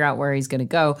and figure out where he's going to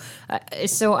go.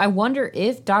 So I wonder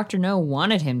if Dr. No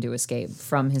wanted him to escape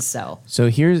from his cell. So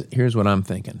here's what I'm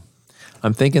thinking.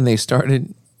 I'm thinking they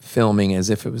started filming as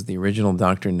if it was the original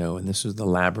Dr. No, and this was the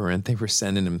labyrinth they were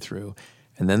sending him through.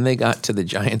 And then they got to the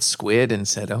giant squid and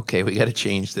said, "Okay, we got to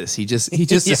change this." He just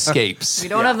escapes. We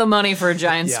don't have the money for a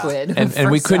giant squid. And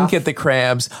we First couldn't off. get the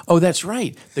crabs. Oh, that's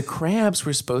right. The crabs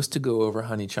were supposed to go over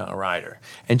Honey Child Rider.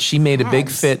 And she made a big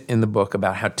fit in the book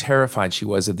about how terrified she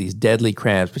was of these deadly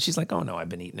crabs. But she's like, "Oh, no, I've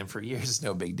been eating them for years. It's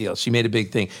no big deal." She made a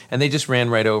big thing. And they just ran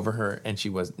right over her, and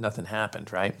nothing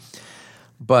happened, right?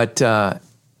 But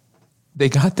they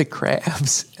got the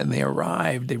crabs, and they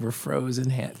arrived. They were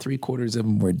frozen. 3/4 of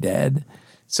them were dead.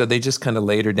 So they just kind of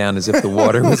laid her down as if the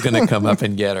water was going to come up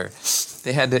and get her.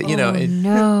 They had to,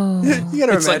 No. you got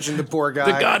to It's like imagine the poor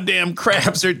guy. the goddamn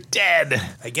crabs are dead.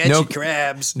 I get you,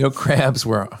 crabs. No crabs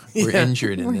were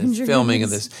injured in the filming of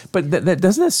this. But that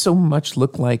doesn't that so much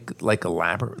look like a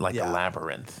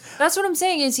labyrinth, That's what I'm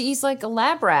saying is he's like a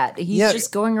lab rat. He's Yeah.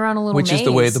 just going around a little which is the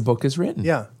maze. way the book is written.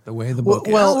 Yeah. the way the book.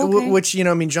 Well, Oh, okay. which John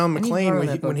I need to borrow McClane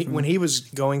that book from when he was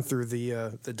going through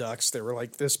the ducts, they were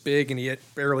like this big, and he had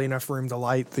barely enough room to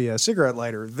light the cigarette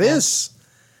lighter. This,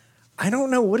 I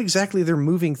don't know what exactly they're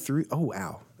moving through. Oh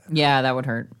wow, Yeah, that would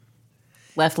hurt.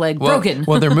 Left leg well, broken.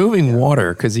 well, they're moving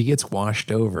water because he gets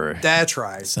washed over that's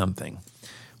right. something,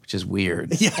 which is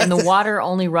weird. And the water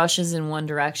only rushes in one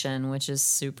direction, which is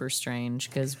super strange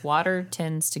because water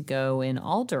tends to go in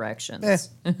all directions.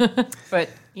 But,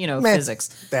 Meh. physics.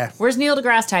 Bah. Where's Neil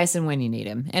deGrasse Tyson when you need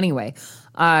him? Anyway,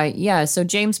 so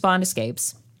James Bond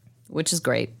escapes, which is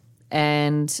great.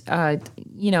 And,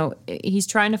 he's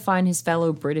trying to find his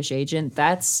fellow British agent.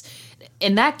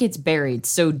 And that gets buried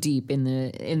so deep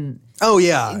in Oh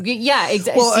yeah. yeah,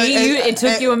 exactly. Well, It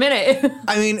took you a minute.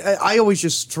 I mean, I always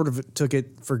just sort of took it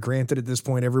for granted at this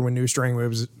point. Everyone knew Strangway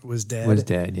was dead. Was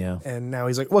dead, yeah. And now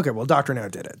he's like, okay, well, Dr. No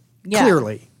did it. Yeah.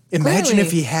 Clearly. Imagine Clearly.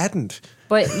 if he hadn't.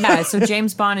 But yeah, so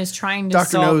James Bond is trying to Dr.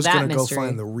 solve No's that going to go mystery.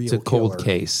 find the real It's a cold killer.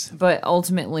 case. But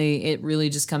ultimately, it really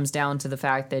just comes down to the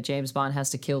fact that James Bond has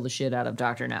to kill the shit out of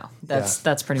Dr. No. That's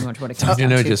pretty much what it comes Dr. down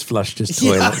No to. just flushed his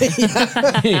toilet.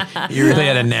 You really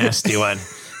had a nasty one.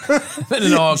 Then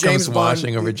it all James comes Bond-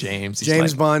 washing over James. He's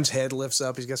James like, Bond's head lifts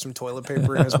up. He's got some toilet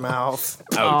paper in his mouth.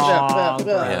 Aw,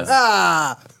 gross.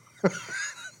 Ah,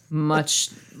 much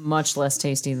less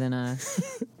tasty than a.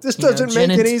 this doesn't gin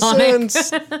make and any tonic.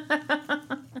 sense.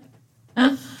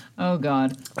 Oh,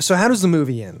 God. So how does the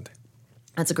movie end?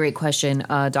 That's a great question.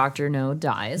 Dr. No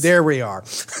dies. There we are.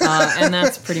 And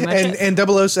that's pretty much it. And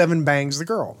 007 bangs the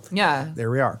girl. Yeah. There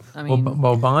we are. I mean,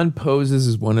 Well, Bond poses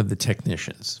as one of the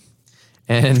technicians.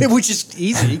 And Which is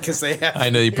easy because they have. I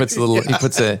know he puts a little. He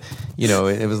puts a.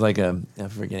 It was like I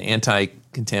forget,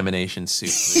 anti-contamination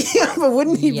suit. Yeah, but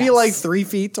wouldn't he be Yes. like 3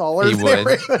 feet taller? He than would.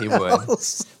 everyone He would.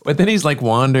 else? But then he's like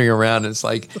wandering around, and it's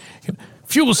like,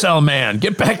 fuel cell man,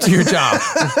 get back to your job.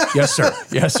 Yes, sir.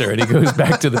 Yes, sir. And he goes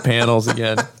back to the panels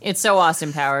again. it's so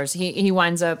Austin Powers. He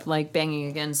winds up like banging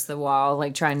against the wall,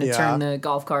 like trying to Yeah. turn the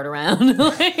golf cart around.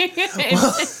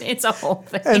 It's a whole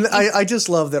thing. And I just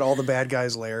love that all the bad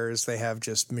guys' lairs, they have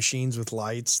just machines with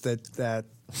lights that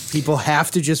people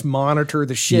have to just monitor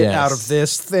the shit Yes. out of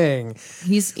this thing.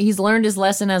 He's learned his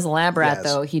lesson as a lab rat,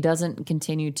 Yes. though. He doesn't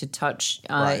continue to touch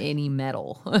Right. any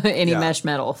metal, any Yeah. mesh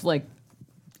metal. Like,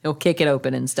 he'll kick it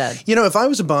open instead. You know, if I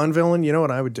was a Bond villain, you know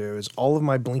what I would do is all of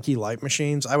my blinky light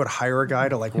machines, I would hire a guy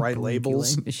to like write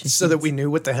labels light machines. so that we knew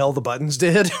what the hell the buttons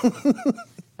did.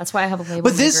 That's why I have a label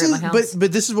But this maker in is my house.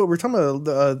 but this is what we're talking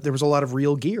about. There was a lot of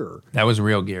real gear. That was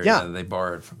real gear. Yeah. They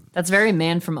borrowed from. That's very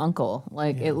Man from Uncle.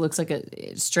 Like, it looks like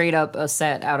a straight up a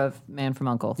set out of Man from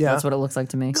Uncle. Yeah. That's what it looks like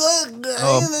to me.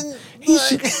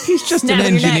 He's just Snap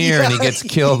an your neck. engineer, and he gets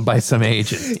killed by some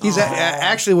agent. He's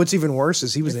actually what's even worse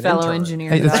is he was an Fellow intern. engineer.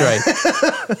 Hey, that's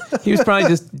right. He was probably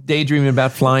just daydreaming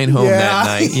about flying home Yeah. that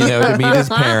night, to meet his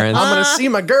parents, I'm gonna see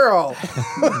my girl.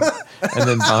 and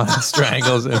then Bond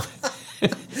strangles him.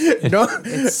 No,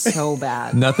 It's so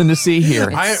bad. Nothing to see here.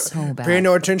 It's so bad. pay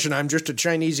no attention. I'm just a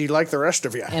Chinesey like the rest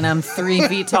of you. And I'm 3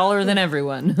 feet taller than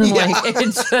everyone. Like,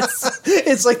 it just,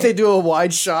 It's like they do a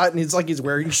wide shot and it's like he's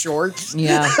wearing shorts.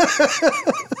 yeah.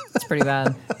 It's pretty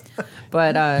bad.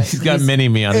 But He's got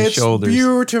mini-me on his It's shoulders.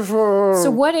 beautiful.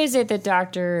 so what is it that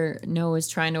Dr. No is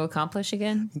trying to accomplish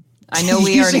again? I know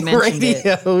we already mentioned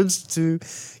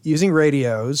it. Using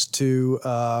radios to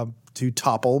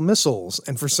topple missiles,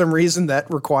 and for some reason that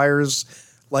requires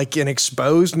like an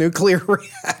exposed nuclear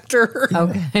reactor.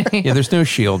 Okay. Yeah, there's no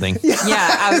shielding.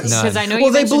 Yeah, because I know you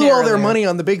Well, they mentioned blew it all their earlier. money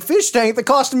on the big fish tank that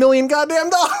cost $1 million goddamn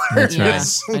dollars.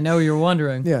 Yeah, I know you're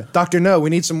wondering. Yeah, Doctor, no, we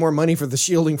need some more money for the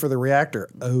shielding for the reactor.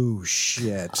 Oh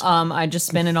shit, I just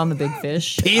spent it on the big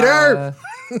fish. Peter!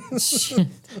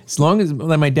 As long as,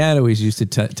 like my dad always used to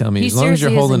tell me, He as long as you're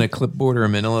seriously holding isn't- a clipboard or a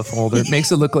manila folder, it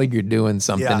makes it look like you're doing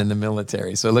something Yeah. in the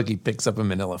military. So look, he picks up a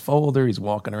manila folder, he's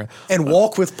walking around. and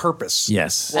walk with purpose.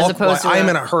 Yes. As Walk opposed like, to I'm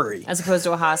a- in a hurry. As opposed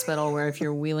to a hospital where if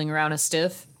you're wheeling around a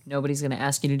stiff, nobody's going to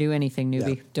ask you to do anything,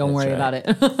 newbie. Don't worry right. about it.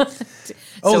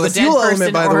 Oh, So the a dead fuel person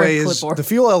element, by the or a way, is clipboard. the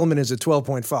fuel element is at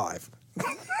 12.5.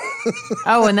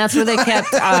 Oh, and that's where they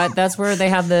kept. That's where they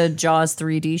have the Jaws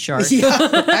 3D shark.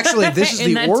 Yeah, actually, this is In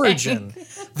the that origin.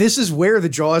 This is where the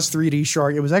Jaws 3D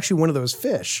shark. It was actually one of those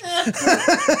fish,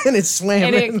 and it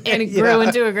swam. And it Yeah. grew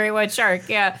into a great white shark.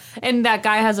 Yeah, and that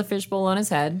guy has a fishbowl on his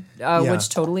head, Yeah. which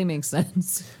totally makes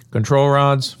sense. Control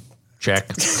rods, check.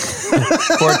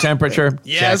 Core temperature,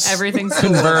 Yes. check. Everything's cool.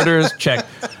 Converters, check.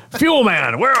 Fuel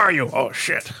man, where are you? Oh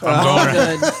shit, I'm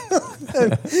going.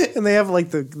 Good. And they have like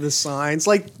the signs.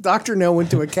 Like Dr. No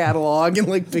went to a catalog and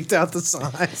like picked out the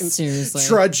signs. Seriously.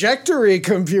 Trajectory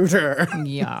computer.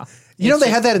 Yeah. You know, they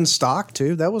had that in stock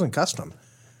too. That wasn't custom.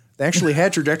 They actually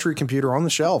had trajectory computer on the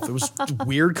shelf. It was a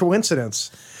weird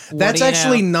coincidence. That's do you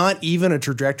actually know? not even a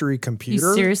trajectory He's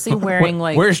computer. seriously wearing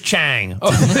like. Where's Chang? Oh,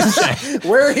 this is Chang.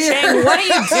 We're here. Chang, what are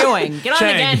you doing? Get on the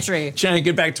Chang, gantry. Chang,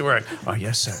 get back to work. Oh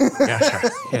yes, sir. Yes, sir.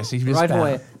 Yes, he was Right back.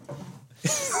 away.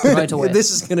 Right away.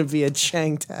 This is going to be a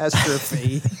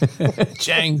Chang-tastrophe.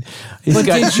 Chang, he's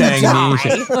got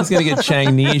Changnesia. He's gonna get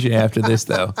Changnesia after this,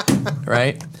 though,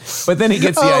 right? But then he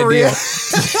gets the Oh, idea.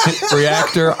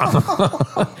 Reactor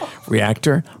on.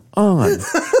 Reactor on.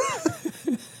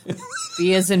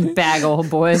 B as in bagel,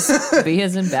 boys. B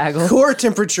as in bagel. Core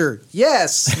temperature,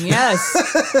 yes.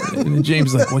 Yes. And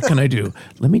James is like, what can I do?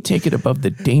 Let me take it above the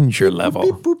danger level.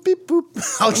 Boop, beep, boop.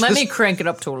 I'll Let just- me crank it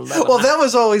up to 11. Well, that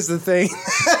was always the thing.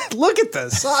 Look at the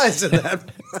size of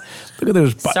that. Look at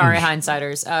those buttons. Sorry,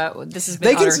 hindsighters. This has been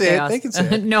They can utter see it. chaos. They can see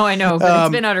it. No, I know, but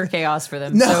it's been utter chaos for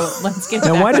them. So let's get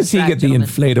Now, back why on does he track, get the gentlemen.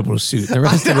 inflatable suit? The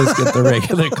rest of us get the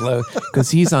regular clothes because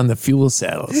he's on the fuel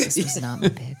cells. This was not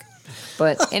big.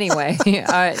 But anyway, so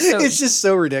It's just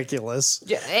so ridiculous.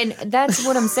 and that's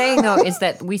what I'm saying though is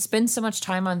that we spend so much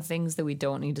time on things that we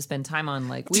don't need to spend time on.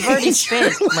 Like we've already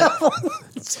spent.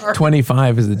 Like,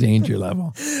 25 is the danger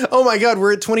level. Oh my God,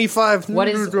 we're at 25. what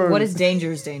is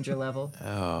danger's danger level?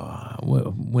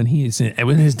 When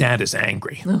his dad is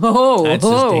angry, Oh, that's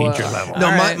his danger level. No,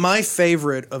 All right. my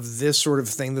favorite of this sort of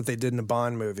thing that they did in a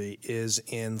Bond movie is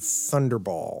in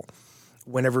Thunderball.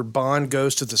 whenever Bond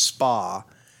goes to the spa.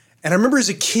 And I remember as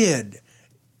a kid,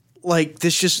 like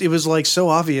it was like so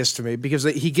obvious to me because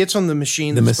he gets on the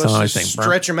machine, the that's supposed massage to thing,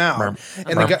 stretch him out,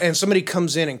 and somebody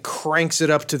comes in and cranks it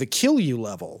up to the kill you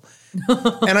level.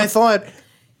 And I thought,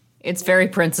 It's very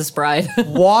Princess Bride.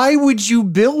 why would you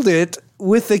build it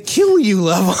with a kill you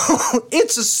level?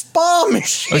 It's a spa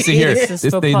machine. Oh, see here, This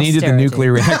is for they needed the posterity.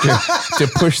 nuclear reactor to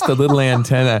push the little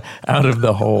antenna out of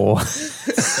the hole.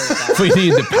 We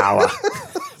need the power.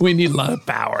 We need a lot of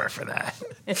power for that.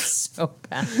 It's so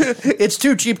bad. It's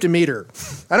too cheap to meter.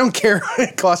 I don't care.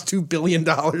 It costs $2 billion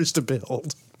to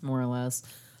build. More or less.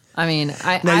 I mean,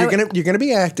 Now you're gonna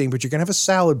be acting, but you're gonna have a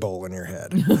salad bowl in your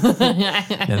head.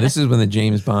 Now, this is when the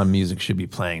James Bond music should be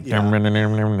playing.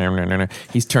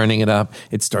 He's turning it up.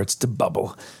 It starts to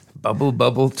bubble. Bubble,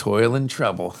 bubble, toil and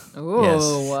trouble. Ooh.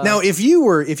 Yes. Now, if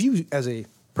you as a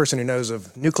person who knows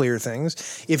of nuclear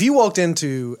things, if you walked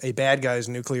into a bad guy's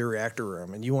nuclear reactor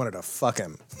room and you wanted to fuck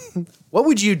him, what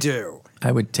would you do?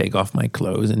 I would take off my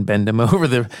clothes and bend him over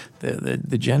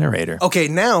the generator. Okay,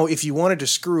 now if you wanted to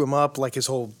screw him up like his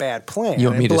whole bad plan, You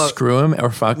want me to screw him or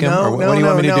fuck him? No, or what do you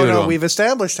want me to do to him? We've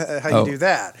established how you do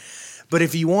that. But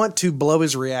if you want to blow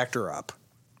his reactor up,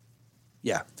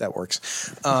 yeah, that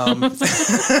works.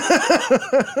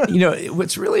 You know,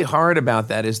 what's really hard about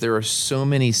that is there are so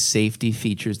many safety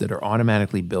features that are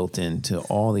automatically built into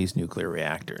all these nuclear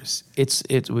reactors.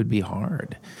 It would be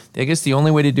hard. I guess the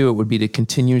only way to do it would be to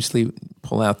continuously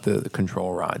pull out the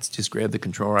control rods. Just grab the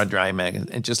control rod, drag mag,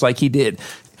 and just like he did,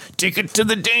 take it to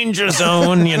the danger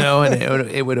zone, you know, and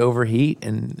it would overheat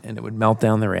and it would melt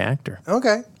down the reactor.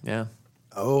 Okay. Yeah.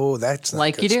 Oh, that's not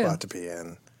Like a good you do. spot to be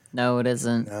in. No, it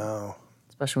isn't. No.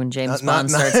 Especially when James Bond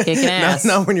starts kicking ass.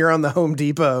 Not when you're on the Home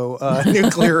Depot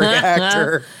nuclear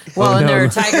reactor. Well, and no. there are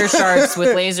tiger sharks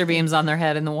with laser beams on their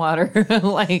head in the water,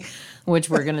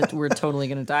 which we're totally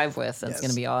gonna dive with. That's Yes,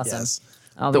 gonna be awesome. yes.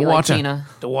 I'll The be water, like Tina.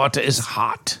 the water is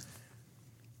hot.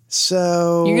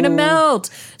 So You're gonna melt.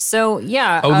 So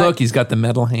yeah. Oh, look, he's got the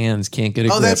metal hands. Can't get a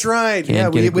Oh, grip. that's right. Can't Yeah,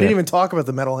 get we a didn't grip. even talk about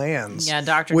the metal hands. Yeah,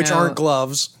 Dr. Which No. aren't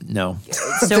gloves. No.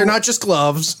 They're not just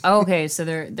gloves. Okay, so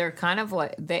they're kind of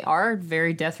like they are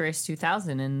very Death Race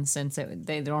 2000 in the sense that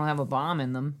they don't have a bomb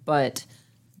in them, but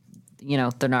you know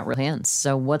they're not real hands.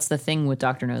 So what's the thing with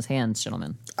Dr. No's hands,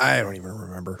 gentlemen? I don't even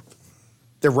remember.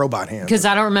 They're robot hands. Because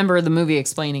I don't remember the movie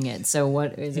explaining it. So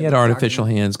what is it? He had with artificial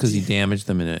Dr. No? hands because he damaged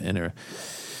them in a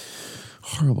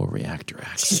horrible reactor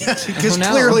accident. Because Oh,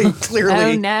 no.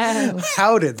 clearly. Oh no.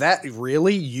 How did that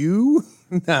really? You?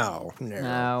 No.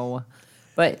 No.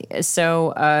 But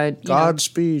so you know,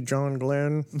 Godspeed, John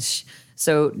Glenn.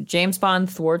 so James Bond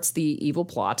thwarts the evil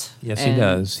plot. Yes, he and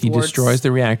does. He thwarts- destroys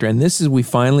the reactor, and this is we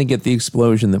finally get the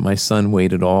explosion that my son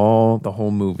waited the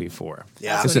whole movie for.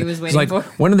 Yeah. That's what he was It's waiting like, for.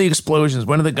 when are the explosions?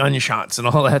 When are the gunshots and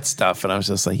all that stuff? And I was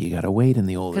just like, you got to wait in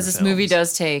the older Because this films. movie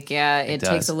does take, it takes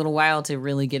does. a little while to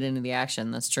really get into the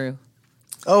action. That's true.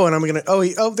 Oh, and I'm going to.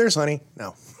 Oh, there's Honey.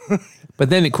 No. But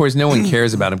then, of course, no one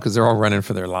cares about him because they're all running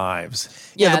for their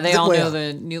lives. Yeah, the- they the- all well- know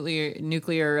the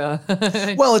nuclear.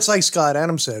 Well, it's like Scott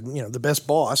Adams said, the best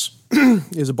boss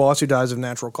is a boss who dies of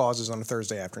natural causes on a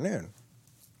Thursday afternoon.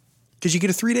 Because you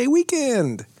get a 3-day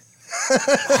weekend.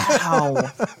 Wow.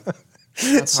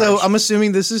 So I'm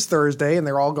assuming this is Thursday and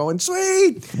they're all going,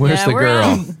 sweet. Where's Yeah, the we're girl?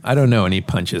 in. I don't know. And he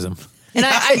punches him. And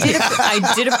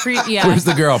I did appreciate. Yeah. Where's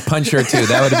the girl? Punch her too.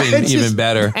 That would have been It's even just-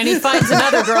 better. And he finds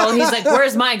another girl, and he's like,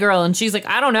 "Where's my girl?" And she's like,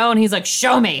 "I don't know." And he's like,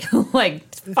 "Show me." Like,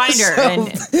 find her and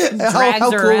drags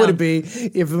How her cool around. would it be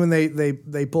if when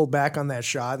they pulled back on that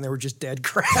shot and there were just dead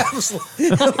crabs,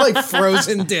 like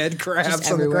frozen dead crabs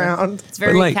on the everywhere. ground? It's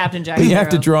very But Captain Jack. but you have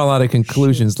to Sparrow. draw a lot of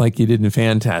conclusions like you did in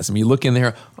Phantasm. You look in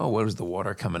there, oh, what was the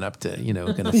water coming up to,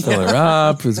 going to fill her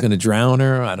up? Who's going to drown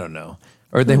her? I don't know.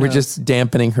 Or they were just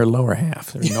dampening her lower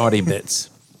half, her naughty bits.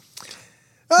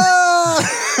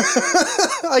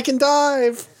 I can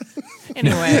dive.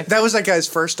 Anyway. That was that guy's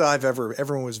first dive ever.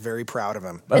 Everyone was very proud of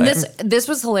him. And this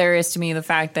was hilarious to me, the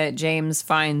fact that James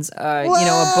finds a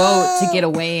boat to get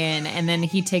away in, and then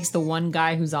he takes the one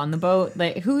guy who's on the boat,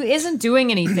 who isn't doing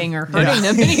anything or hurting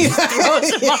them, and he just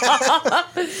throws him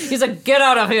off. He's like, "Get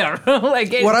out of here!"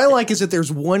 What I like is that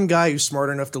there's one guy who's smart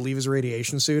enough to leave his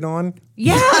radiation suit on.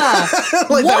 yeah,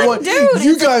 Like that one dude.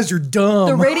 You guys are dumb.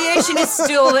 The radiation is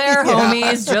still there,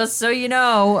 homies. Just so you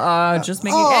know, just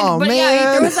make it. Oh, But yeah,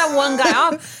 man. there was that one guy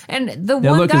off, and the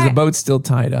Now one look, guy. is the boat still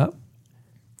tied up?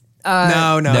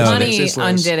 No, No, Honey it's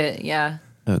loose. undid it. Yeah.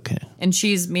 Okay. And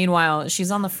meanwhile,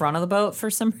 she's on the front of the boat for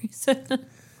some reason.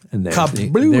 And there's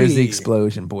Kablooey. there's the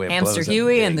explosion. Boy, it Hamster blows up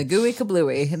Huey big. and the gooey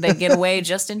kablooey. They get away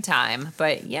just in time.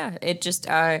 But yeah, it just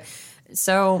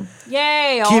So,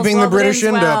 yay. all's Keeping well the that British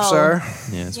ends end up, well. sir.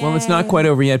 Yes. Well, it's not quite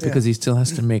over yet because he still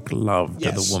has to make love to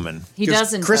Yes. the woman. He 'Cause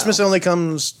doesn't. Christmas though. only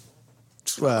comes.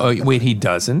 Oh, wait, he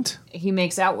doesn't? He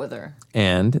makes out with her.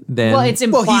 And then... Well, it's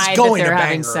implied that going to they're bang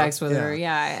having her. sex with her.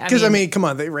 Yeah. Because I mean, come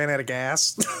on, they ran out of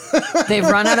gas. They've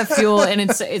run out of fuel, and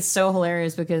it's so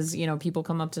hilarious because people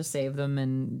come up to save them,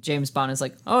 and James Bond is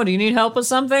like, "Oh, do you need help with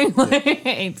something?"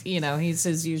 He's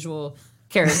his usual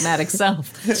charismatic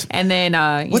self. And then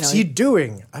What's he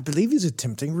doing? I believe he's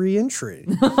attempting re-entry.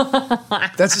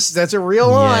 That's a real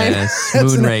line. Yes,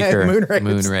 That's an- Moonraker. Moonraker.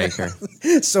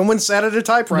 Moonraker. Someone sat at a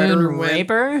typewriter Moon and went,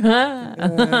 raper.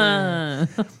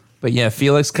 But yeah,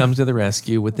 Felix comes to the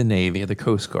rescue with the Navy, the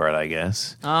Coast Guard, I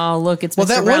guess. Oh, look, it's well, Mr.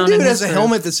 that Brown one dude and has a his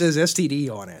helmet that says STD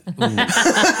on it.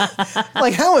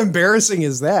 Like, how embarrassing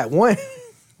is that? What?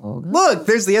 Look,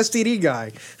 there's the STD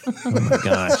guy. Oh my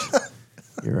gosh.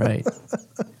 You're right.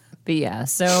 But yeah,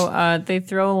 so they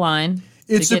throw a line.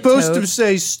 It's to get supposed towed. to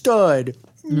say stud.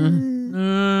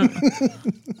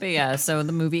 But yeah, so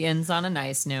the movie ends on a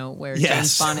nice note where Yes.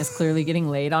 James Bond is clearly getting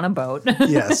laid on a boat.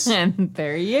 Yes. And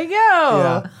there you go.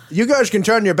 Yeah. You guys can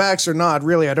turn your backs or not.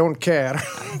 Really, I don't care.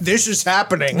 This is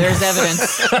happening. There's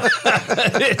evidence.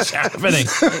 It's happening.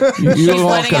 She's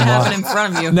letting it happen in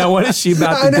front of you. Now, what is she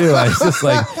about to do? I was just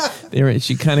like,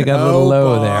 she kind of got a little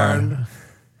low Bond. there.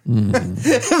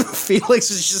 Felix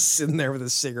is just sitting there with a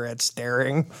cigarette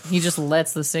staring. He just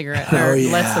lets the cigarette or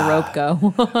lets the rope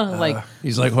go. Like,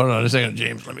 He's like, hold on a second,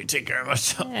 James, let me take care of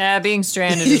myself. yeah, being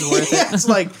stranded is worth it. It's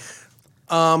like,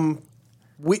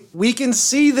 we can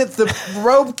see that the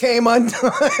rope came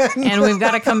undone. And we've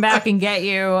got to come back and get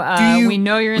you. you- We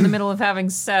know you're in the middle of having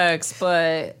sex,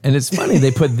 but And it's funny, they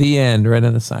put the end right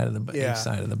on the side of the boat. Yeah. Each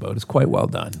side of the boat. It's quite well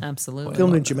done. absolutely.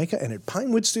 Filmed in Jamaica and at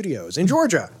Pinewood Studios in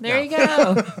Georgia. There you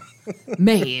go.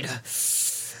 Made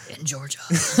in Georgia.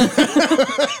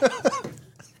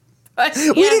 But, We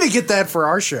yeah, need to get that for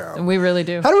our show. we really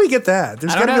do. How do we get that?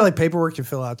 There's I got don't to be know. like paperwork to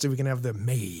fill out so we can have the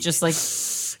made Just like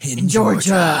in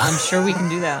Georgia. I'm sure we can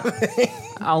do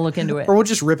that. I'll look into it. Or we'll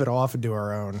just rip it off and do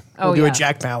our own. Oh, We'll do yeah. a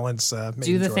Jack Palance. Made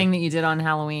Do in the Georgia. thing that you did on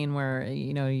Halloween where,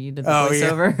 you did the Oh, yeah.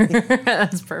 voiceover.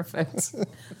 That's perfect.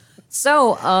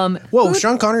 So, Whoa,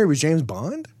 Sean Connery was James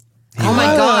Bond? oh my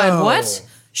God, what?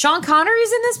 Sean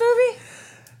Connery's in this movie?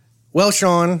 Well,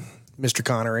 Sean, Mr.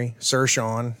 Connery, Sir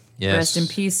Sean. Yes. Rest in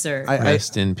peace, sir.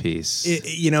 Rest in peace.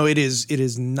 It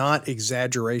is not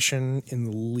exaggeration in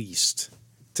the least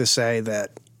to say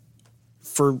that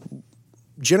for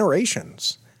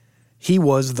generations he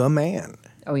was the man.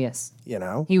 oh, yes. He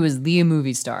He was the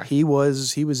movie star.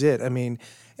 was it. I mean,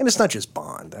 and it's not just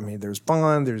Bond. I mean, there's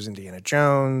Bond, there's Indiana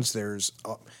Jones, there's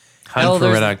Hunt for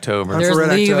there's- Red October. There's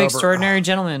Red League of October. Extraordinary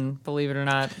Gentlemen, believe it or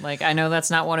not. Like, I know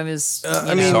that's not one of his.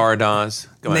 I mean, Zardoz.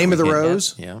 Come on, Name we of the can't-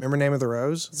 Rose. Yeah. Remember Name of the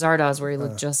Rose? Zardoz, where he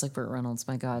looked just like Burt Reynolds.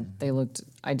 My God, they looked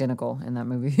identical in that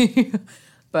movie.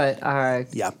 But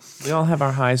Yeah. We all have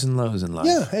our highs and lows in life.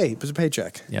 Yeah. Hey, it was a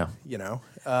paycheck. Yeah.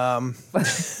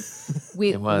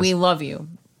 we was. we love you,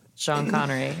 Sean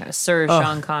Connery, Sir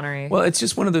Sean Connery. Well, it's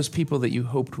just one of those people that you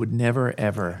hoped would never,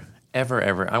 ever,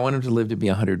 I want him to live to be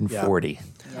 140.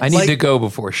 I need Like- to go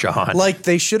before Sean. Like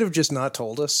they should have just not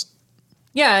told us.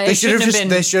 Yeah, They it should have shouldn't just- have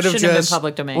been. they should have shouldn't just- been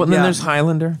public domain. well, then Yeah. there's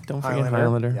Highlander. Don't forget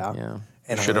Highlander, Highlander. yeah. It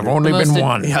And should have Highlander. only the been most,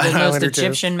 one. the most Highlander too.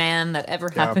 Egyptian man that ever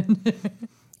happened.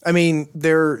 I mean,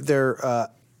 they're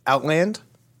Outland.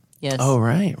 Yes. Oh,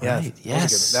 right. Yeah,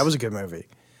 Yes. that was a good movie.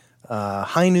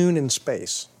 High Noon in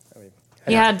Space. I mean,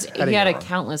 he had how do he you had go a wrong?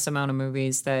 countless amount of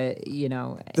movies that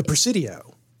The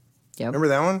Presidio. Yep. Remember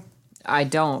that one? I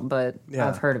don't, but Yeah.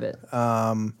 I've heard of it.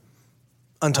 I've never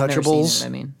Untouchables. seen it, I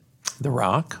mean, The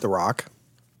Rock. The Rock.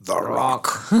 The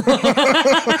Rock.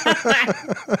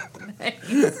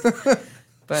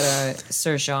 but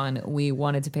Sir Sean, we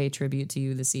wanted to pay tribute to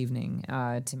you this evening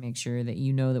to make sure that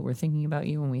you know that we're thinking about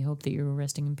you, and we hope that you're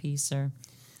resting in peace, sir.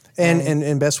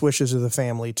 And best wishes to the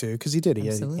family too, because he did. He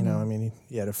had, Absolutely. I mean,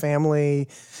 he had a family.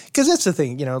 Because that's the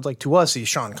thing, like to us, he's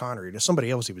Sean Connery. To somebody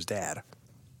else, he was dad.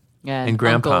 Yeah, And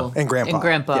Grandpa. uncle. And Grandpa. And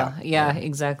grandpa. Yeah. Yeah,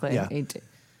 exactly. Yeah.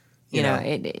 You know. know,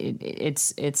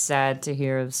 it's sad to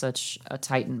hear of such a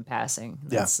titan passing.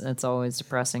 That's always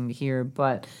depressing to hear,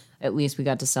 but at least we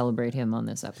got to celebrate him on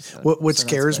this episode. What So that's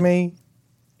scares good. me,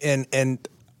 and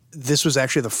this was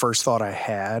actually the first thought I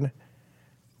had,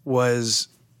 was,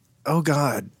 oh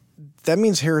God, that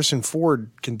means Harrison Ford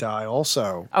can die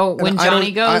also. Oh, And when I don't-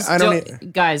 Johnny goes, I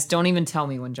don't. guys, don't even tell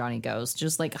me when Johnny goes.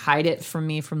 Just like hide it from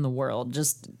me from the world.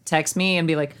 Just text me and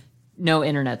be like, no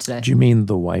internet today. Do you mean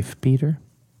the wife beater?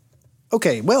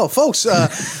 Okay, well, folks,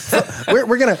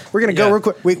 we're gonna go real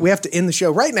quick. We have to end the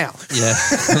show right now. Yeah,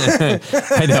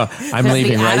 I know. I'm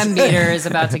leaving. The Right. atom meter is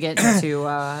about to get into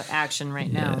action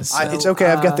right now. Yes. So, It's okay.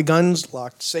 I've got the guns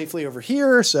locked safely over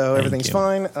here, so everything's you.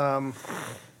 fine. Do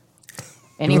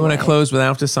anyway, we want to close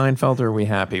without the Seinfeld, or are we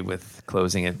happy with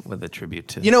closing it with a tribute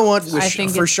to? You know what? I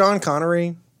think For it's- Sean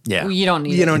Connery, yeah, you don't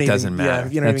need you it. don't It even, doesn't matter.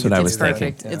 Yeah, you don't That's even what get I to was start it.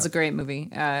 Perfect. thinking. It's a great movie.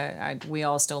 We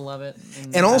all still love it.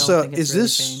 And I don't also, think it's is really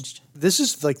this changed. this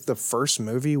is like the first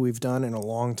movie we've done in a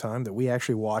long time that we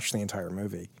actually watched the entire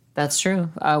movie, That's true.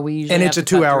 We usually and have it's a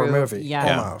to cut 2-hour through- movie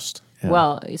Yeah. almost.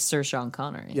 Well, Sir Sean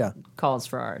Connery Yeah. calls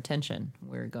for our attention.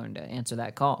 We're going to answer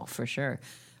that call for sure.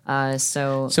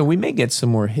 So So we may get some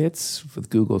more hits with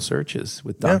Google searches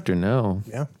with Dr. No.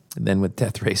 Yeah. And then with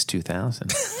Death Race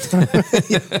 2000.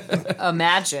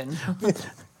 imagine.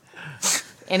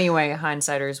 Anyway,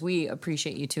 hindsighters, we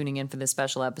appreciate you tuning in for this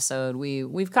special episode.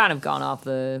 We've kind of gone off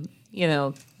the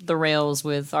rails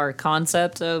with our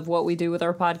concept of what we do with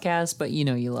our podcast, but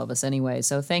you love us anyway.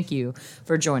 So thank you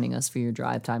for joining us for your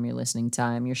drive time, your listening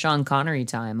time, your Sean Connery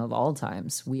time of all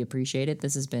times. We appreciate it.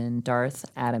 This has been Darth,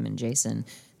 Adam, and Jason.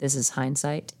 This is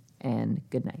Hindsight, and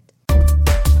good night.